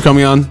 Thanks for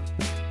coming on.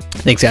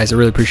 Thanks, guys. I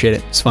really appreciate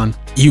it. It's fun.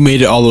 You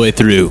made it all the way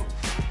through.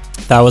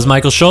 That was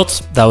Michael Schultz.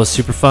 That was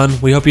super fun.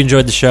 We hope you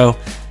enjoyed the show.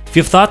 If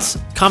you have thoughts,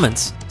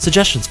 comments,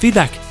 suggestions,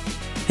 feedback,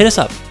 hit us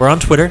up. We're on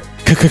Twitter.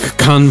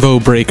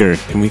 Convo Breaker.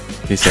 Can you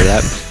say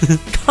that?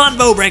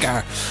 Convo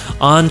Breaker.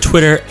 On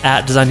Twitter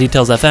at Design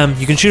Details FM.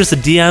 You can shoot us a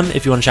DM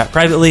if you want to chat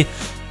privately,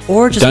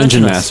 or just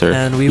Dungeon mention us, Master.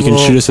 and we you will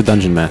can shoot us a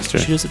Dungeon Master.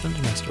 Shoot us a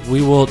Dungeon Master.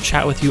 We will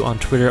chat with you on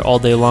Twitter all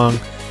day long.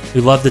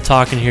 We love to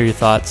talk and hear your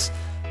thoughts.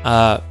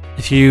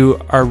 If you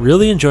are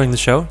really enjoying the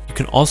show, you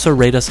can also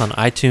rate us on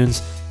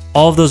iTunes.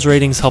 All of those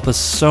ratings help us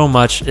so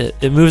much.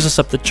 It moves us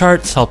up the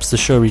charts, helps the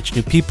show reach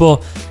new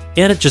people,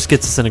 and it just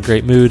gets us in a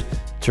great mood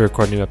to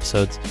record new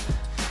episodes.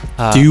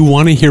 Do you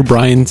want to hear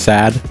Brian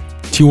sad?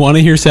 Do you want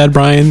to hear sad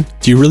Brian?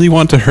 Do you really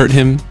want to hurt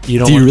him? Do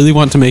you really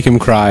want to make him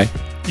cry?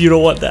 You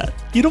don't want that.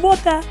 You don't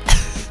want that.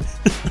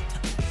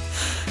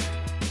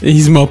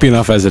 He's mopey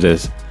enough as it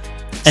is.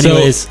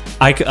 Anyways,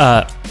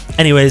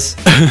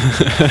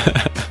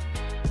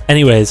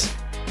 Anyways,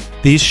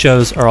 these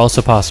shows are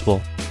also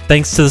possible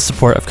thanks to the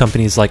support of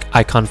companies like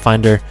Icon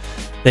Finder.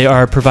 They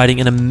are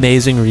providing an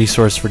amazing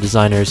resource for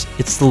designers.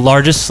 It's the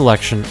largest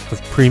selection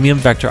of premium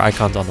vector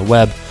icons on the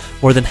web,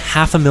 more than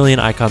 500,000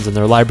 icons in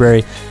their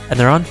library, and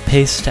they're on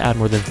pace to add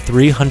more than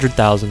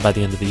 300,000 by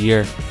the end of the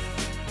year.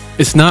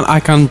 It's not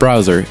Icon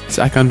Browser, it's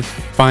Icon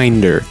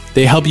Finder.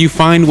 They help you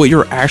find what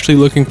you're actually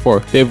looking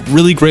for. They have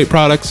really great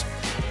products,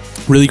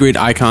 really great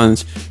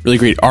icons, really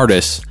great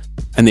artists,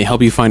 and they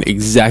help you find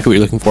exactly what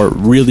you're looking for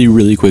really,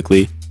 really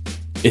quickly.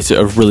 It's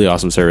a really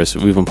awesome service.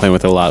 We've been playing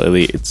with it a lot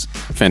lately. It's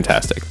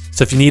fantastic.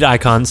 So if you need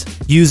icons,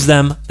 use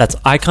them. That's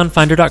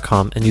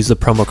iconfinder.com and use the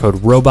promo code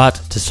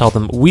ROBOT to tell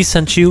them we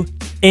sent you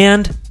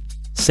and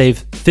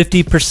save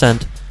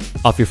 50%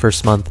 off your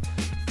first month.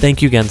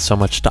 Thank you again so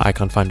much to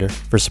Icon Finder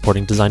for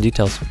supporting Design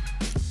Details.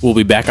 We'll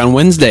be back on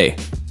Wednesday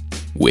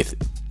with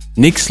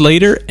Nick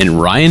Slater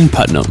and Ryan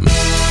Putnam.